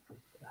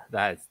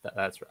 That's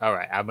all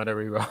right. I'm gonna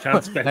reroll.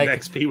 Can't spend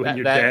XP when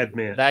you're dead,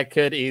 man. That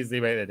could easily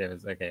make the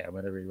difference. Okay, I'm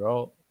gonna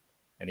reroll.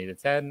 I need a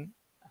 10.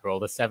 I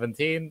rolled a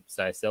 17,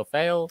 so I still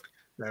fail.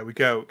 There we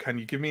go. Can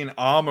you give me an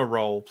armor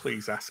roll,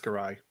 please,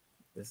 Askarai?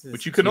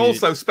 Which you can 2...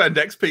 also spend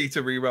XP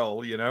to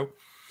reroll, you know?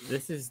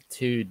 This is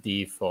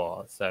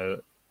 2d4,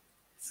 so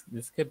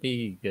this could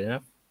be good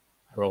enough.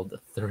 I rolled a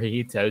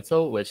 3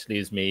 total, which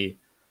leaves me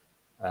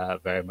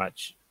very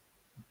much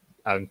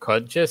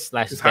unconscious /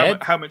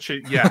 dead. How much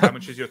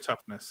is your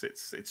toughness?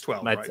 It's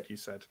 12, right? You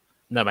said.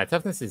 No, my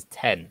toughness is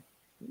 10.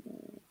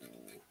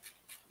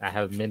 I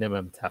have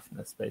minimum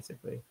toughness,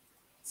 basically.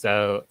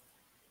 So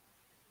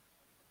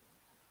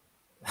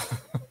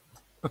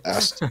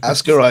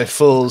Askarai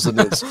falls and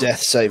it's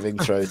death saving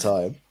throw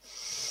time.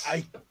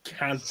 I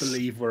can't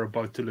believe we're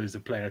about to lose a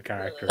player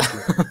character to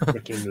a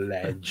freaking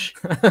ledge.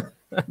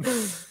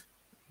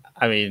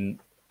 I mean,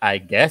 I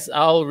guess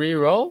I'll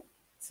re-roll.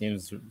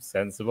 Seems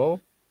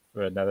sensible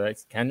for another.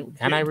 Can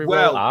I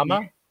re-roll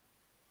armor?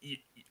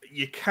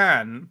 You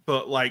can,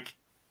 but like,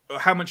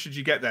 how much did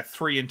you get there?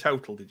 3 in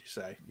total, did you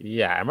say?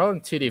 Yeah, I'm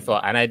rolling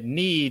 2d4, and I'd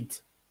need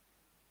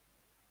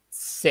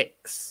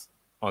 6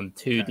 on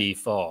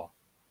 2d4,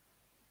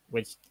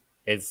 which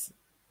is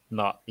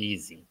not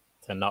easy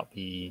to not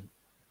be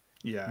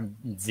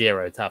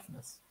 0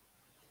 toughness.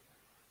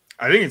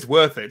 I think it's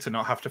worth it to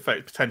not have to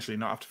potentially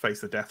not have to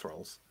face the death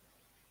rolls.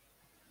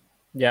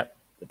 Yep,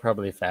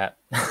 probably fat.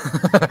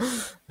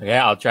 Okay,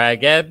 I'll try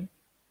again.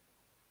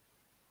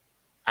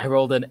 I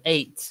rolled an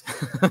 8.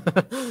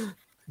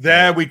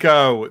 There we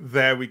go.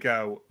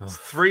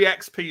 3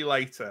 XP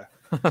later.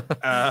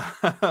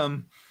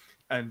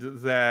 And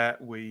there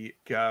we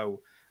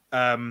go.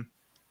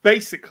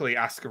 Basically,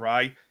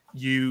 Askarai,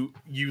 you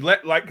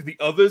let like the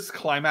others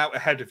climb out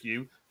ahead of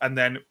you, and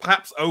then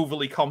perhaps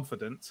overly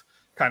confident,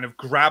 kind of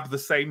grab the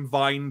same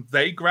vine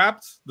they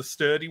grabbed, the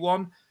sturdy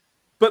one,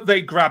 but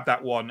they grabbed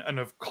that one and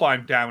have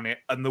climbed down it,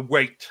 and the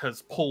weight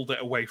has pulled it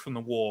away from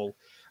the wall.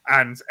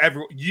 And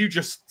you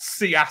just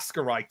see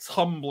Askarai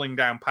tumbling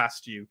down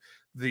past you.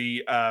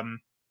 The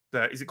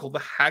is it called the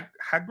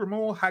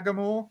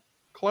Hagamore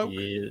cloak?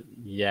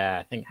 Yeah,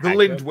 I think the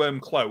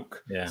Lindworm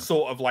cloak, yeah,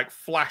 sort of like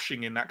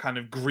flashing in that kind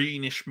of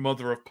greenish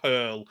mother of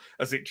pearl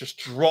as it just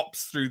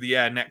drops through the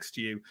air next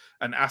to you,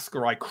 and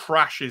Askarai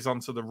crashes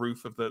onto the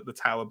roof of the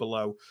tower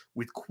below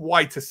with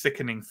quite a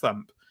sickening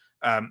thump.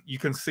 You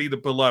can see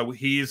that below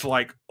he is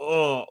like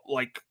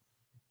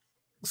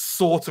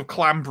sort of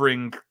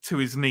clambering to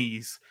his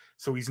knees,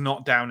 so he's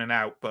not down and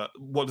out. But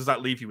what does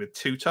that leave you with?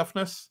 2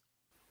 toughness?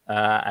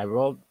 I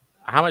rolled.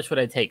 How much would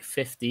I take?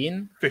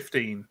 15?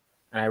 15.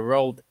 And I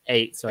rolled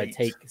 8, so I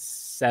take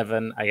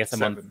 7. I guess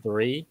I'm on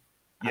 3.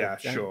 Yeah,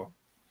 sure.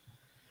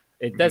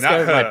 It does go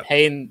over my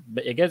pain,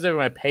 but it goes over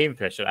my pain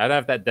threshold. I don't know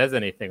if that does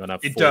anything on a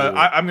 4. It does.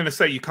 I'm going to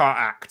say you can't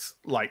act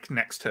like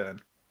next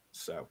turn.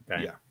 So,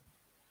 yeah.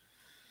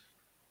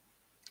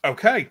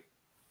 Okay.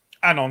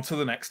 And on to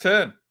the next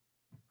turn.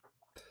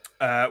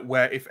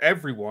 Where if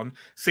everyone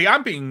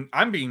I'm being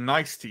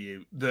nice to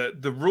you.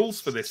 The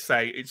rules for this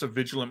say it's a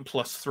vigilant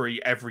 +3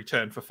 every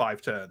turn for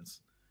 5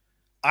 turns.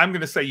 I'm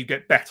going to say you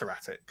get better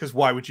at it, because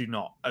why would you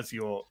not, as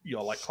you're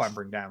like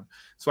clambering down?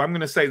 So I'm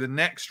going to say the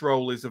next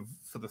roll is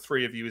for the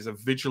three of you is a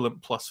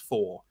vigilant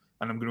 +4,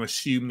 and I'm going to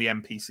assume the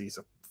NPCs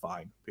are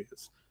fine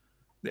because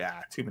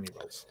too many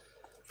rolls.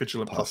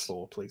 Vigilant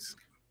 +4, please.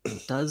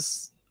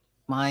 Does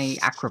my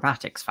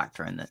acrobatics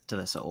factor into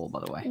this at all, by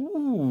the way?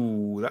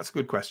 Ooh, that's a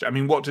good question. I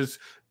mean,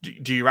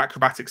 do your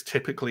acrobatics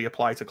typically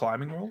apply to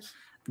climbing rolls?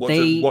 What It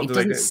do doesn't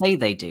they do? say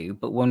they do,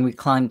 but when we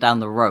climbed down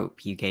the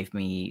rope, you gave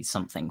me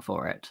something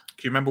for it.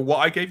 Do you remember what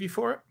I gave you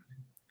for it?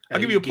 I'll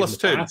give you a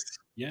 +2.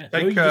 Yeah,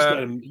 Like,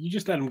 no, you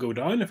just let him go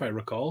down, if I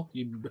recall.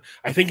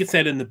 I think it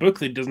said in the book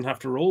that he doesn't have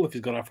to roll if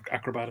he's got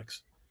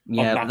acrobatics.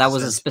 Yeah, but that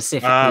was a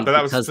specifically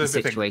because the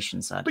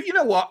situation said. But you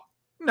know what?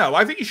 No,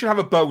 I think you should have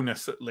a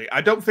bonus at least.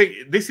 I don't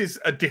think this is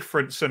a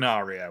different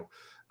scenario,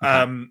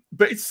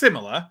 but it's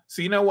similar.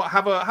 So you know what?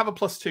 Have a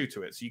 +2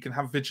 to it, so you can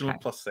have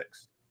vigilant +6.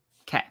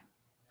 Okay.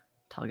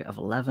 Target of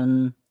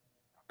 11.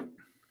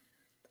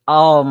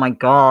 Oh my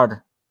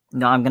god!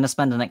 No, I'm going to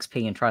spend an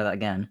XP and try that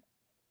again.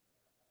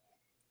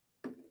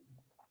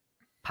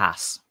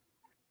 Pass.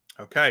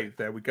 Okay,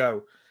 there we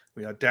go.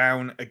 We are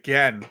down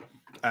again.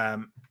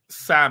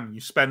 Sam, you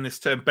spend this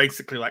turn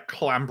basically like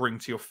clambering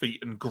to your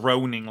feet and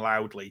groaning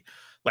loudly.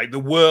 Like the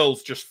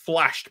world's just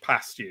flashed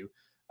past you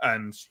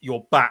and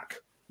your back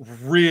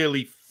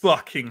really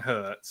fucking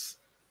hurts.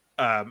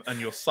 And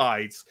your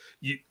sides,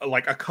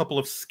 like a couple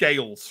of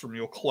scales from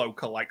your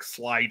cloak are like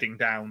sliding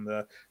down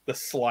the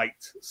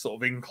slight sort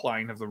of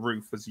incline of the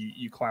roof as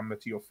you clamber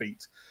to your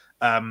feet.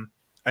 And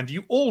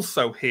you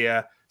also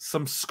hear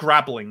some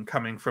scrabbling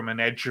coming from an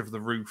edge of the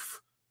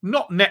roof,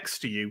 not next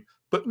to you,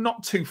 but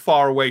not too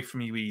far away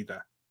from you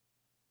either.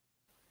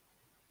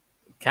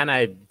 Can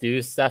I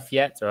do stuff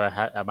yet, or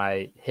am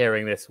I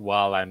hearing this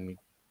while I'm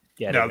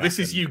getting? No, this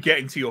is you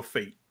getting to your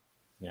feet.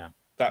 Yeah,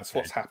 that's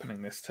what's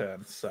happening this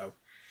turn. So,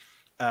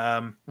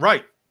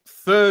 right,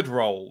 third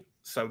roll.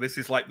 So this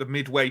is like the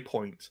midway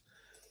point.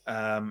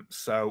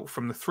 So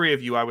from the three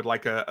of you, I would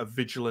like a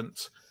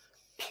vigilant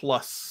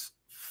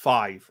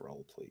 +5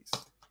 roll, please.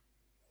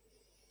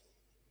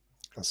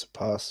 That's a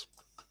pass.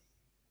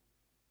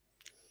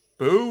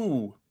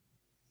 Boo.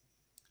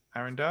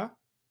 Arendar?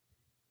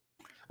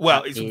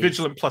 Well, it's is...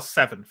 vigilant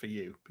 +7 for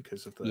you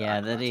because of the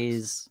that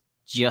is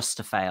just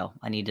a fail.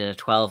 I needed a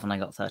 12 and I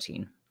got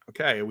 13.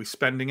 Okay, are we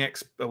spending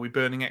Are we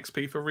burning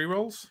XP for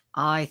rerolls?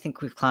 I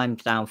think we've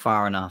climbed down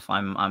far enough.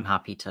 I'm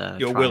happy to.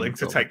 You're willing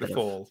to take the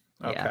fall.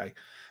 Okay.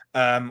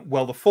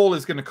 Well, the fall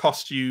is going to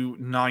cost you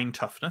 9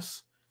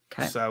 toughness.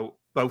 Okay. So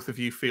both of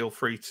you feel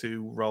free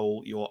to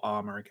roll your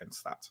armor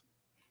against that.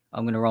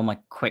 I'm going to roll my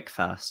quick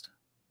first.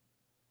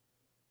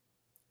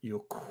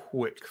 Your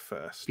quick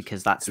first,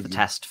 because that's the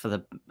test for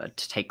the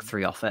to take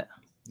 3 off it.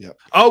 Yep.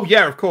 Oh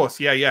yeah, of course.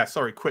 Yeah.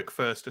 Sorry, quick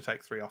first to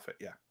take 3 off it.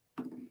 Yeah.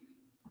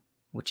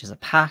 Which is a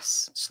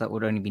pass, so that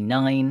would only be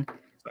 9.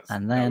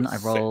 And then I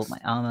roll 6. My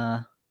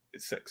armor.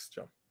 It's 6,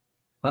 John.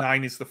 What?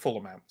 9 is the full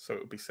amount, so it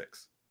would be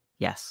 6.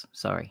 Yes.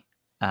 Sorry.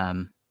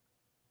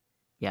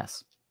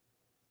 Yes.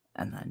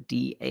 And then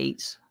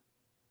D8.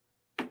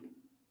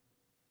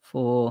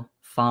 4,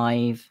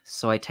 5.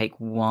 So I take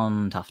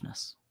 1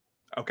 toughness.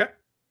 Okay.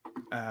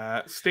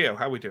 Steo,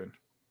 how are we doing?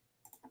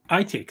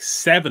 I take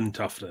 7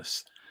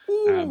 toughness,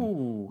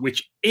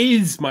 which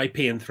is my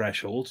pain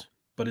threshold,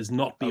 but is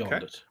not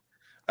beyond it.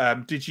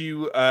 Did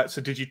you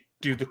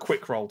do the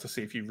quick roll to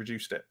see if you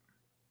reduced it?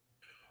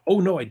 Oh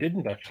no, I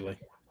didn't actually.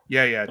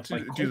 Yeah.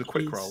 Do the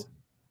quick roll.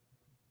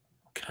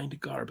 Kind of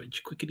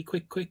garbage. Quickity,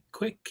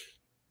 quick.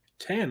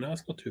 10.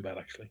 That's not too bad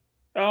actually.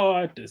 Oh,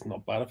 it's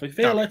not bad if I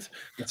fail it.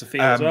 That's a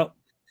fail as well.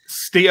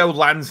 Steo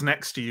lands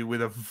next to you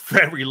with a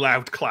very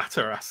loud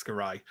clatter,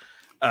 Askarai.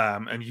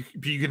 And you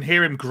can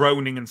hear him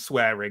groaning and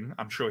swearing.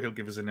 I'm sure he'll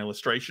give us an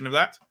illustration of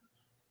that.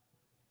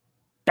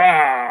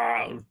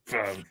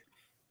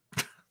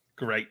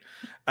 Great.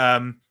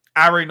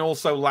 Aaron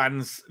also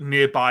lands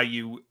nearby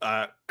you,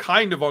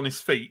 kind of on his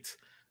feet,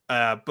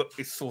 but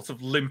is sort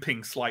of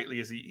limping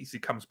slightly as he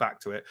comes back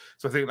to it.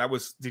 So I think that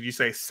was, did you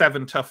say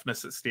 7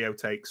 toughness that Steo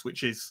takes,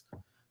 which is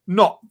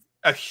not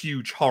a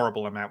huge,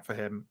 horrible amount for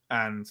him.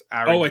 And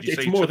Aaron,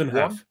 it's more than 1?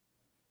 Half.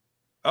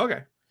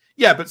 Okay.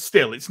 Yeah, but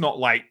still, it's not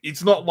like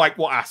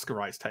what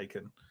Askarai's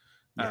taken.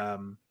 Yeah.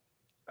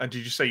 And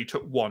did you say you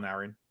took 1,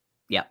 Aaron?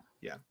 Yeah.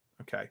 Yeah.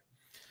 Okay.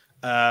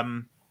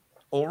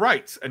 All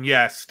right. And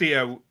yeah,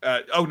 Steo.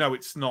 Oh no,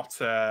 it's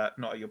not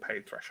at your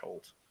pain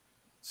threshold.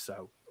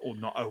 So, or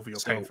not over your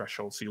pain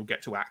threshold. So you'll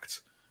get to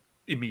act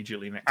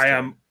immediately next. I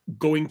am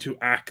going to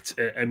act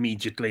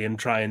immediately and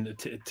try and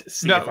to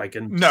see if I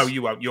can. No,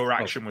 you won't. Your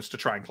action was to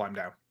try and climb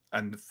down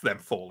and then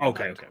fall.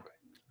 Okay.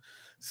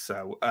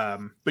 So,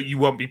 but you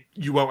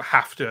won't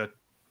have to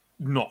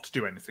not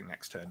do anything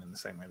next turn in the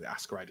same way that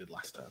Askarai did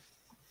last turn.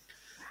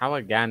 How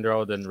are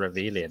Gandrold and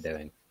Revelia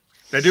doing?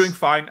 They're doing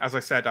fine. As I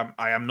said,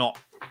 I am not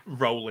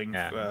rolling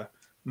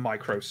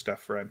micro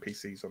stuff for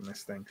NPCs on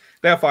this thing.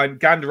 They're fine.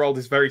 Gandrold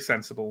is very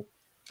sensible,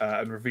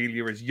 and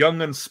Revelia is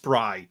young and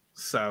spry.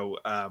 So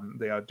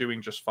they are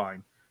doing just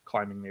fine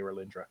climbing near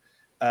Alindra.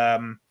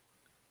 And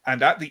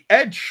at the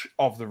edge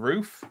of the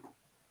roof,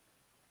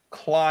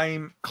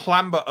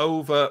 clamber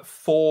over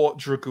 4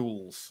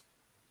 dragools.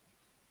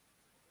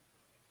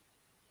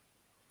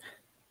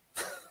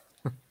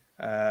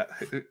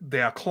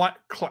 They are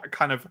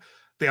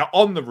they are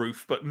on the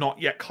roof, but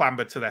not yet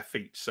clambered to their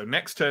feet. So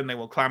next turn they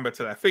will clamber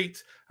to their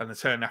feet, and the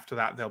turn after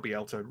that they'll be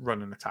able to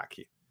run and attack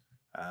you,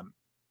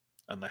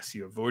 unless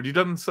you have already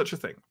done such a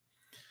thing.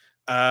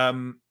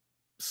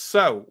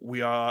 So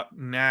we are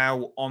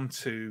now on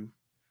to,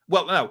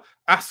 well, no,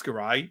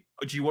 Askarai,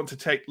 do you want to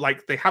take,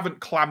 like, they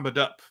haven't clambered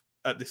up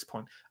at this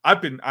point.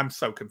 I'm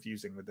so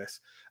confusing with this.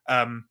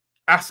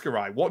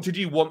 Askarai, what did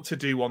you want to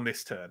do on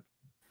this turn?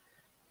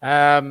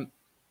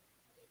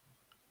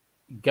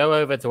 Go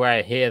over to where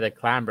I hear the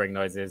clambering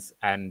noises,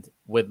 and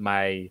with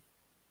my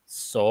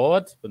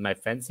sword, with my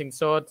fencing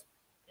sword,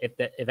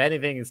 if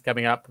anything is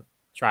coming up,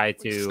 try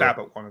to stab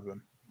at one of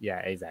them. Yeah,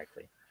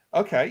 exactly.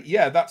 Okay,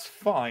 yeah, that's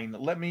fine.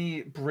 Let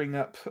me bring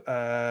up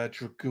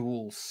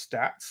Dragool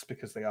stats,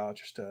 because they are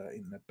just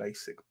in the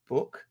basic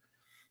book.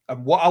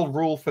 And what I'll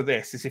rule for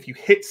this is if you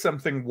hit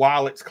something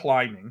while it's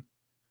climbing,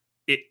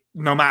 it,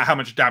 no matter how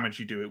much damage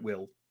you do, it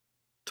will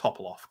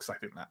topple off, because I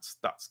think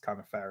that's kind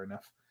of fair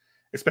enough,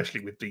 especially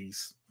with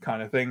these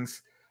kind of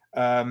things.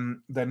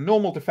 Their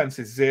normal defense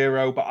is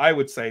 0, but I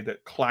would say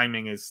that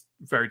climbing is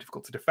very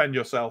difficult to defend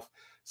yourself.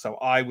 So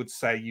I would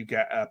say you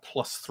get a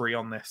 +3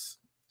 on this.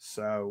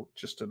 So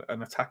just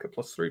an attack at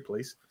 +3,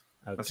 please.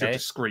 Okay. That's your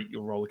discreet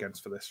you'll roll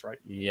against for this, right?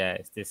 Yeah,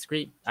 it's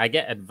discreet. I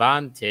get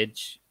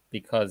advantage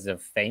because of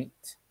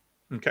feint.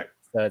 Okay.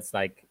 So it's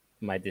like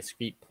my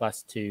discreet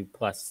 +2,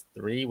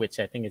 +3, which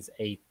I think is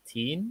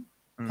 18.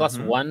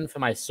 +1 for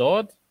my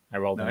sword. I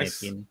rolled an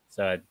 18,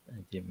 so I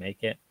did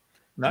make it.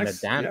 Nice.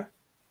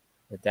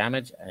 The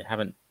damage, I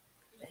haven't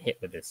hit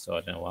with this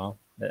sword in a while.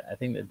 I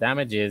think the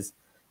damage is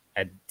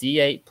a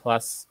D8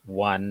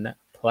 +1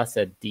 plus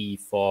a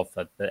D4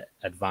 for the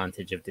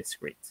advantage of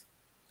discreet.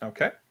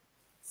 Okay.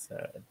 So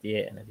a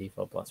D8 and a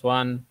D4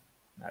 +1.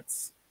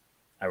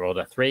 I rolled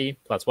a 3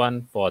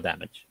 +1 for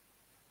damage.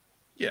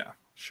 Yeah,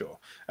 sure.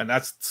 And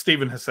as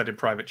Stephen has said in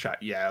private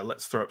chat, yeah,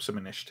 let's throw up some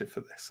initiative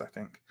for this, I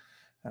think.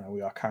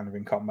 We are kind of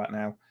in combat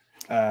now.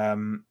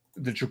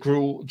 The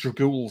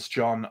Dragools,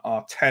 John,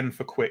 are 10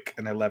 for quick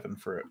and 11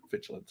 for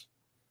vigilant.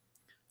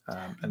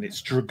 And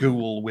it's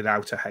Dragool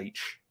without a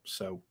H.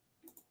 So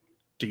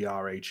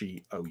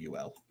Dragoul.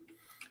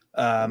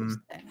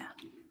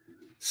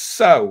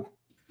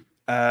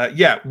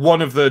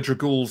 One of the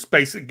Dragools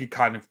basically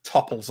kind of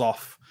topples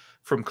off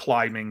from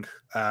climbing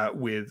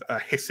with a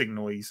hissing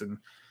noise and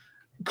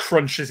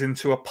crunches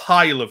into a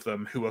pile of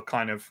them who are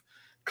kind of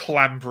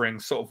clambering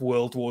sort of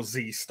World War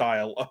Z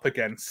style up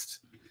against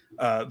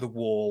the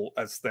wall,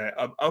 as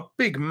a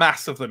big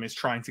mass of them is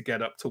trying to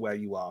get up to where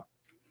you are.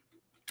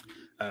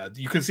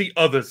 You can see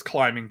others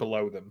climbing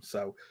below them,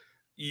 so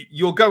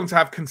you're going to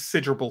have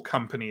considerable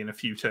company in a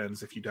few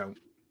turns if you don't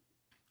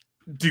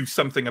do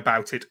something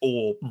about it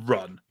or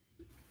run.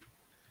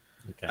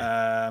 Okay.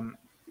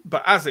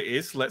 But as it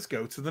is, let's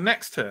go to the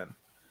next turn.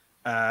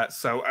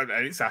 So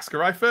it's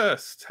Askarai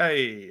first.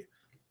 Hey.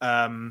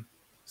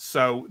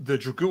 So the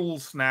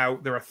Dragools now,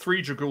 there are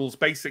 3 Dragools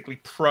basically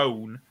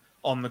prone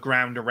on the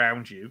ground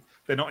around you.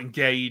 They're not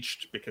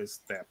engaged because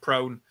they're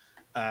prone.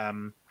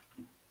 Can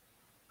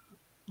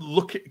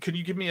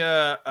you give me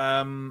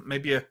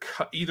maybe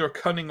either a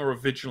cunning or a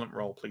vigilant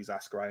roll, please,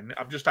 Askarai?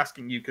 I'm just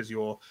asking you because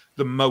you're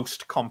the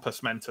most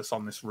compos mentis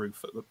on this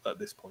roof at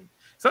this point.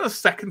 Is that the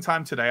second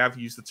time today I've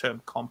used the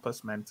term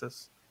compos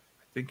mentis?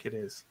 I think it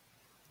is.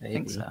 I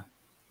think so.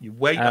 You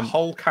wait a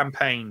whole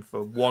campaign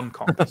for one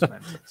compos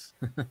mentis.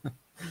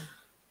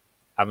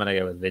 I'm going to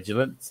go with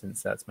vigilant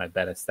since that's my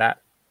better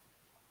stat.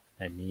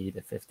 I need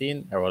a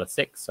 15. I roll a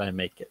 6, so I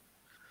make it.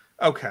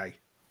 Okay.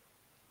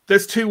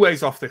 There's 2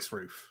 ways off this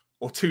roof,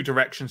 or 2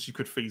 directions you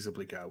could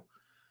feasibly go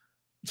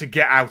to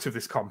get out of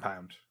this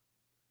compound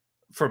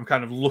from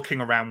kind of looking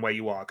around where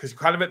you are, because you're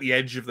kind of at the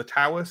edge of the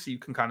tower, so you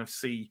can kind of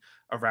see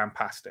around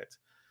past it.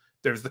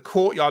 There's the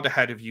courtyard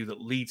ahead of you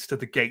that leads to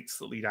the gates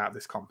that lead out of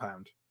this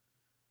compound.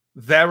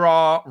 There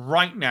are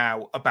right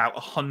now about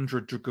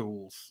 100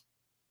 Dragools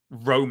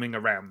roaming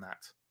around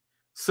that.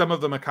 Some of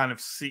them are kind of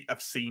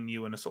have seen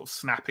you and are sort of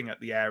snapping at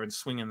the air and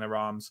swinging their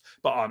arms,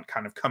 but aren't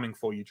kind of coming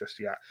for you just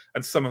yet.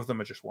 And some of them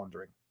are just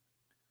wandering.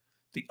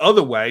 The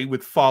other way,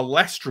 with far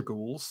less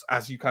Dragools,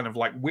 as you kind of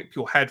like whip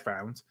your head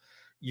round,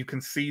 you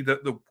can see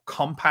that the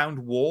compound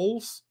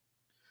walls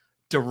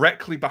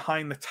directly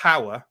behind the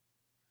tower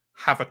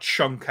have a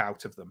chunk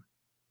out of them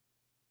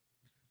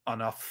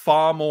and are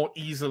far more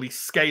easily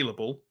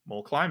scalable,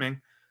 more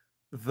climbing,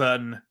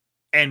 than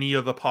any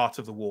other part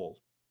of the wall.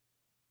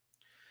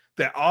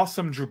 There are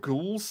some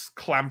Dragools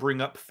clambering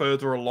up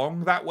further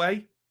along that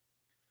way,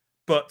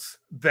 but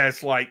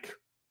there's like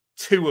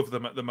 2 of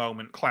them at the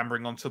moment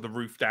clambering onto the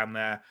roof down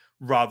there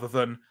rather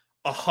than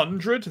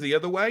 100 the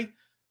other way.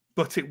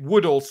 But it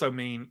would also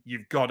mean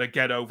you've got to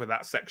get over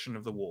that section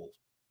of the wall,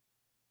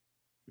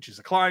 which is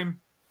a climb.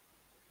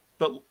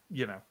 But,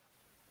 you know,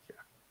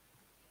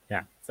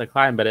 yeah, it's a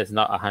climb, but it's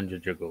not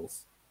 100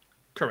 Dragools.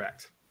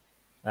 Correct.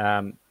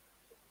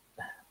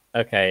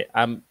 Okay,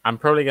 I'm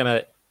probably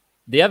gonna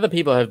The other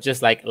people have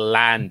just like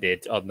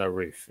landed on the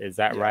roof. Is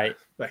that right?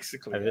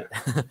 Basically,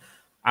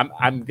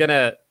 I'm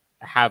gonna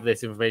have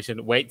this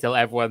information. Wait till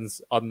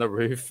everyone's on the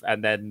roof,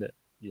 and then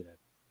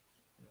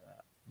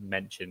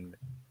mention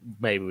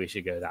maybe we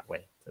should go that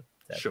way.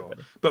 Sure,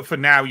 everybody. But for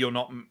now, you're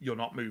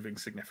not moving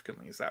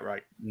significantly. Is that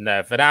right?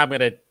 No, for now I'm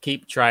gonna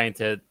keep trying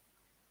to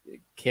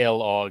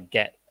kill or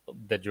get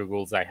the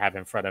Draguls I have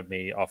in front of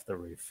me off the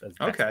roof. As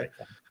best Okay.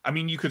 I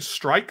mean, you could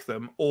strike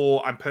them,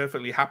 or I'm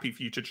perfectly happy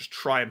for you to just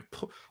try and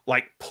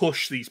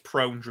push these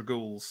prone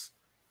Draguls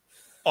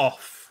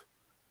off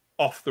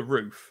the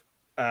roof.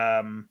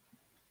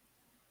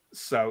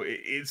 So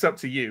it's up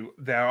to you.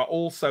 There are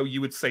also,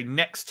 you would say,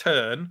 next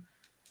turn,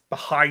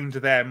 behind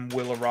them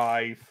will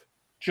arrive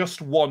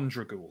just one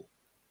Dragul.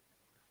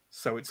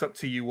 So it's up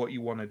to you what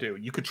you want to do.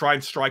 You could try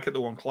and strike at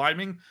the one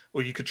climbing,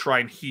 or you could try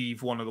and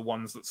heave one of the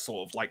ones that's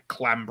sort of like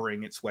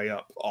clambering its way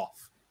up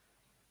off.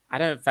 I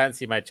don't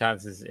fancy my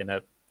chances in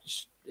a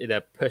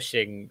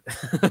pushing.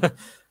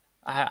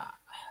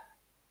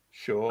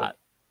 Sure.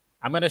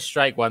 I'm going to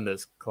strike one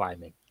that's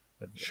climbing.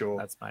 Sure.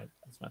 That's my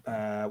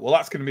well,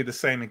 that's going to be the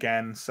same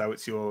again. So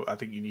it's I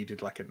think you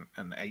needed like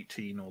an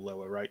 18 or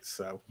lower, right?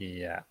 So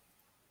yeah.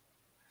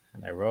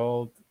 And I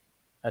rolled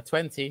a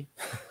 20.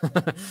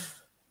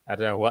 I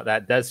don't know what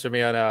that does for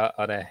me on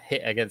a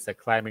hit against a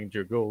climbing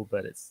Dragul,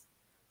 but it's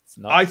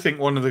not. I think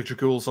one of the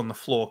Draguls on the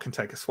floor can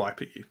take a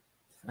swipe at you.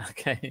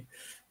 Okay.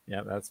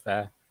 Yeah, that's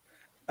fair.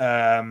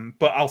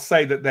 But I'll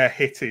say that their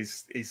hit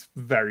is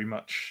very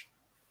much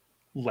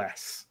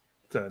less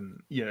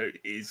than,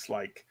 is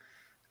like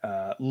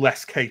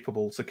less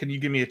capable. So can you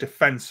give me a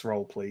defense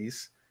roll,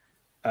 please?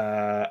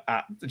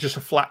 Just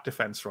a flat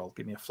defense roll.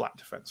 Give me a flat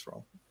defense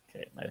roll.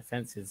 Okay, my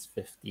defense is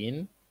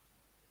 15.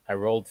 I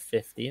rolled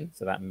 15,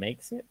 so that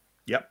makes it.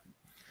 Yep.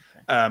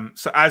 Okay.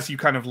 So as you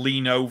kind of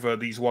lean over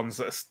these ones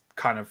that are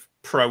kind of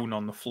prone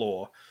on the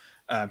floor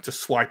to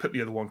swipe at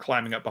the other one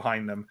climbing up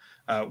behind them,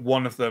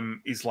 one of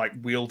them is like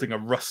wielding a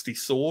rusty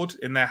sword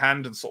in their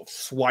hand and sort of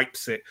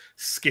swipes it,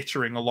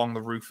 skittering along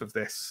the roof of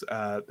this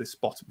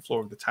bottom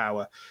floor of the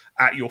tower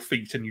at your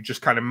feet, and you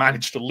just kind of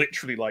manage to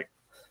literally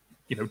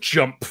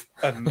jump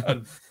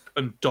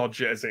and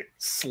dodge it as it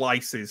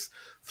slices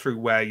through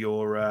where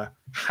your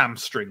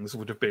hamstrings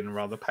would have been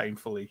rather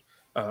painfully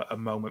a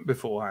moment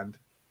beforehand.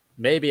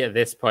 Maybe at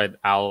this point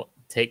I'll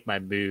take my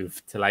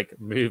move to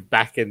move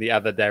back in the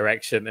other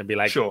direction and be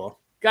like, sure,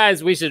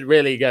 guys, we should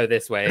really go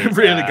this way.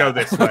 Really go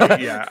this way.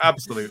 Yeah,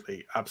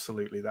 absolutely.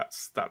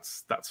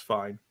 That's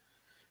fine.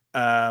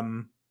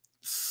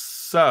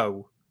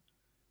 So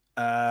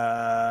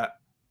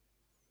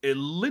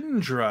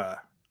Elindra,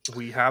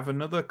 we have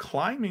another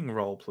climbing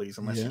roll, please,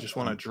 unless you just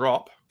want to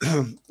drop.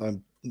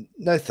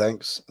 No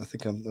thanks. I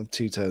think I'm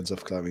 2 turns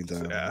off climbing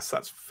down. Yes,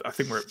 that's. I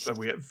think we're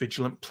at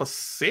vigilant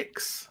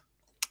 +6,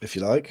 if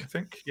you like. I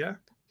think, yeah,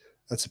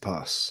 that's a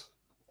pass.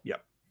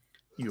 Yep,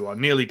 you are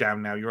nearly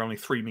down now. You're only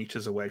 3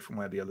 meters away from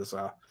where the others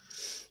are.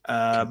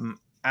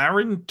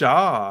 Aaron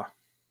Dar.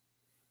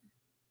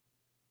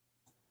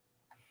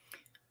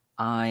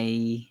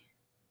 I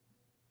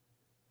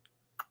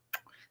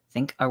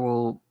think I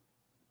will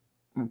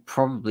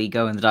probably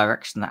go in the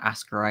direction that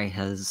Ascarai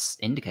has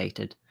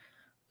indicated.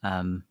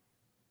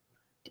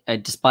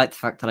 Despite the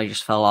fact that I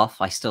just fell off,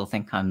 I still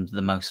think I'm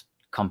the most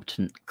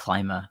competent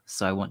climber,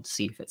 so I want to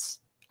see if it's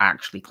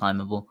actually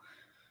climbable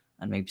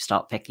and maybe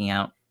start picking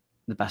out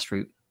the best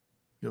route.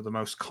 You're the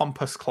most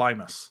compass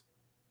climbers.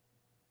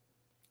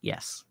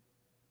 Yes.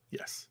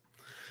 Yes.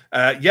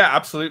 Yeah,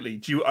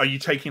 absolutely. Are you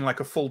taking like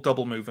a full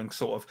double move, and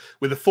sort of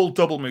with a full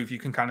double move, you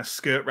can kind of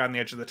skirt around the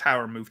edge of the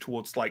tower and move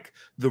towards like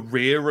the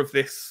rear of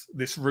this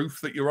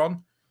roof that you're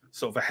on,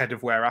 sort of ahead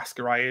of where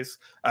Ascarai is.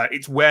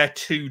 It's where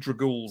 2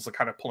 Draguls are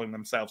kind of pulling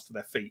themselves to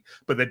their feet,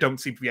 but there don't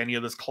seem to be any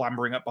others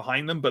clambering up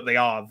behind them, but they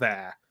are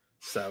there.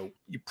 So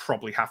you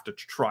probably have to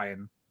try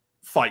and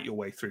fight your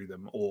way through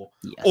them, or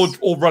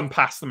run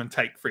past them and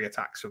take free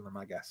attacks from them,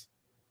 I guess.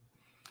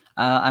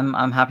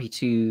 I'm happy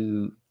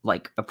to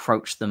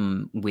approach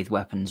them with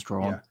weapons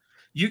drawn.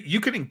 Yeah.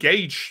 You can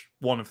engage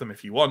one of them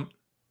if you want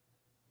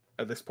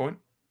at this point.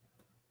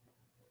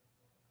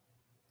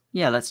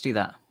 Yeah, let's do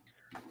that.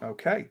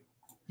 Okay.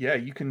 Yeah,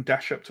 you can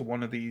dash up to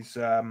one of these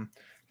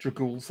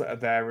Draguls that are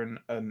there and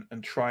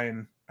try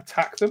and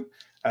attack them.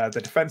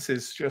 The defense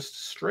is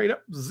just straight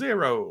up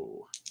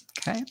 0.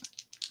 Okay.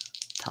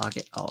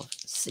 Target of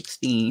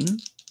 16.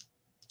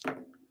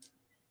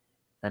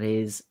 That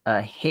is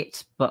a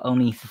hit, but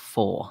only for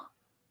 4.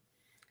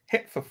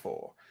 Hit for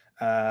 4.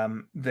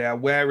 They are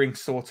wearing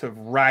sort of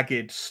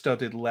ragged,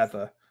 studded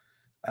leather,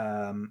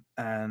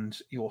 and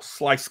your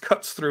slice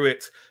cuts through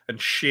it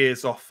and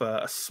shears off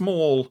a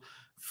small,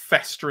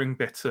 festering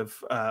bit of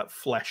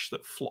flesh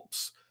that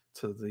flops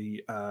to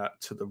the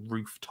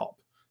rooftop.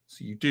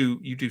 So you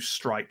do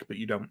strike, but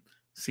you don't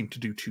seem to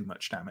do too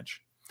much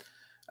damage.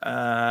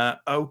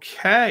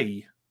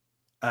 Okay,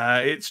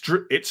 it's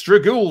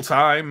Dragul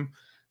time.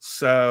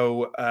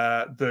 So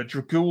the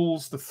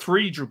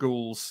 3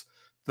 Draguls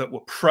that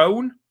were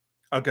prone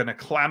are going to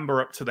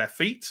clamber up to their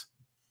feet.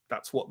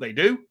 That's what they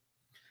do.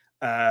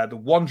 The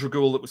one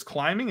Dragool that was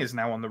climbing is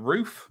now on the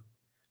roof.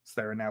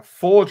 So there are now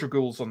 4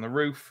 Dragools on the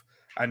roof,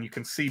 and you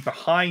can see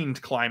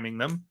behind climbing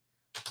them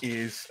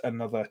is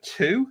another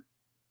 2.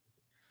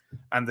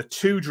 And the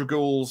 2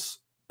 Dragools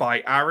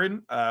by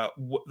Aaron,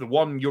 the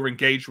one you're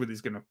engaged with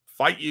is going to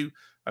fight you,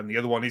 and the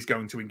other one is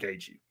going to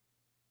engage you.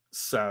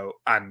 So,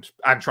 and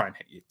try and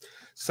hit you.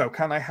 So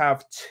can I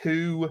have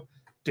 2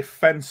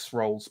 defense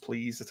rolls,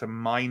 please, at a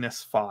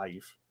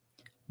 -5?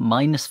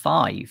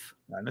 -5?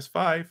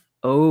 -5.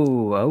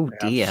 Oh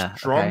They dear. have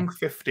strong Okay.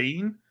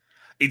 15.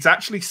 It's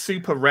actually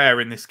super rare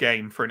in this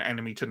game for an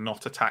enemy to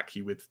not attack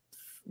you with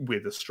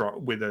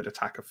an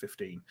attack of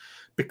 15,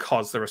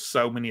 because there are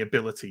so many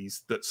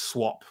abilities that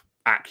swap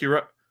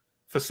accurate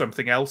for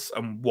something else,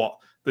 and what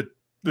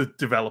the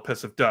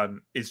developers have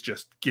done is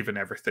just given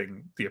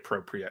everything the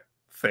appropriate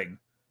thing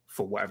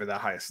for whatever their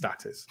highest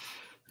stat is.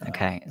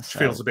 Okay. Which So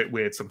feels a bit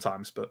weird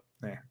sometimes, but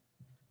yeah.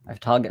 I have a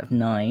target of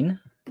 9,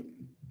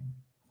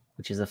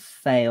 which is a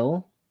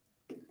fail,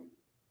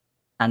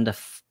 and a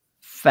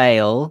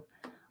fail.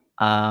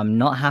 I'm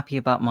not happy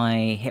about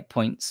my hit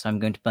points, so I'm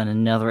going to burn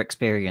another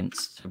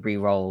experience to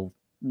re-roll,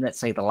 let's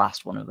say, the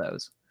last one of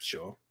those.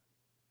 Sure.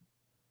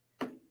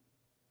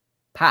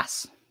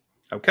 Pass.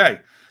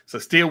 Okay, so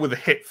let's deal with the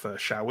hit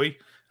first, shall we?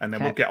 And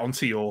then we'll get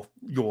onto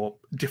your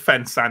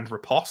defense and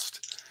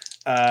riposte.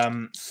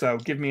 So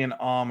give me an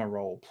armor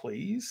roll,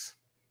 please.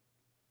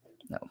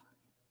 No.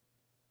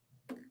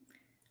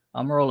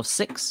 Armor roll of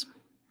 6.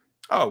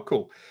 Oh,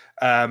 cool.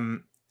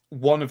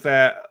 One of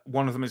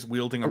them is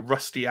wielding a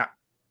rusty axe.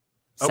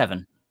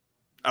 7.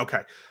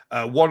 Okay.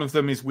 One of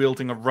them is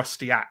wielding a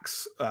rusty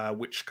axe,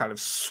 which kind of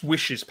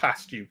swishes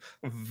past you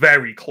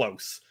very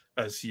close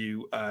as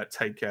you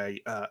take a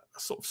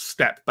sort of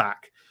step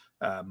back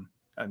and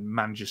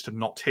manages to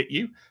not hit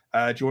you.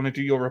 Do you want to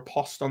do your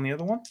riposte on the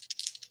other one?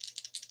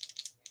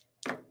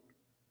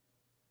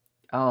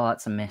 Oh,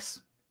 that's a miss.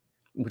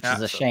 Which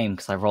is a shame,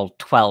 because I rolled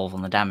 12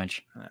 on the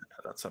damage.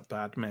 That's a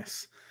bad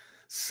miss.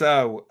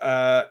 So,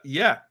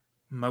 yeah,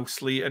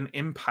 mostly an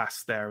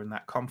impasse there in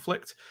that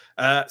conflict.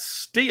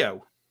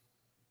 Steo.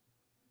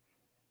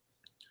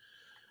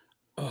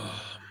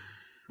 Oh,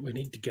 we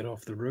need to get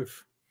off the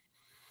roof.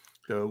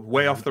 The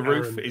way off the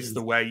roof Aaron is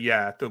the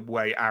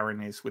way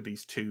Aaron is with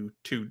these two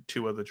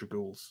other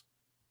Dragools.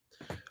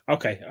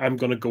 Okay, I'm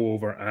gonna go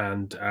over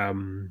and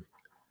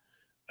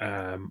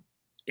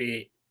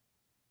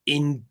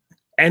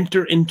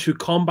enter into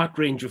combat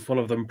range with one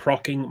of them,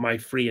 proccing my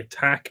free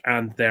attack,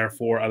 and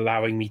therefore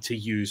allowing me to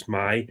use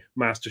my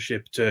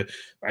mastership to,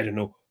 I don't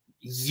know,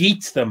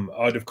 yeet them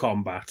out of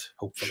combat.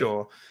 Hopefully.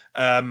 Sure.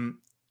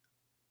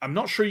 I'm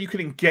not sure you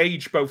can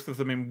engage both of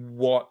them in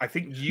what I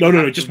think you.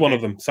 No, just one of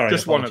them. Sorry,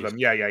 just apologies. one of them.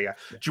 Yeah.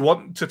 Do you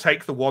want to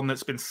take the one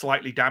that's been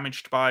slightly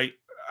damaged by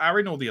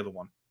Aaron, or the other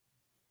one?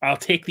 I'll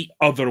take the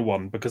other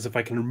one, because if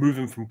I can remove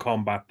him from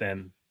combat,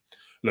 then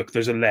look,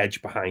 there's a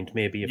ledge behind.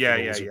 Maybe if the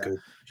rolls are good.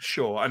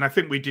 Sure. And I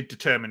think we did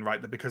determine,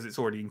 right, that because it's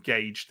already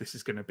engaged, this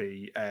is going to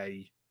be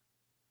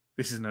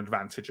this is an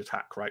advantage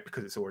attack, right?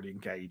 Because it's already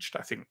engaged.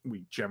 I think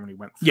we generally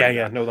went through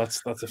that. No,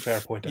 that's a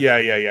fair point.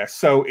 Yeah.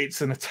 So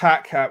it's an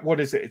attack at, what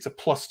is it? It's a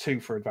 +2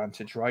 for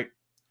advantage, right?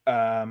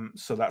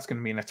 So that's going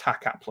to be an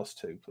attack at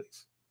 +2,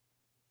 please.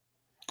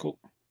 Cool.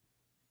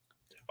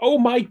 Oh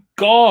my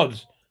god,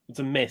 it's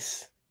a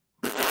miss.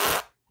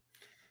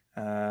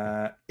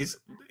 Is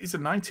a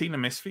 19 a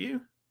miss for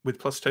you with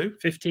 +2?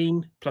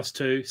 15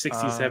 +2,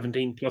 16,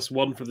 17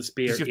 +1 for the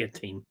spear,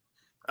 18.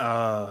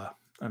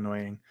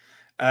 Annoying.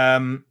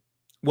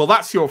 Well,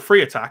 that's your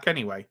free attack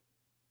anyway.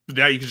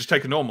 Yeah, you can just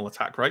take a normal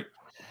attack, right?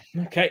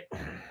 Okay.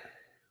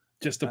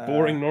 Just a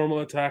boring normal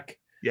attack.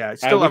 Yeah,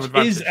 it's still have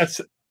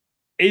advantage.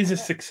 Is a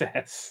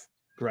success.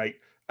 Great.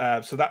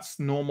 So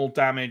that's normal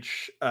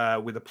damage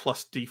with a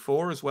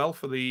 +d4 as well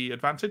for the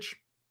advantage.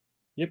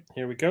 Yep,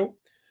 here we go.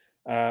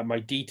 My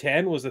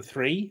D10 was a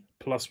 3,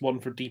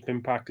 +1 for deep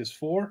impact is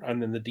 4,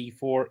 and then the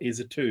D4 is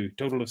a 2.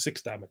 Total of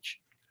 6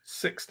 damage.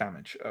 6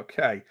 damage.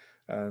 Okay.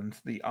 And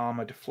the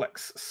armor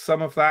deflects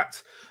some of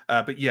that.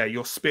 But yeah,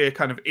 your spear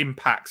kind of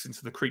impacts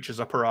into the creature's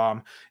upper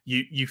arm.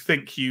 You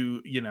think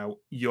you're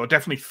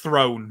definitely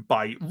thrown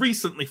by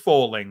recently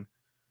falling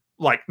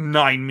like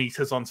 9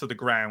 meters onto the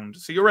ground.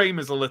 So your aim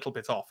is a little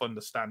bit off,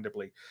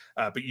 understandably.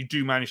 But you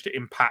do manage to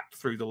impact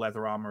through the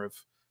leather armor of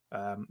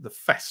the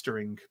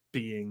festering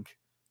being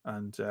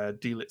and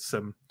deal it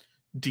some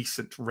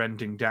decent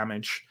rending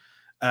damage.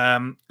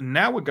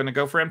 Now we're going to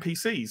go for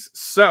NPCs.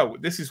 So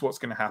this is what's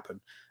going to happen.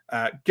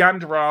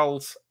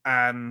 Ganderald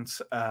and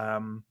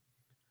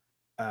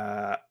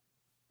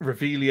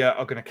Revelia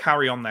are going to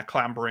carry on their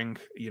clambering.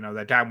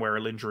 They're down where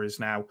Alindra is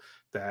now.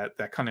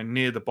 They're kind of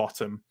near the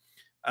bottom.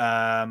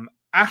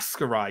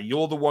 Askarai,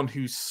 you're the one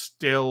who's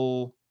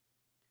you're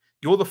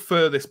the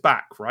furthest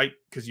back, right?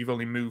 Because you've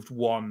only moved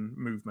 1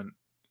 movement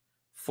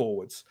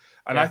forwards.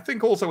 And I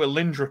think also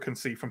Alindra can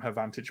see from her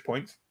vantage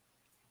point.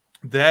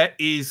 There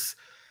is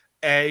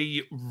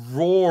a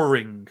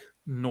roaring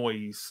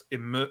noise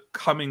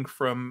coming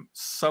from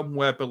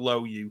somewhere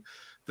below you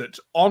that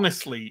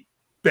honestly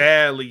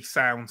barely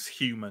sounds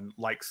human,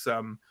 like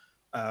some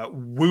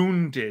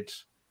wounded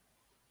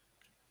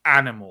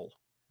animal,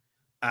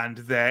 and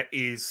there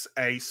is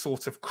a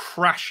sort of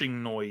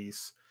crashing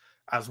noise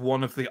as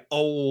one of the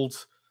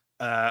old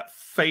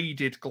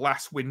faded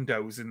glass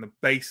windows in the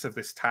base of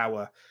this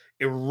tower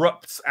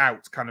erupts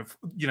out. Kind of,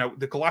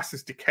 the glass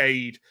is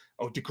decayed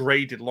or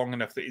degraded long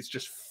enough that it's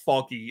just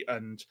foggy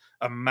and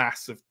a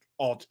mass of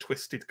odd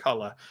twisted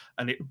color,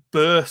 and it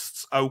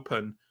bursts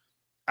open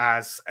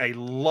as a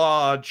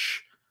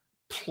large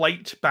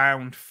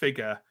plate-bound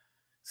figure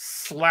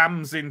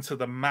slams into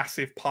the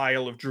massive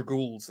pile of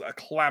draghouls that are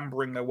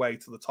clambering their way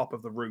to the top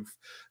of the roof,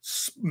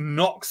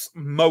 knocks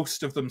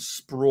most of them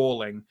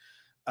sprawling,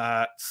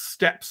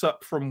 steps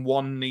up from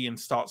one knee and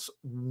starts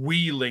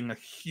wheeling a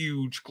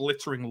huge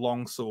glittering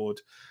longsword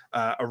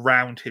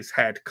around his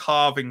head,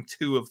 carving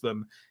two of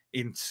them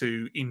in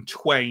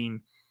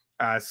twain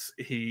as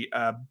he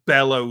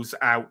bellows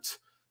out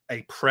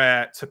a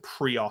prayer to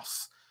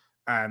Prios,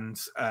 and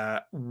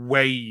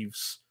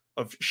waves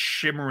of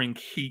shimmering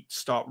heat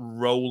start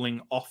rolling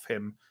off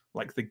him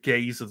like the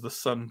gaze of the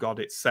sun god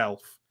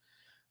itself.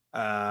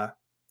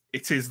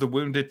 It is the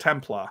wounded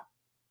Templar.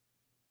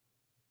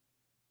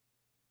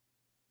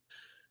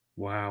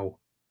 Wow.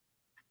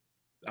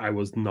 I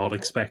was not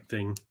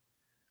expecting.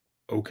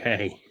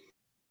 Okay.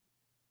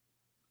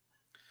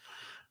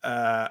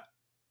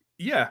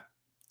 Yeah.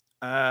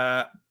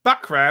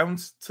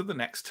 Background to the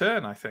next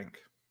turn, I think.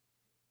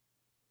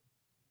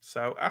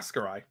 So,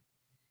 Askarai,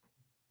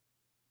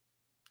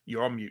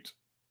 you're on mute.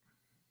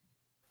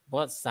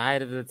 What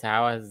side of the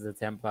tower has the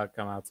Templar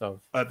come out of?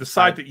 The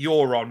side that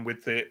you're on,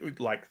 with the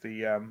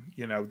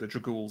the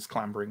draghouls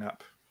clambering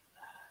up.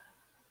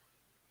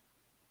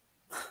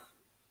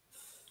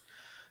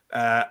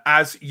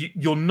 As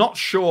you're not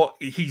sure,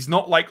 he's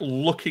not like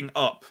looking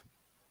up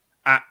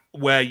at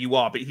where you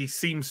are, but he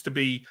seems to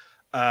be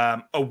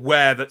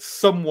aware that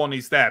someone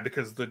is there,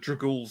 because the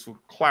draghouls were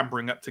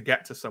clambering up to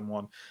get to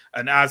someone,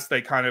 and as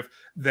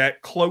they're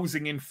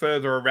closing in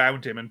further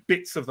around him, and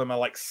bits of them are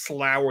like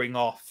sloughing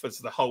off as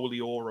the holy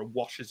aura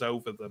washes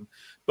over them,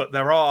 but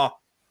there are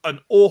an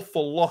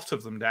awful lot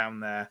of them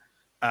down there,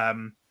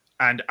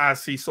 and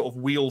as he sort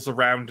of wheels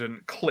around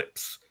and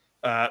clips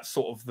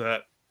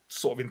the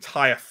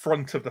entire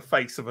front of the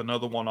face of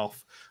another one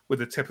off with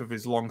the tip of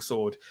his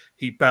longsword,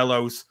 he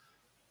bellows,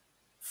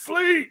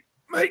 "Flee!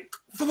 Make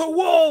for the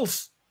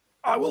walls!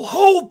 I will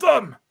hold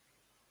them!"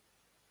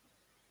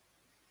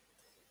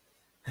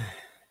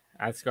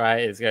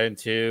 Askarai is going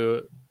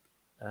to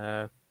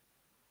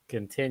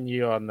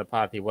continue on the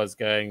path he was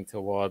going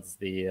towards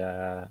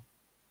the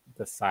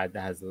side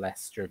that has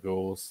less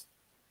draghouls.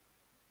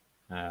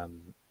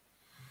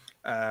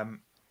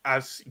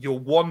 As you're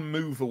one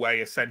move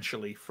away,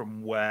 essentially,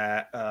 from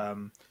where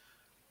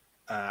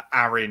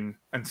Arin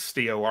and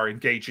Steo are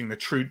engaging the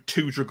two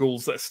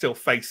draghouls that are still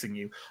facing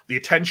you, the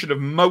attention of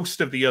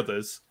most of the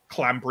others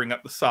clambering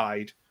up the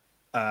side,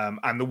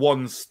 and the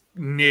ones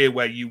near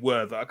where you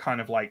were that are kind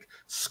of like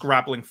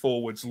scrabbling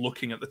forwards,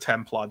 looking at the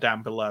Templar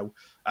down below,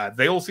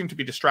 they all seem to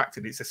be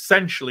distracted. It's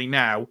essentially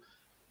now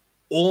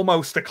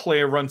almost a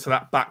clear run to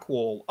that back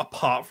wall,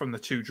 apart from the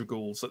two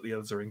draghouls that the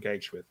others are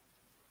engaged with.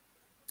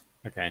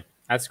 Okay.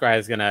 Askarai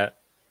is going to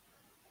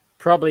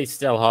probably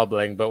still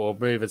hobbling, but will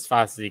move as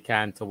fast as he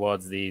can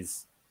towards the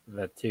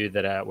two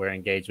that we're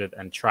engaged with,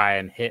 and try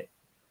and hit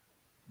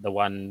the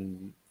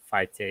one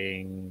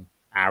fighting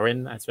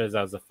Arin. I suppose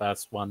that was the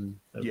first one.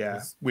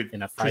 With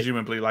in a fight.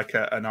 Presumably like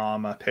an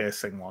armor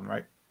piercing one,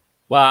 right?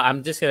 Well,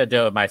 I'm just going to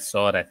do it with my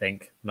sword, I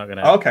think. I'm not going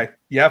to... Okay,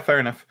 yeah, fair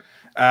enough.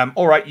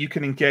 All right, you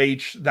can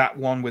engage that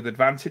one with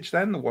advantage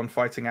then, the one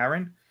fighting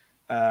Arin.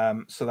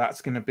 So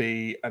that's going to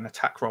be an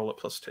attack roll at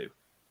 +2.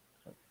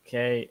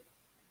 Okay,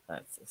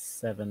 that's a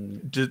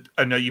 7.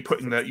 I know you're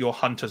putting your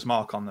hunter's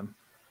mark on them.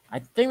 I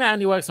think that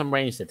only works on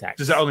ranged attacks.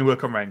 Does that only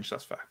work on range?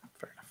 That's fair.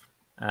 Fair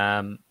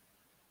enough.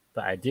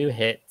 But I do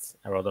hit.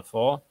 I rolled a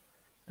 4.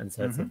 And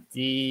so it's a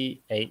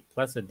D8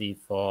 plus a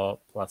D4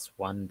 plus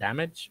 1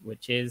 damage,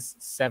 which is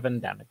 7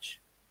 damage.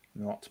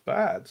 Not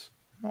bad.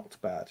 Not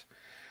bad.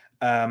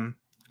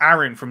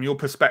 Arin, from your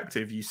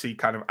perspective, you see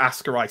kind of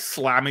Askarai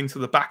slam into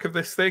the back of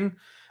this thing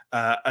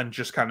and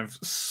just kind of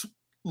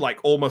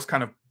almost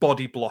kind of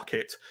body block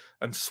it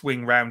and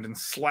swing round and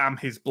slam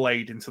his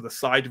blade into the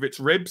side of its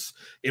ribs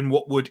in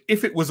what would,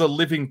 if it was a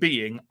living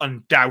being,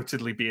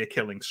 undoubtedly be a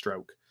killing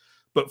stroke.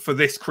 But for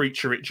this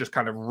creature, it just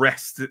kind of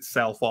rests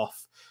itself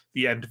off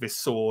the end of his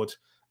sword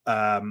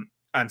and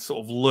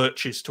sort of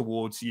lurches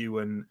towards you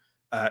and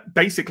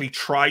basically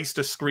tries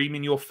to scream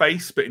in your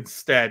face, but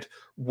instead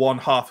one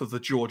half of the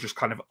jaw just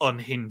kind of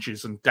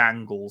unhinges and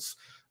dangles,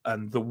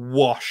 and the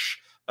wash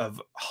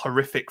of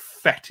horrific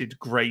fetid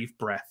grave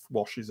breath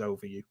washes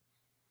over you.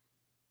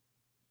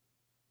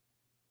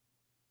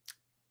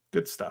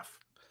 Good stuff.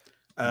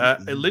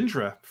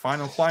 Elindra,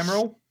 final climb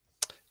roll?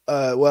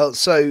 Well,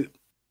 so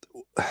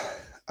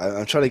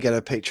I'm trying to get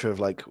a picture of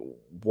like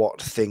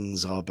what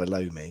things are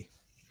below me.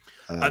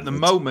 At the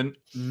moment,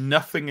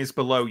 nothing is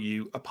below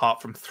you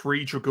apart from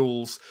 3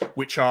 draghouls,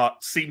 which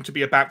seem to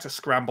be about to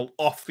scramble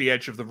off the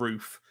edge of the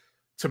roof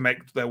to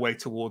make their way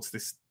towards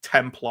this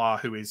Templar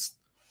who is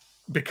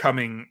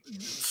becoming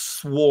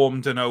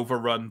swarmed and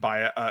overrun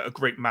by a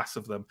great mass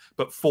of them,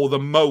 but for the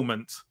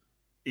moment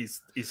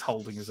is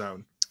holding his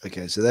own.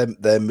 Okay, so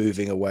they're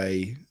moving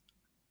away.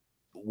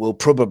 We'll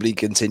probably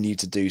continue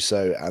to do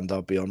so, and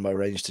I'll be on my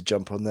range to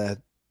jump on their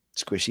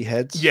squishy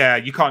heads. Yeah,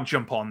 you can't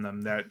jump on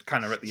them. They're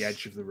kind of at the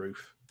edge of the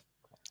roof.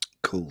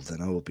 Cool,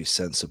 then I will be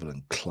sensible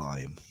and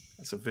climb.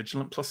 That's a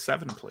vigilant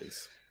 +7,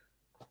 please.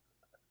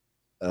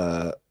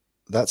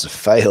 That's a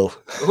fail.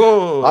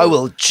 Oh, I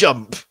will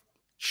jump.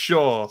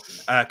 Sure.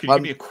 Can you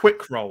give me a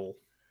quick roll?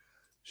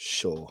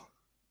 Sure.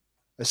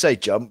 I say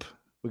jump.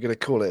 We're going to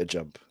call it a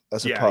jump.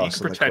 That's a pass.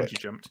 You can pretend you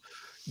jumped.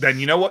 Then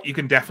you know what? You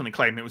can definitely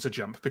claim it was a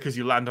jump because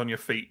you land on your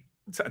feet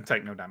and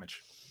take no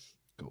damage.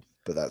 Cool.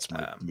 But that's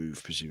my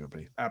move,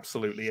 presumably.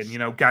 Absolutely. And,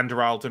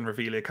 Ganderald and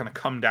Revelia kind of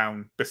come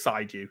down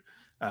beside you,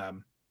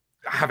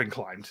 having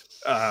climbed,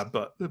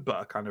 but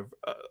kind of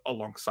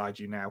alongside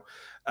you now.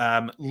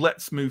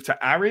 Let's move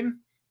to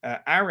Aaron.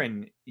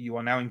 Aaron, you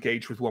are now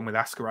engaged with one with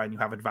Ascarai, and you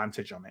have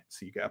advantage on it,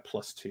 so you get a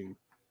 +2 to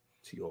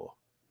your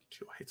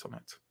hit on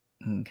it.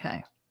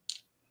 Okay.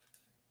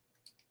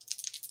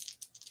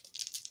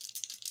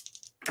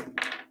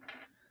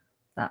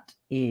 That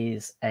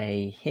is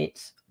a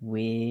hit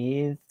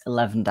with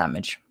 11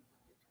 damage.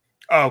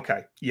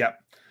 Okay, yep.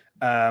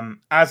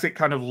 As it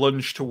kind of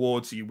lunged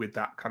towards you with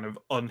that kind of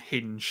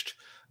unhinged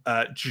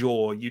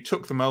jaw, you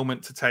took the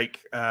moment to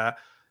take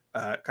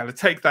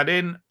that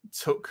in,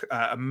 took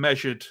a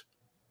measured,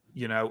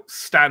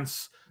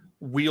 stance,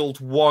 wheeled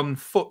one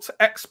foot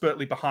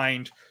expertly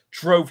behind,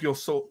 drove your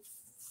sword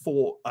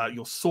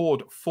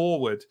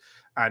forward,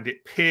 and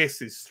it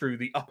pierces through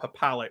the upper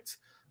palate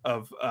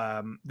of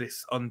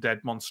this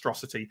undead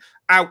monstrosity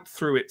out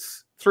through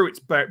its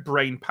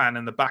brain pan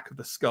and the back of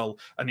the skull,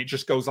 and it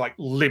just goes like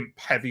limp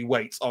heavy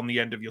weight on the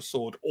end of your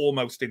sword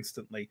almost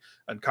instantly,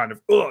 and kind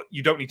of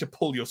you don't need to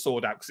pull your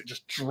sword out because it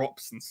just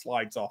drops and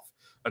slides off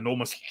and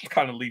almost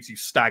kind of leaves you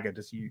staggered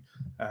as you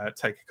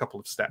take a couple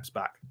of steps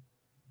back.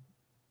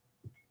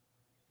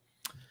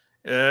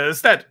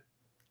 Instead,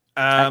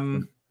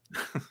 so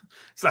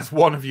that's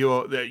one of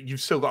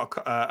you've still got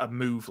a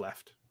move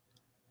left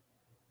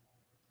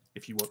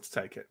if you want to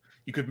take it.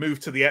 You could move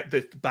to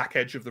the back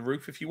edge of the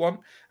roof if you want.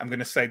 I'm going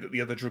to say that the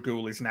other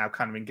Dragool is now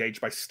kind of engaged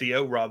by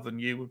Steo rather than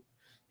you.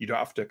 You don't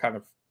have to kind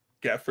of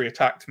get a free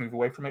attack to move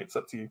away from it. It's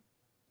up to you.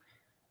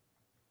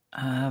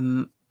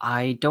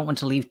 I don't want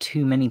to leave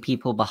too many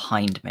people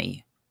behind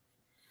me,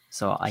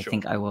 so I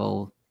think I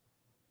will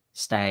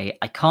stay.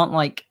 Can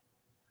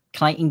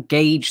I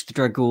engage the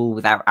Dragool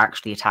without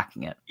actually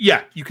attacking it?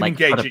 Yeah, you can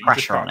engage it. You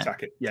just can't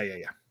attack it. Yeah.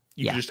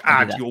 You can just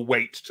add your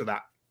weight to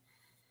that.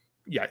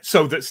 Yeah,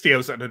 so that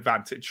Steo's at an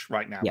advantage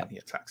right now when he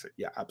attacks it.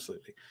 Yeah,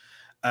 absolutely.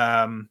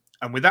 And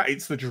with that,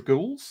 it's the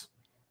Dragools.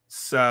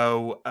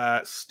 So,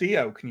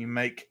 Steo, can you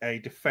make a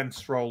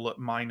defense roll at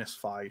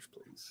 -5,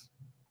 please?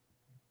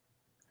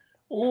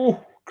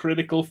 Oh,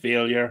 critical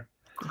failure.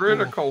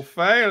 Critical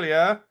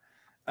failure.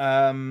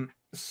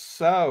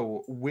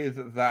 So,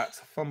 with that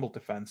fumble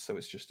defense, so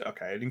it's just,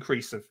 an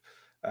increase of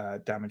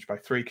damage by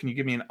 3. Can you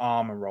give me an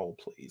armor roll,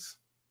 please?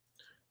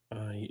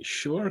 I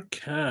sure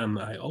can.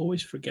 I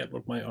always forget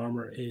what my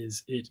armor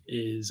is. It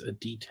is a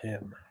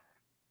D10.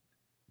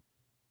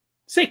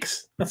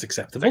 6. That's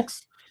acceptable.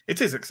 6.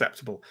 It is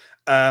acceptable.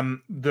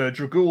 The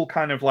Dragool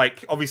kind of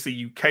obviously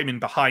you came in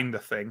behind the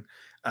thing,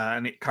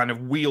 and it kind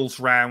of wheels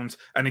round.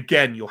 And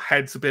again, your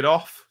head's a bit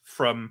off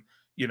from,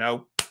 you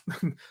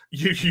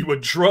were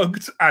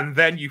drugged and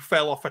then you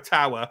fell off a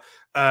tower.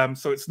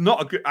 So it's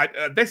not a good.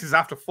 This is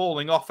after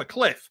falling off a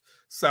cliff.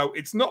 So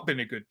it's not been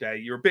a good day.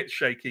 You're a bit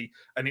shaky,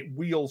 and it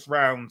wheels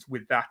round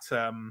with that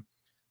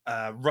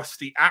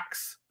rusty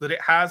axe that it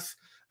has,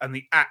 and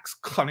the axe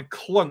kind of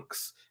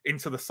clunks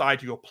into the side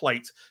of your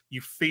plate.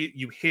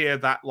 You hear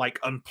that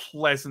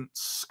unpleasant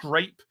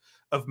scrape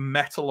of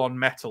metal on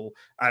metal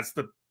as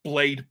the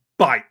blade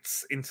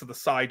bites into the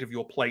side of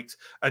your plate,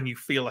 and you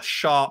feel a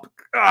sharp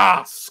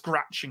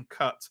scratching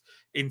cut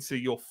into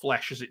your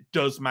flesh as it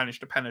does manage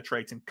to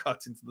penetrate and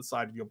cut into the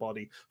side of your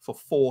body. For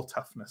 4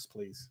 toughness,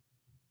 please.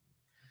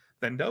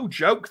 They're no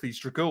joke, these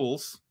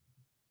Dragools.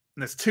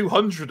 And there's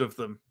 200 of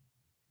them.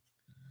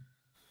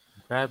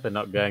 Glad they're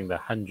not going the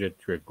 100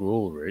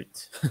 Dragool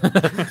route.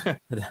 I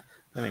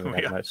don't think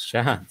we have much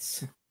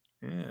chance.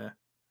 Yeah.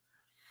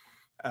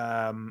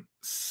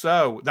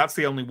 So that's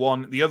the only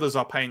one. The others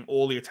are paying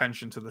all the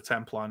attention to the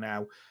Templar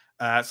now.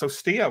 So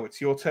Steo,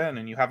 it's your turn,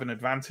 and you have an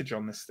advantage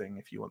on this thing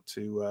if you want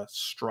to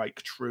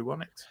strike true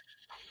on it.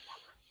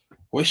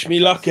 Wish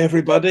me luck,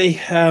 everybody.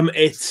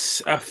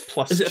 It's a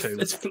 +2.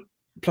 It's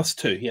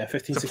 +2, yeah,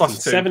 15, it's 16,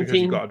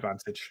 17. You've got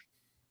advantage.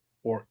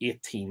 Or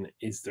 18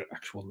 is the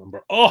actual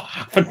number. Oh,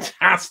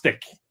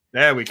 fantastic.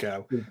 There we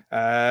go.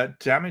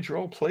 Damage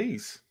roll,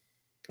 please.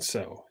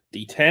 So,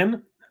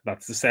 D10,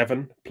 that's the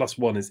 7,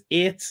 +1 is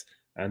 8,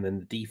 and then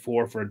the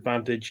D4 for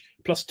advantage,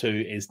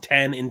 +2 is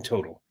 10 in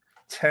total.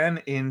 10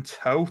 in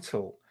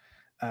total.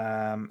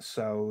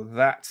 So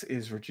that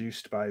is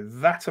reduced by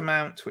that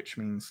amount, which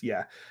means,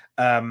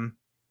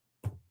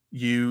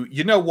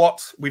 You know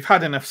what? We've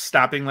had enough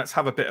stabbing. Let's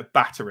have a bit of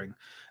battering.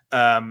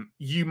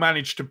 You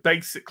manage to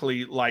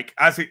basically, like,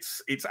 as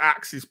its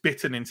axe is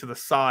bitten into the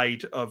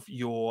side of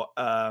your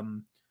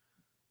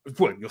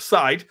your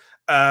side,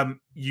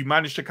 you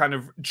manage to kind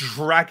of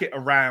drag it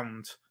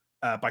around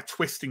by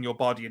twisting your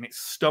body, and it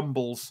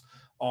stumbles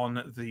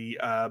on the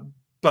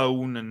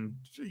bone and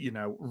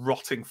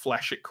rotting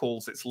flesh it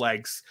calls its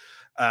legs.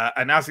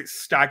 And as it's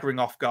staggering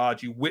off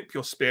guard, you whip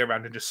your spear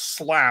around and just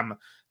slam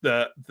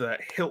the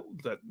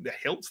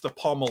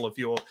pommel of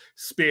your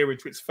spear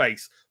into its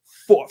face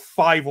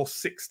 5 or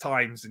 6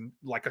 times in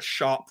like a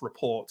sharp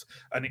report,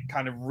 and it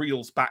kind of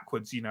reels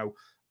backwards.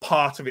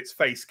 Part of its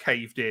face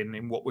caved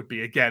in what would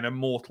be again a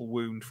mortal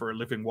wound for a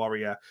living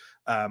warrior.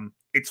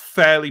 It's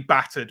fairly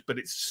battered, but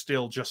it's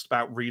still just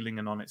about reeling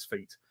and on its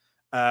feet.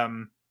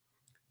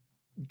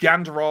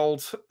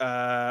 Ganderald,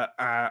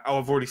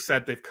 I've already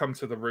said they've come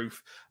to the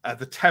roof.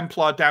 The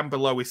Templar down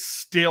below is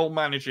still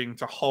managing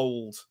to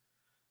hold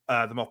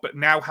them off, but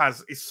now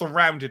is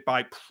surrounded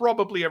by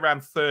probably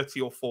around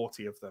 30 or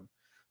 40 of them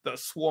that are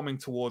swarming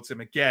towards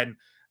him. Again,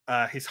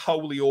 his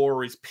holy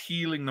aura is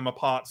peeling them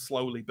apart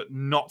slowly, but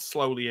not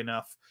slowly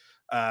enough.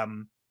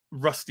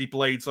 Rusty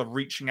blades are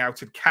reaching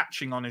out and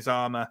catching on his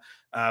armor,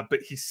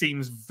 but he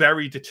seems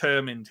very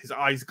determined. His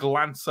eyes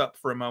glance up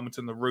for a moment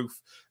in the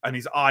roof, and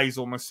his eyes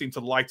almost seem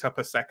to light up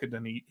a second,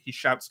 and he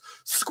shouts,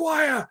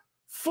 "Squire,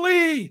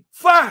 flee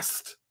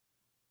fast!"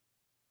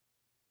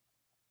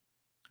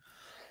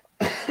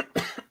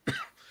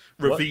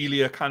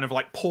 Revelia kind of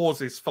like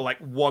pauses for like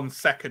 1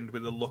 second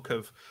with a look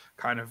of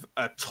kind of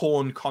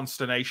torn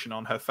consternation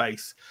on her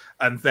face,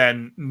 and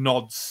then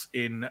nods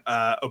in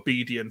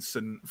obedience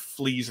and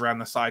flees around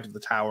the side of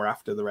the tower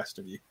after the rest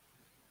of you.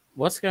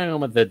 What's going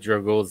on with the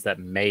Dragoons that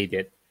made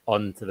it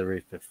onto the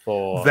roof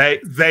before?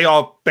 They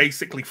are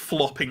basically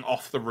flopping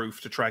off the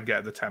roof to try and get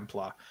at the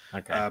Templar.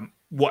 Okay.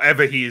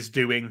 Whatever he is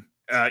doing,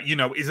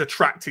 is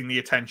attracting the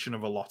attention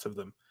of a lot of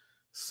them.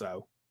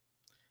 So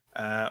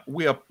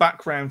we are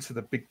back round to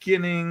the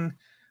beginning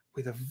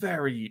with a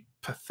very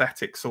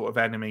pathetic sort of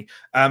enemy.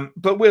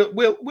 But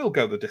we'll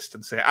go the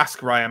distance here.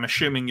 Askarai, I'm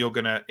assuming you're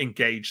going to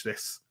engage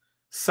this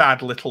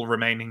sad little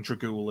remaining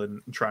Dragool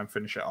and try and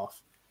finish it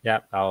off. Yeah,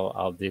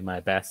 I'll do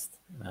my best.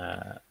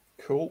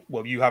 Cool.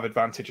 Well, you have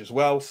advantage as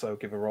well, so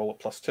give a roll at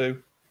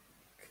 +2.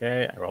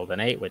 Okay, I rolled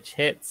an 8, which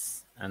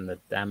hits, and the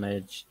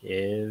damage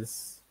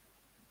is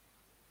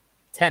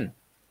 10.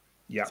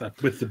 Yeah. Is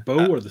that with the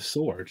bow or the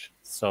sword?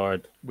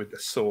 Sword. With the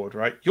sword,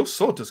 right? Your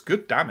sword does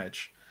good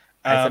damage.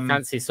 It's a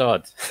fancy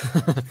sword.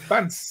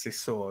 Fancy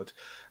sword.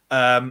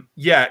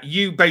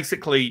 You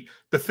basically,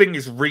 the thing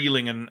is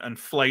reeling and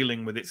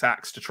flailing with its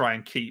axe to try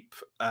and keep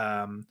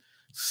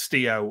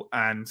Steo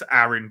and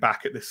Aaron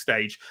back at this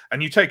stage,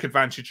 and you take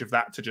advantage of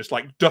that to just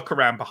like duck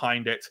around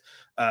behind it.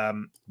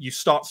 You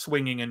start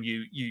swinging, and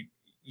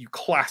you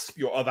clasp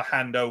your other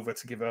hand over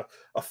to give a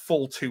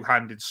full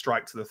 2-handed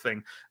strike to the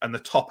thing, and the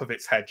top of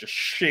its head just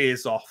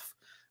shears off,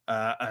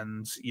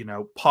 and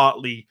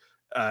partly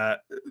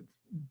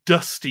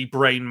dusty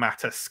brain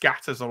matter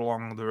scatters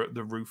along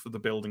the roof of the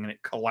building, and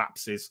it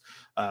collapses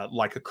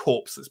like a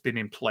corpse that's been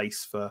in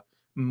place for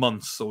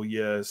months or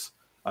years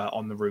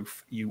on the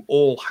roof. You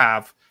all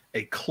have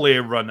a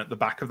clear run at the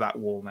back of that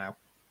wall now.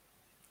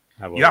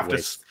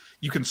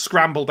 You can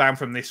scramble down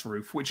from this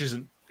roof, which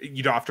isn't,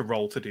 you don't have to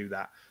roll to do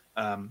that.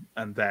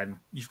 And then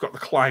you've got the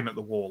climb at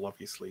the wall,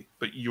 obviously,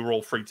 but you're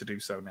all free to do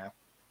so now.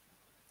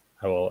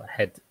 I will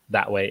head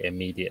that way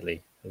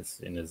immediately as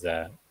soon as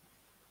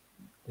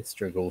this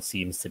Dragool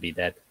seems to be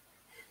dead.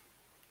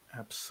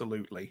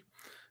 Absolutely.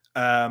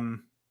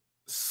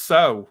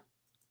 So,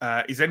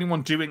 is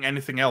anyone doing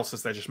anything else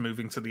as they're just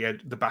moving to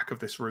the back of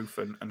this roof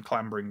and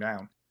clambering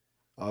down?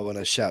 I want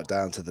to shout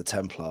down to the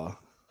Templar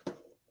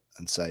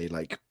and say,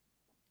 like,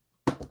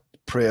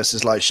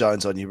 Prius's light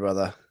shines on you,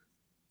 brother.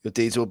 Your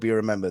deeds will be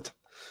remembered.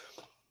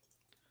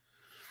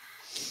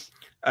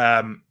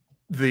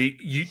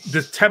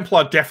 The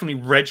Templar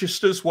definitely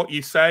registers what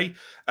you say,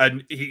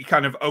 and he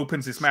kind of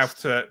opens his mouth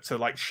to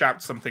like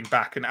shout something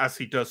back, and as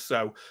he does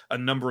so, a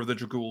number of the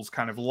Dragools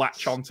kind of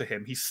latch onto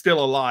him. He's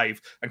still alive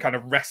and kind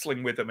of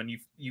wrestling with them, and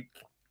you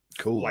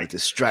cool, like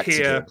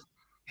distracted him.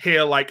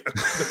 Hear like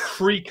the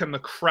creak and the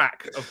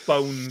crack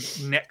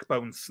of neck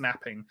bone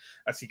snapping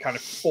as he kind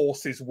of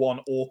forces one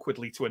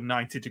awkwardly to a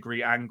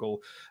 90-degree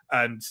angle,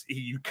 and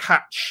you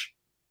catch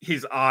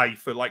his eye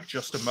for like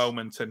just a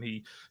moment, and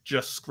he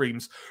just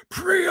screams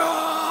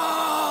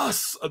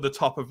 "Prius" at the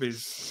top of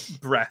his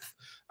breath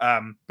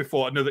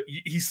before another.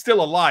 He's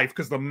still alive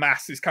because the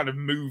mass is kind of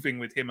moving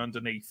with him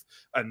underneath,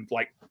 and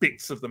like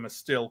bits of them are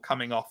still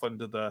coming off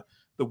under the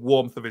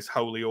warmth of his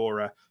holy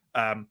aura.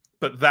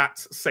 But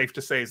that's safe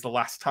to say is the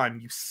last time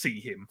you see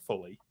him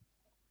fully.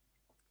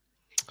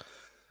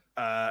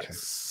 Okay.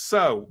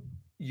 So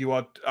you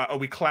are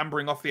we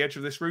clambering off the edge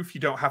of this roof?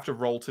 You don't have to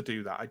roll to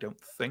do that, I don't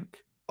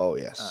think. Oh,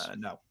 yes.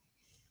 No.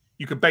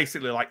 You can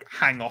basically like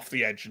hang off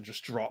the edge and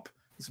just drop.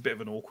 It's a bit of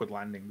an awkward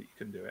landing, but you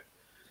can do it.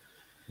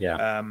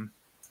 Yeah.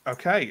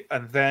 Okay,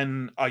 and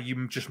then are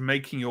you just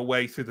making your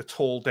way through the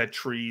tall dead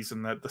trees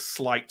and the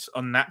slight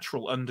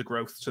unnatural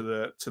undergrowth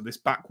to this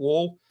back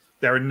wall?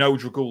 There are no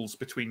draghouls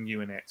between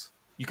you and it.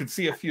 You can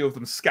see a few of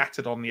them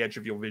scattered on the edge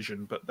of your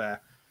vision, but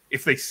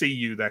if they see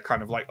you, they're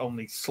kind of like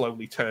only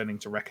slowly turning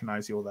to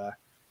recognize you're there.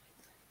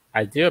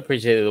 I do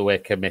appreciate that we're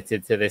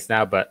committed to this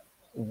now, but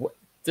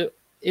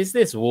is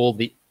this wall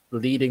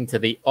leading to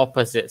the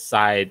opposite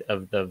side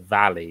of the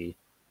valley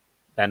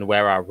than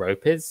where our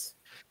rope is?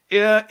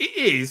 Yeah, it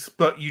is,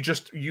 but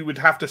you would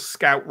have to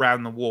scout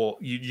round the wall.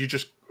 You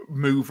just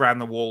move around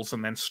the walls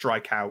and then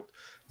strike out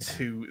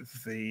to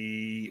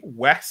the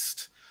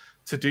west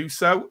to do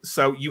so.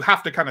 So you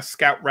have to kind of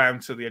scout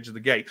round to the edge of the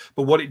gate.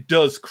 But what it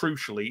does,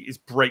 crucially, is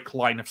break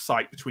line of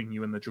sight between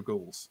you and the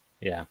draghouls.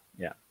 Yeah.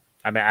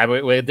 I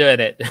mean, we're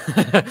doing it.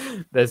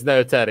 There's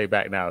no turning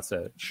back now.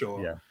 So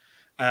sure.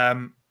 Yeah.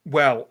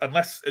 Well,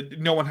 unless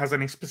no one has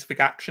any specific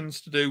actions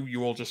to do,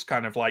 you're all just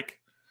kind of like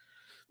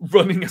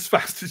running as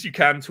fast as you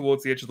can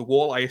towards the edge of the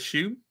wall, I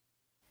assume.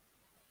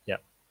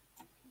 Yep.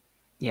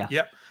 Yeah.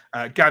 Yep.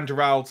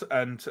 Ganderald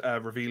and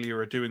Revelia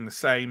are doing the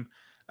same.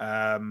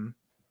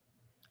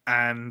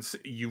 And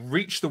you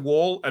reach the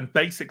wall, and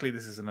basically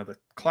this is another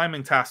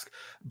climbing task,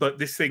 but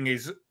this thing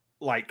is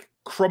like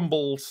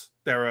crumbled.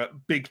 There are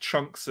big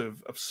chunks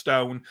of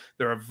stone.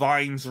 There are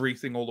vines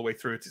wreathing all the way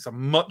through it. It's a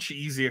much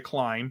easier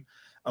climb.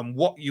 And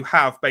what you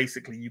have,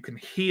 basically, you can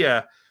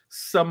hear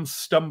some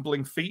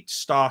stumbling feet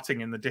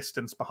starting in the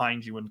distance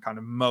behind you and kind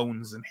of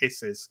moans and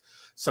hisses.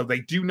 So they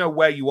do know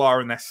where you are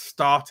and they're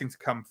starting to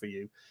come for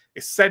you.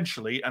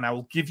 Essentially, and I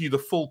will give you the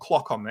full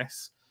clock on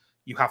this,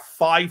 you have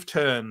 5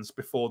 turns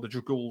before the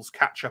draghouls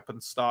catch up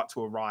and start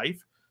to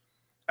arrive.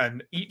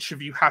 And each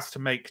of you has to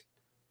make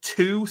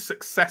 2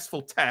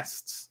 successful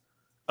tests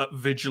at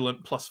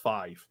Vigilant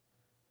 +5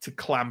 to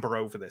clamber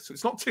over this. So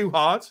it's not too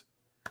hard,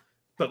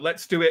 but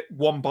let's do it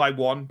one by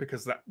one,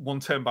 because that one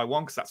turn by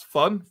one, because that's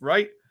fun,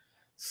 right?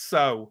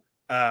 So,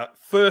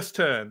 first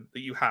turn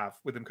that you have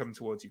with them coming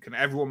towards you, can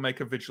everyone make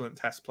a Vigilant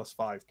test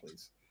 +5,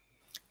 please?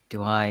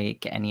 Do I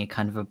get any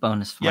kind of a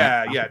bonus for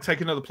Yeah,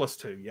 take another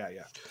 +2. Yeah.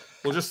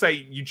 We'll just say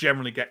you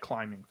generally get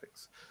climbing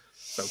things.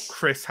 So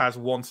Chris has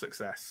 1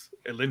 success.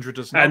 Elindra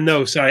does not.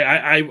 No, sorry,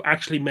 I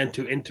actually meant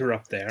to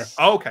interrupt there.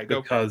 Oh, okay,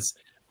 go. Because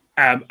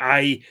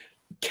I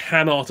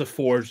cannot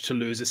afford to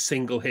lose a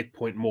single hit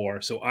point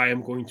more, so I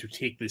am going to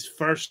take this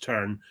first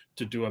turn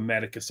to do a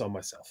Medicus on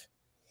myself.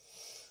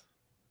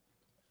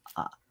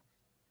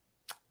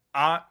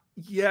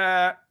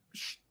 Yeah,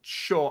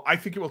 sure. I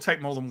think it will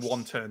take more than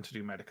 1 turn to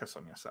do Medicus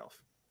on yourself.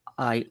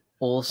 I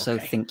also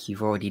think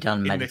you've already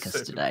done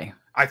Medicus today.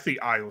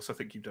 I also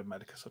think you've done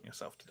Medicus on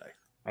yourself today.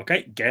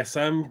 Okay, guess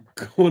I'm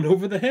going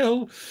over the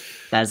hill.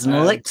 There's an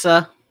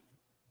elixir.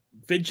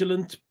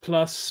 Vigilant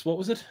plus, what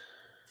was it?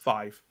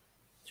 5.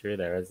 True,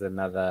 there is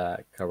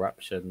another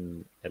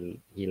corruption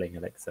healing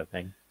elixir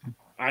thing.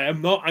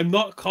 I'm not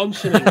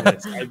conscioning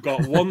this. I've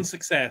got 1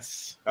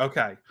 success.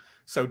 Okay.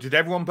 So did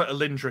everyone but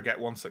Elindra get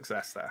 1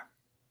 success there?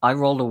 I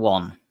rolled a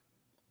 1.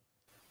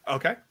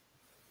 Okay.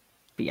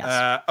 But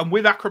yes. And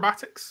with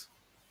acrobatics?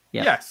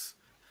 Yeah. Yes.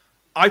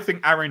 I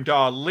think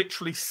Arindar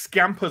literally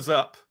scampers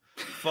up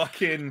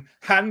fucking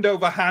hand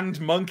over hand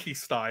monkey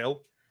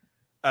style.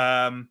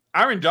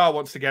 Arindar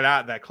wants to get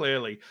out there,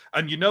 clearly.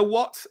 And you know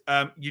what?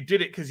 You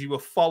did it because you were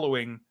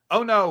following...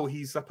 Oh no,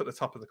 he's up at the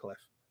top of the cliff.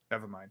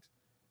 Never mind.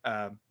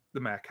 The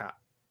meerkat.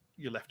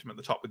 You left him at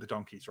the top with the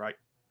donkeys, right?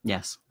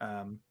 Yes.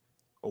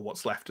 Or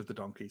what's left of the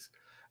donkeys.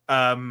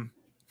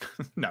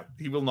 No,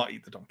 he will not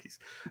eat the donkeys.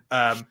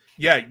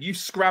 Yeah, you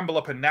scramble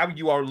up and now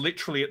you are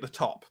literally at the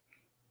top.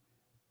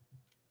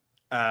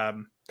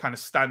 Kind of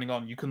standing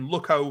on. You can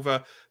look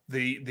over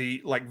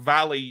the like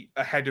valley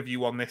ahead of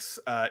you on this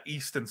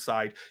eastern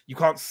side. You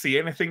can't see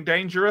anything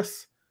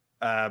dangerous.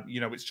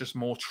 It's just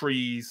more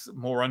trees,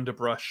 more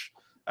underbrush.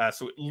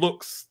 So it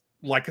looks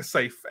like a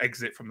safe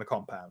exit from the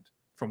compound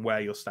from where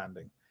you're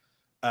standing.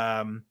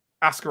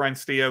 Askar and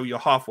Steo, you're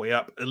halfway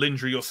up.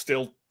 Elindra, you're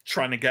still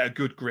trying to get a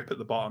good grip at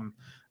the bottom.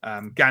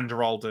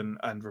 Ganderald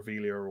and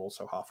Revelia are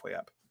also halfway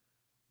up.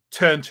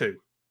 Turn 2.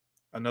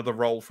 Another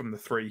roll from the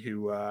 3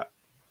 who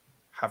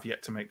have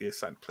yet to make the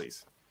ascent,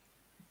 please.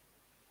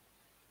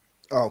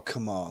 Oh,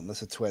 come on.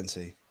 That's a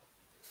 20.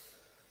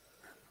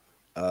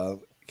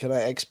 Can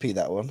I XP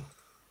that one?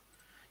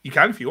 You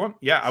can if you want.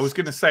 Yeah, I was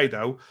going to say,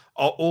 though,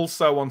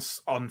 also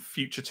on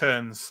future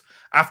turns,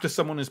 after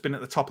someone has been at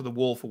the top of the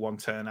wall for 1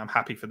 turn, I'm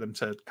happy for them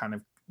to kind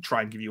of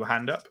try and give you a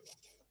hand up.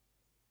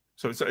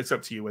 So it's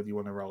up to you whether you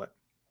want to roll it.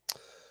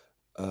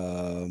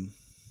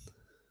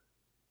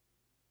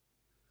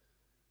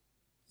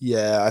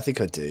 Yeah, I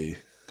think I do.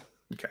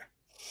 Okay.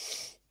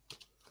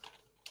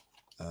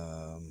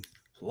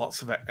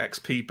 Lots of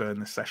XP burn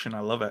this session. I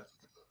love it.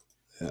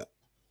 Yeah.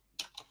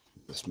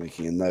 Just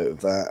making a note of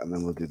that, and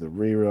then we'll do the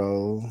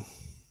reroll.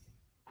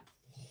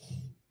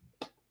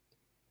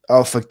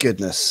 Oh, for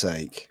goodness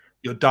sake.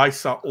 Your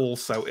dice are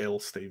also ill,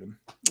 Stephen.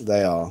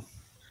 They are.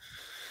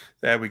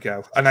 There we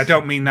go. And I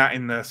don't mean that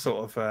in the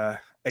sort of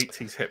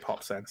 80s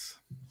hip-hop sense.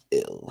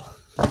 Ill.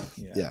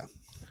 Yeah.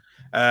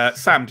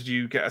 Sam, did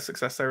you get a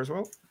success there as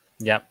well?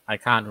 Yep, I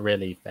can't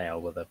really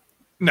fail with it.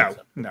 No,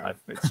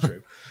 it's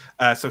true.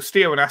 So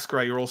Steo and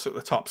Ascaray are also at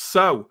the top.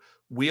 So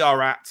we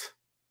are at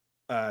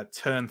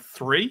turn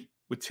 3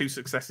 with 2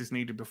 successes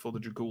needed before the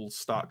Dragools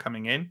start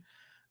coming in.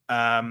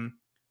 Aaron,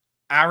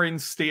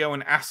 Steo,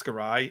 and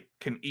Ascaray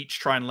can each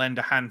try and lend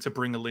a hand to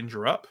bring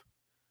Alindra up,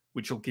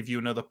 which will give you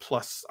another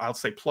plus, I'll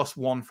say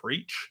 +1 for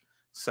each.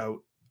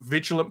 So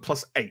Vigilant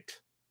 +8.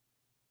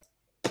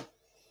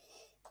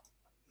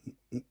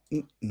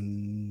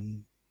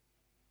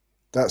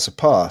 That's a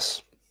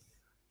pass.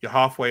 You're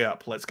halfway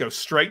up. Let's go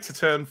straight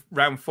to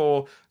round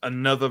 4.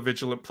 Another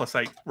Vigilant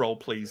 +8 roll,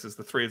 please, as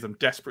the 3 of them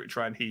desperately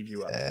try and heave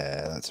you up.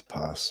 Yeah, that's a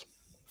pass.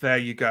 There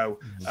you go.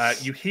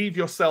 You heave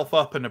yourself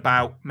up, and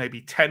about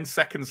maybe 10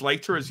 seconds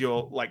later, as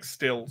you're like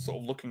still sort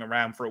of looking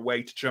around for a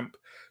way to jump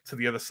to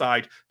the other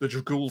side, the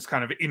Dragools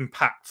kind of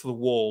impact the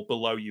wall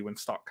below you and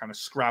start kind of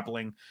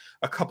scrabbling.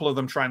 A couple of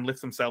them try and lift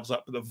themselves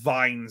up, but the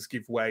vines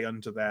give way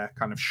under their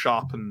kind of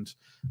sharpened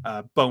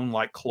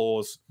bone-like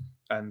claws.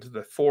 And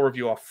the 4 of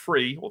you are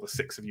free, or the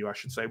 6 of you, I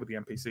should say, with the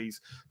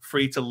NPCs,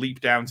 free to leap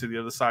down to the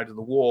other side of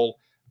the wall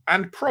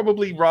and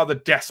probably rather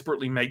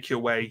desperately make your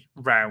way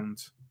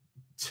round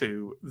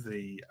to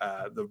the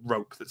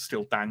rope that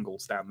still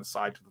dangles down the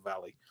side of the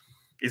valley.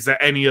 Is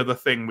there any other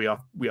thing we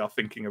are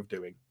thinking of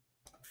doing?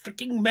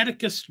 Freaking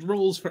Medicus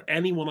rolls for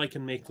anyone I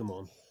can make them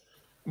on.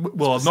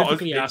 Well, not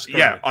as,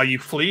 yeah. Are you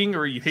fleeing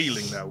or are you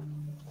healing though?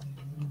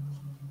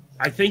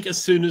 I think as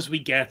soon as we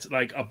get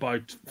like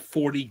about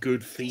 40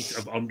 good feet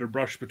of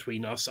underbrush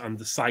between us and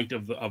the site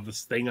of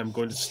this thing, I'm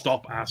going to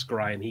stop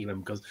Ascaray and heal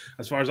him, because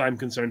as far as I'm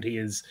concerned,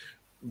 his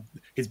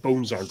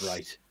bones aren't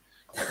right.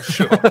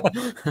 Sure.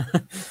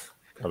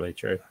 Probably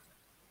true.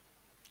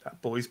 That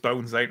boy's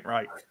bones ain't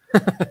right.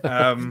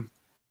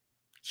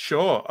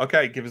 Sure.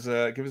 Okay, give us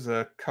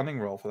a cunning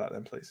roll for that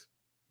then, please.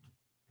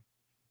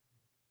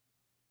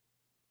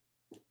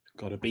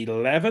 Got to beat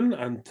 11,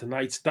 and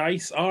tonight's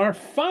dice are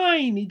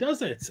fine. He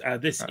does it.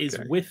 This is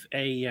with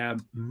a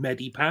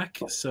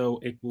Medipack, so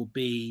it will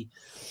be...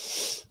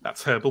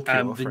 That's herbal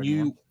cure the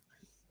new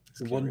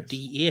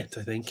 1d8,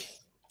 I think.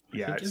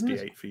 Yeah, it's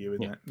d8 for you,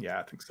 isn't it? Yeah,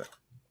 I think so.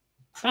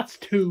 That's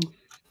 2.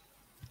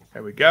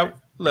 There we go. A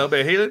little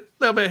bit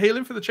of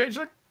healing for the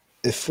changeling.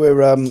 If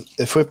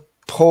we're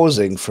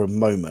pausing for a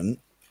moment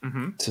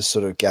to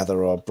sort of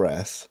gather our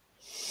breath,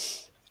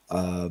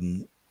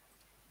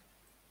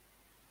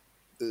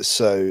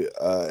 so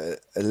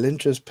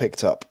Alindra's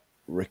picked up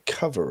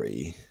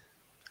recovery.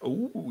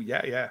 Oh,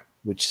 yeah.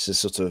 Which is a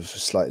sort of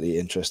slightly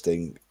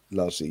interesting,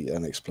 largely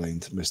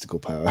unexplained mystical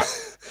power.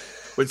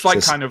 Well, it's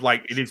like kind of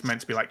like it is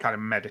meant to be like kind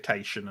of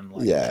meditation and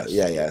like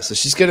yeah. So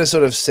she's gonna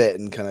sort of sit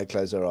and kind of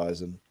close her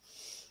eyes and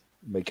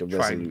make a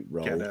resolute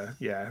roll.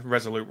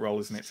 Resolute roll,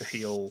 isn't it, to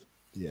heal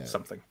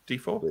something?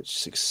 D4, which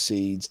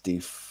succeeds.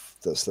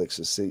 That's like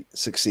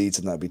succeeds,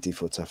 and that'd be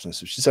D4 toughness.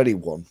 So she's only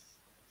 1.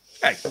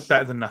 Hey,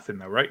 better than nothing,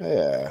 though, right?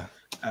 Yeah.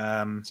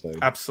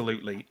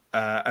 Absolutely.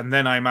 And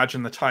then I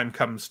imagine the time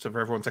comes for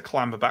everyone to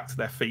clamber back to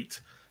their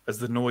feet as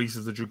the noise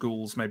of the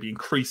Dragools maybe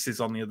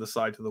increases on the other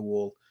side of the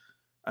wall,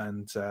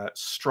 and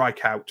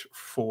strike out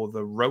for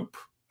the rope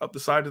up the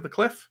side of the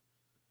cliff.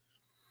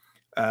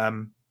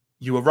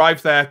 You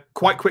arrived there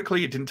quite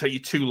quickly. It didn't take you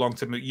too long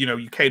to move.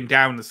 You came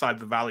down the side of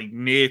the valley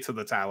near to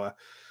the tower.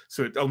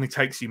 So it only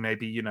takes you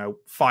maybe,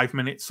 5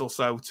 minutes or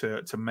so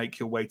to make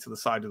your way to the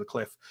side of the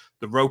cliff.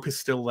 The rope is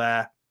still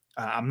there.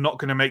 I'm not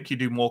going to make you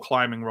do more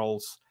climbing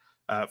rolls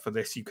for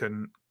this. You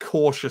can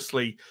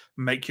cautiously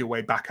make your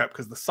way back up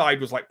because the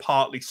side was like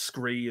partly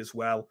scree as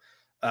well.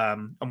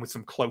 And with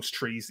some close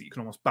trees that you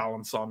can almost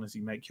balance on as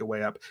you make your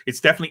way up.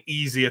 It's definitely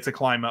easier to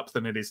climb up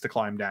than it is to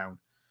climb down.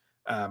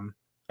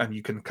 And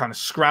you can kind of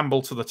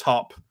scramble to the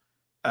top.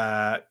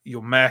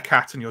 Your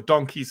meerkat and your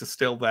donkeys are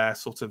still there,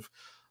 sort of.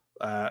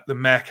 The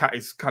meerkat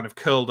is kind of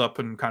curled up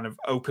and kind of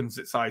opens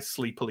its eyes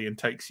sleepily and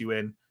takes you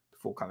in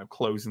before kind of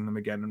closing them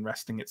again and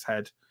resting its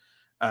head.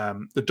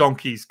 The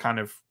donkeys kind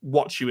of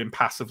watch you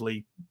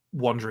impassively,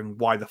 wondering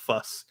why the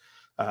fuss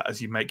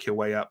as you make your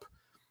way up.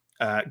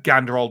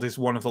 Ganderald is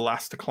one of the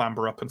last to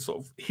clamber up and sort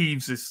of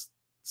heaves his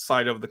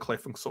side over the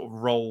cliff and sort of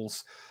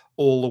rolls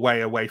all the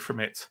way away from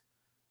it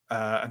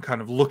and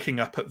kind of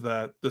looking up at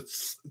the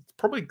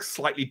probably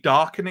slightly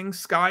darkening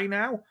sky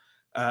now.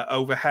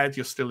 Overhead,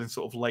 you're still in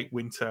sort of late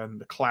winter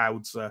and the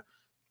clouds are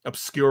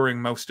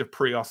obscuring most of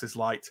Prios's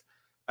light.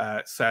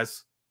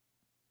 Says,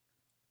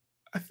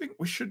 I think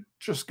we should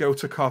just go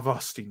to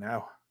Karvosti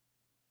now.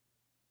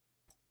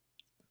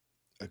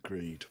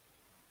 Agreed.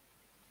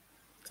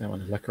 Don't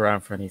want to look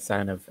around for any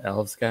sign of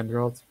elves,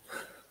 Ganderald.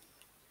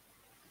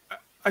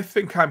 I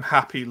think I'm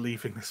happy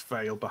leaving this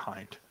veil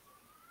behind.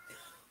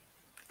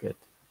 Good.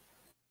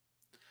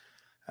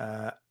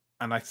 And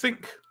I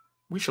think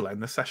we shall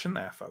end the session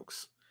there,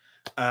 folks.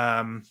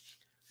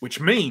 Which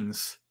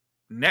means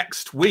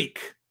next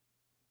week...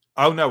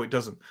 Oh, no, it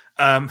doesn't.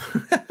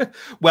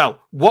 Well,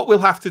 what we'll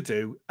have to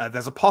do,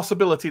 there's a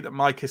possibility that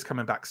Mike is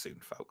coming back soon,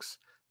 folks,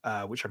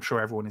 which I'm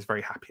sure everyone is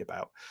very happy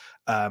about.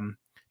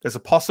 There's a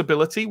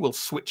possibility we'll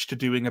switch to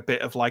doing a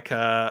bit of like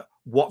a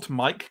what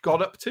Mike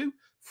got up to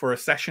for a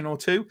session or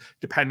two,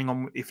 depending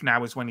on if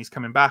now is when he's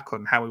coming back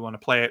and how we want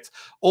to play it,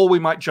 or we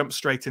might jump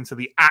straight into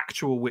the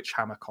actual Witch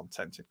Hammer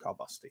content in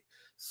Carvasti.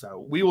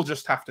 So we will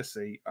just have to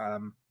see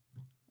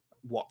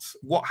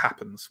what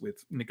happens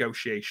with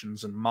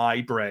negotiations and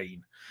my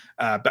brain.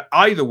 But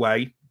either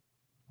way,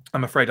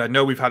 I'm afraid I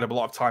know we've had a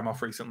lot of time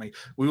off recently.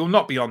 We will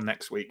not be on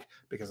next week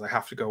because I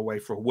have to go away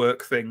for a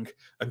work thing.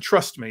 And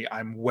trust me,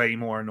 I'm way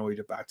more annoyed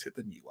about it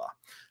than you are.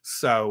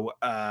 So,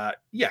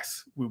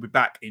 yes, we'll be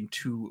back in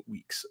 2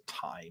 weeks'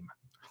 time,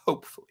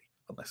 hopefully,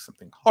 unless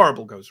something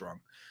horrible goes wrong.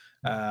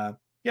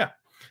 Yeah.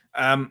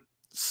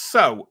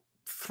 So,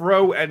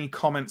 throw any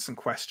comments and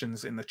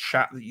questions in the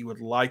chat that you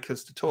would like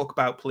us to talk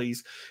about,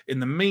 please. In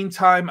the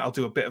meantime, I'll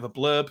do a bit of a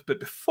blurb. But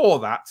before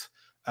that,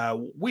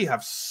 we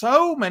have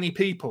so many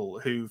people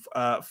who've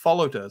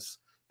followed us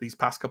these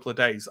past couple of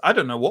days. I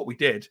don't know what we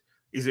did.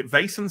 Is it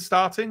Vason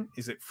starting?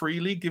 Is it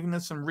Freely giving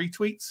us some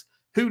retweets?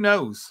 Who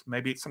knows?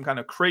 Maybe it's some kind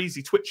of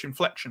crazy Twitch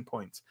inflection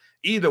point.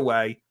 Either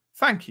way,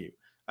 thank you.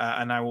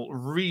 And I will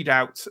read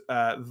out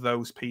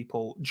those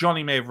people.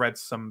 Johnny may have read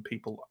some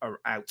people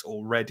are out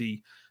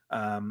already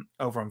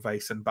over on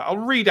Vason, but I'll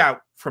read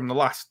out from the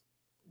last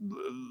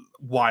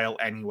while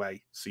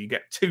anyway, so you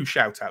get 2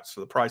 shout outs for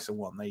the price of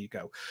 1. There you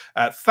go.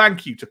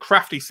 Thank you to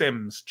Crafty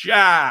Sims,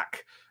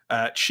 Jack,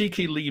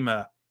 Cheeky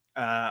Lima,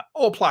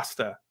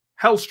 Allplaster,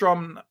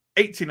 Hellstrom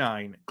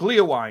 89,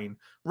 Gleowine,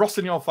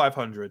 Rossignol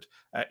 500,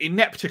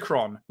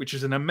 Inepticron, which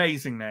is an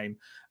amazing name,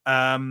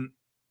 Unclek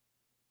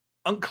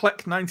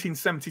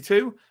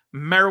 1972,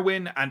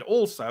 Merowin, and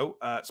also,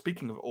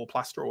 speaking of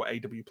Allplaster or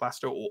AW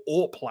Plaster or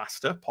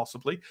Orplaster,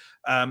 possibly,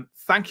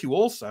 thank you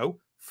also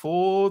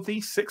for the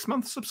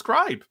 6-month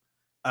subscribe.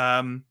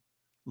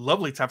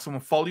 Lovely to have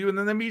someone follow you and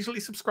then immediately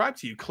subscribe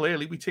to you.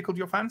 Clearly, we tickled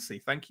your fancy.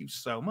 Thank you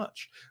so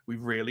much. We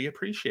really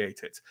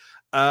appreciate it.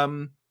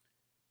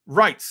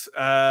 Right.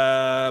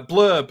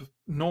 Blurb,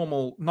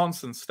 normal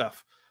nonsense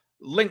stuff.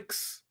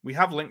 Links. We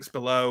have links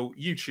below.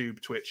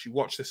 YouTube, Twitch. You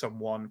watch this on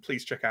one.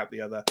 Please check out the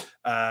other.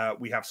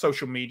 We have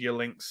social media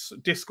links,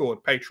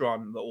 Discord,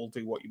 Patreon, that all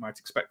do what you might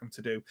expect them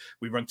to do.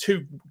 We run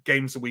 2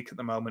 games a week at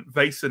the moment.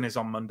 Vason is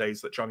on Mondays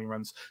that Johnny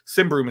runs.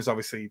 Symbaroum is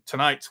obviously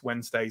tonight,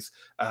 Wednesdays.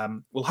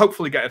 We'll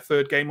hopefully get a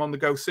 3rd game on the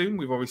go soon.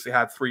 We've obviously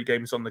had 3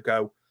 games on the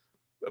go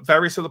at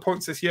various other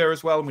points this year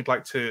as well, and we'd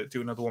like to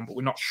do another one, but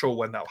we're not sure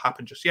when that'll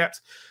happen just yet.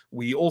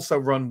 We also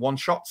run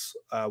one-shots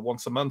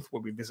once a month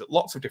where we visit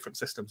lots of different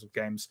systems of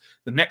games.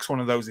 The next one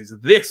of those is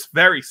this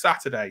very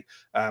Saturday.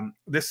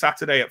 This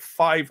Saturday at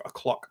 5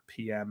 o'clock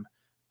p.m.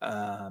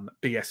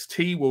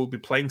 BST, we'll be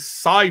playing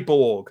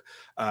Cyborg,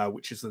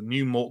 which is the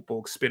new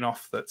Morkborg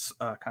spin-off that's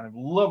kind of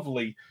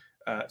lovely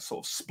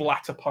sort of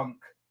splatterpunk,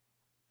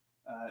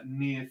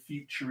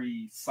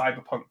 near-future-y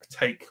cyberpunk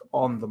take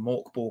on the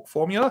Morkborg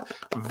formula.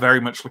 I'm very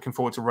much looking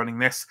forward to running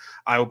this.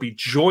 I'll be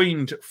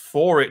joined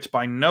for it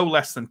by no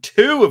less than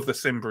 2 of the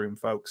Symbaroum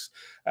folks.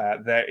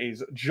 There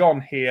is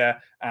John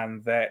here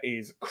and there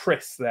is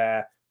Chris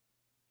there,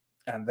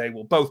 and they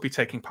will both be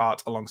taking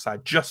part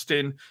alongside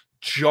Justin,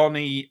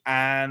 Johnny,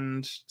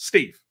 and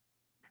Steve.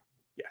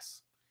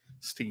 Yes,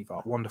 Steve,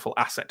 our wonderful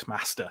asset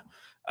master,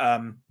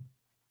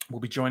 will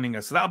be joining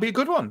us. So that'll be a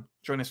good one.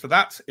 Join us for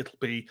that. It'll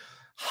be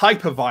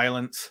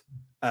hyper-violent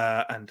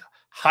and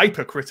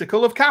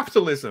hypercritical of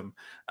capitalism.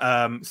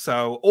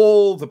 So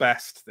all the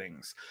best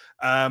things.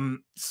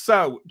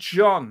 So,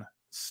 John,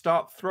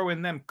 start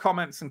throwing them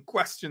comments and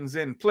questions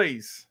in,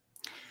 please.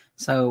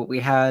 So we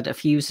had a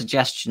few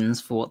suggestions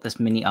for what this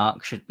mini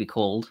arc should be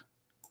called.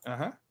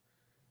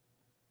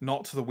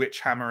 Not the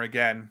Witch Hammer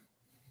again.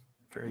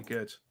 Very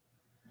good.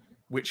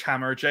 Witch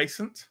Hammer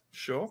adjacent,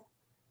 sure.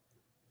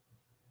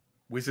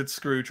 Wizard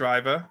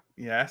Screwdriver,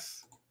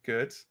 yes,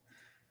 good.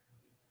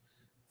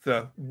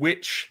 The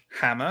Witch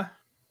Hammer,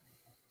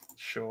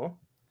 sure.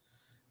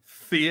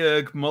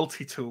 Theurg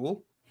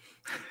Multi-Tool.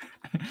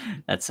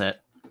 That's it.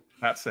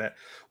 That's it.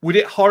 Would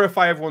it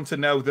horrify everyone to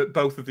know that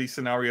both of these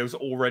scenarios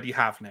already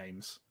have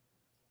names?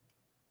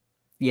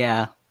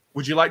 Yeah.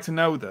 Would you like to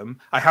know them?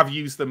 I have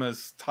used them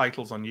as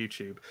titles on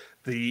YouTube.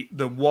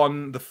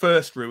 The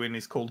first ruin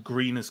is called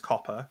Green as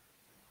Copper,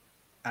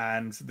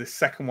 and the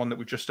second one that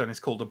we've just done is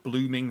called A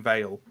Blooming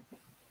Vale,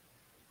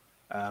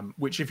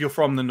 which, if you're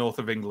from the north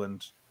of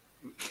England,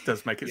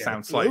 does make it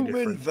sound slightly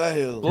different. Blooming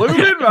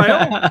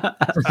Vale.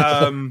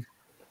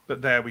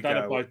 But there we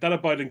go. That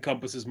about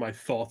encompasses my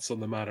thoughts on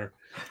the matter.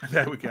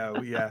 There we go.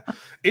 Yeah.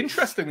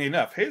 Interestingly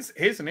enough,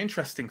 here's an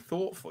interesting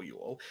thought for you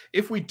all.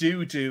 If we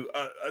do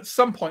at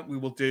some point, we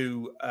will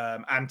do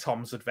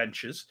Antom's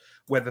adventures,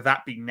 whether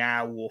that be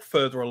now or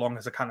further along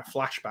as a kind of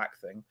flashback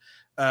thing.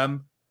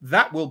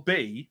 That will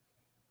be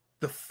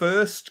the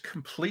first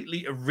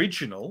completely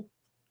original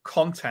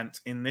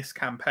content in this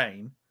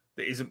campaign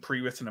that isn't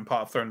pre-written and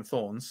part of Throne of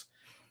Thorns.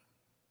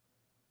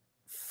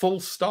 Full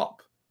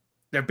stop.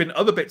 There have been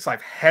other bits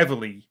I've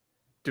heavily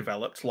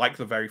developed, like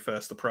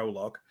the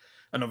prologue.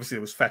 And obviously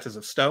there was Fetters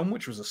of Stone,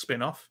 which was a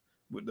spin-off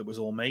that was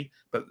all me.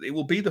 But it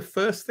will be the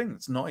first thing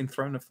that's not in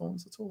Throne of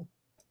Thorns at all.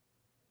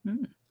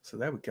 So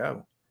there we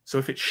go. So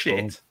if it's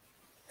shit,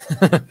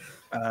 don't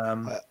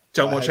I watch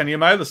hope- any of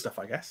my other stuff,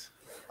 I guess.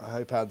 I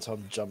hope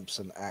Anton jumps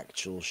an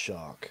actual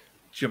shark.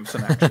 Jumps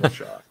an actual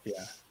shark.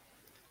 Yeah.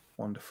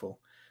 Wonderful.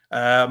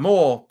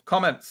 More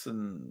comments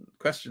and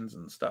questions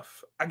and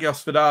stuff.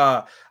 Agios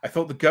Vidar, I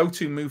thought the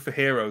go-to move for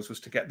heroes was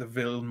to get the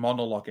villain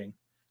monologuing.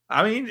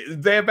 I mean,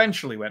 they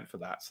eventually went for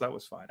that, so that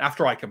was fine.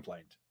 After I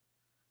complained.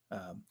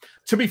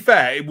 To be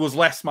fair, it was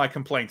less my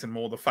complaint and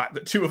more the fact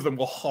that two of them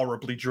were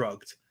horribly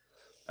drugged.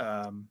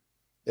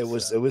 It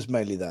was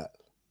mainly that.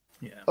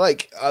 Yeah.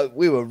 Like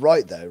we were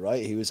right though,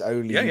 right? He was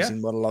only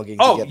using monologuing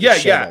to get the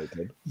shed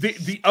open.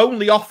 The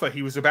only offer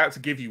he was about to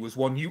give you was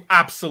one you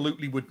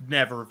absolutely would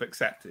never have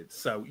accepted.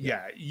 So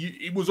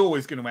it was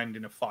always going to end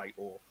in a fight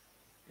or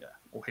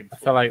him. I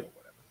feel like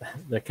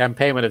the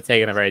campaign would have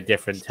taken a very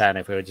different turn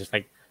if we were just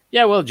like,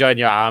 yeah, we'll join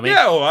your army.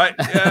 Yeah, all right.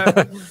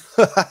 Yeah.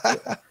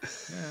 Yeah.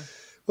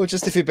 Or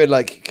just if you'd been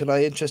like, can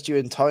I interest you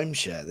in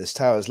timeshare? This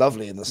tower's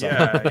lovely in the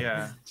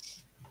summer.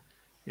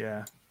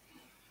 Yeah.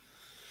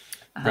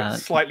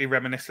 Slightly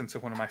reminiscent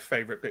of one of my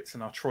favourite bits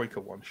in our Troika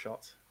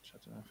one-shot.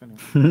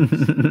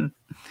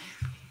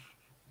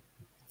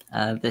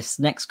 This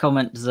next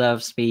comment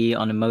deserves to be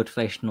on a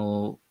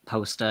motivational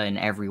poster in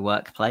every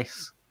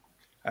workplace.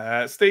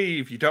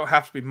 Steve, you don't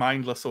have to be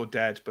mindless or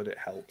dead, but it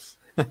helps.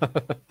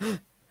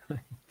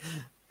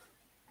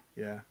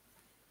 Yeah.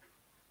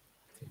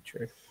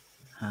 True.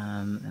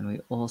 And we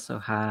also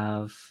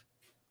have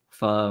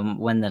from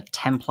when the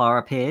Templar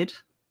appeared.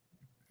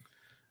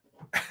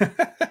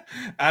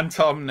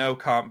 Anton, no,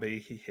 can't be.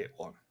 He hit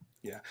one.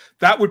 Yeah.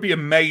 That would be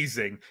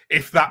amazing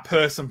if that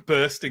person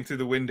bursting through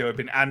the window had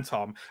been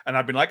Anton, and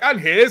I'd been like, and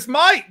here's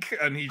Mike!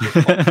 And he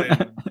just pops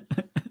in,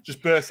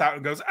 just bursts out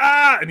and goes,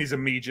 ah! And he's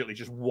immediately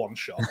just one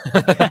shot.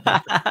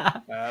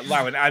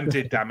 Lowen and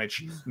did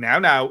damage.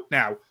 Now,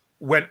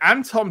 when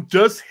Anton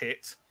does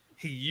hit,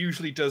 he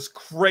usually does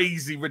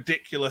crazy,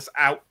 ridiculous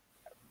outlandish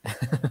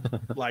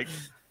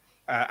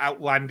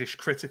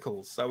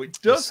criticals. So it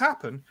does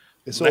happen.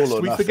 It's lest all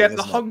or we nothing, forget the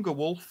isn't it? Hunger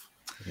Wolf.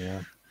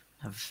 Yeah.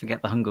 I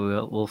forget the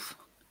Hunger Wolf.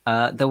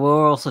 There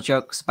were also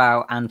jokes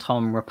about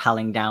Anton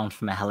rappelling down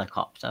from a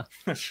helicopter,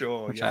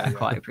 Sure, which I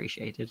quite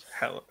appreciated.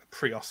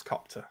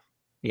 Prioscopter.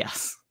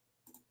 Yes.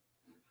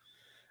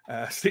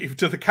 Steve,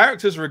 do the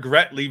characters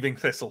regret leaving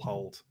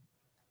Thistlehold?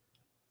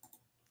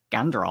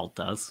 Ganderald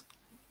does.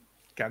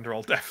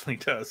 Ganderol definitely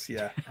does,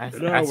 yeah. That's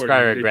why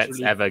I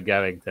regrets ever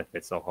going to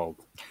Thistlehold.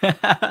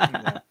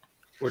 Yeah.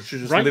 Or should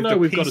just Right lived now, a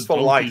we've got a peaceful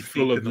donkey life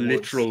full deep of in the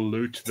literal woods.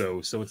 loot, though,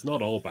 so it's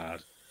not all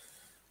bad.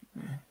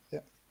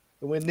 Yeah.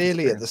 We're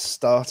nearly at the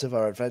start of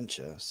our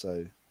adventure,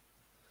 so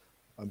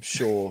I'm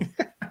sure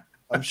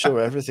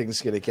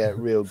everything's going to get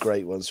real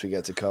great once we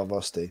get to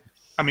Carvosti.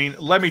 I mean,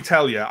 let me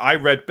tell you, I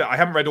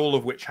haven't read all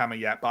of Witchhammer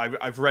yet, but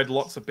I've read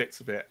lots of bits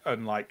of it,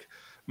 and like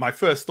my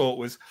first thought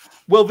was,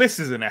 well, this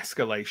is an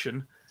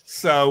escalation.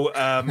 So,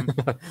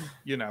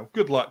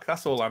 good luck.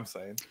 That's all I'm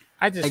saying.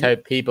 I just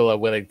hope people are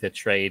willing to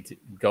trade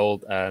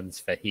gold urns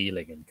for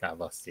healing in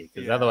Carvosti,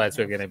 because otherwise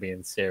we're going to be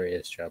in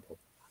serious trouble.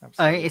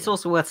 It's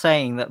also worth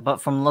saying that, but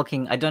from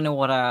looking, I don't know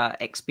what our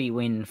XP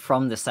win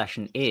from the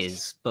session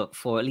is, but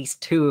for at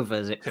least two of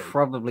us, it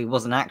probably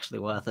wasn't actually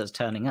worth us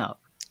turning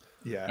up.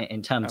 Yeah,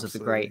 in terms of the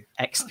great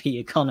XP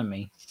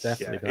economy.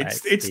 Definitely,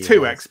 it's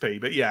 2 XP,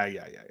 but yeah.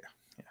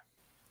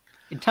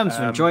 In terms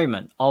of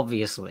enjoyment,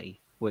 obviously,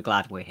 we're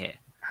glad we're here.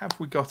 Have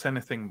we got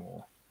anything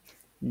more?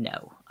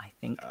 No, I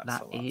think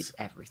that is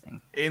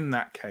everything. In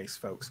that case,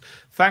 folks,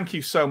 thank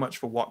you so much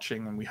for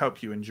watching, and we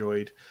hope you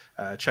enjoyed.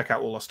 Check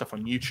out all our stuff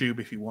on YouTube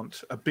if you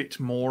want a bit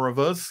more of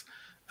us.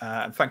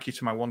 And thank you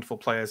to my wonderful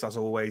players, as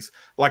always.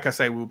 Like I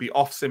say, we'll be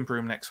off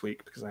Symbaroum next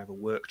week because I have a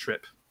work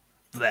trip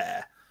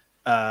there.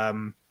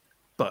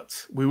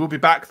 But we will be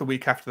back the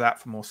week after that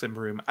for more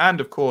Symbaroum. And,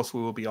 of course,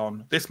 we will be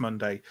on this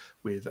Monday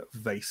with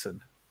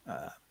Vaesen.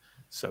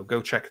 So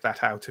go check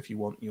that out if you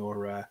want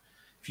your...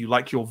 if you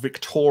like your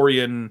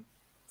Victorian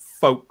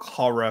folk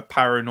horror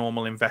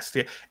paranormal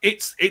investigator,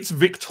 it's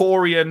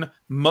Victorian,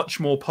 much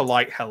more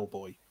polite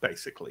Hellboy,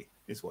 basically,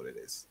 is what it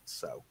is.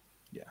 So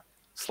yeah,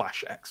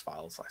 /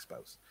 X-Files, I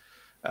suppose.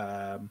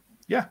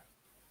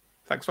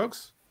 Thanks,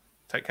 folks.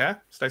 Take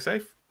care. Stay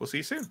safe. We'll see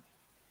you soon.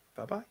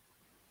 Bye-bye.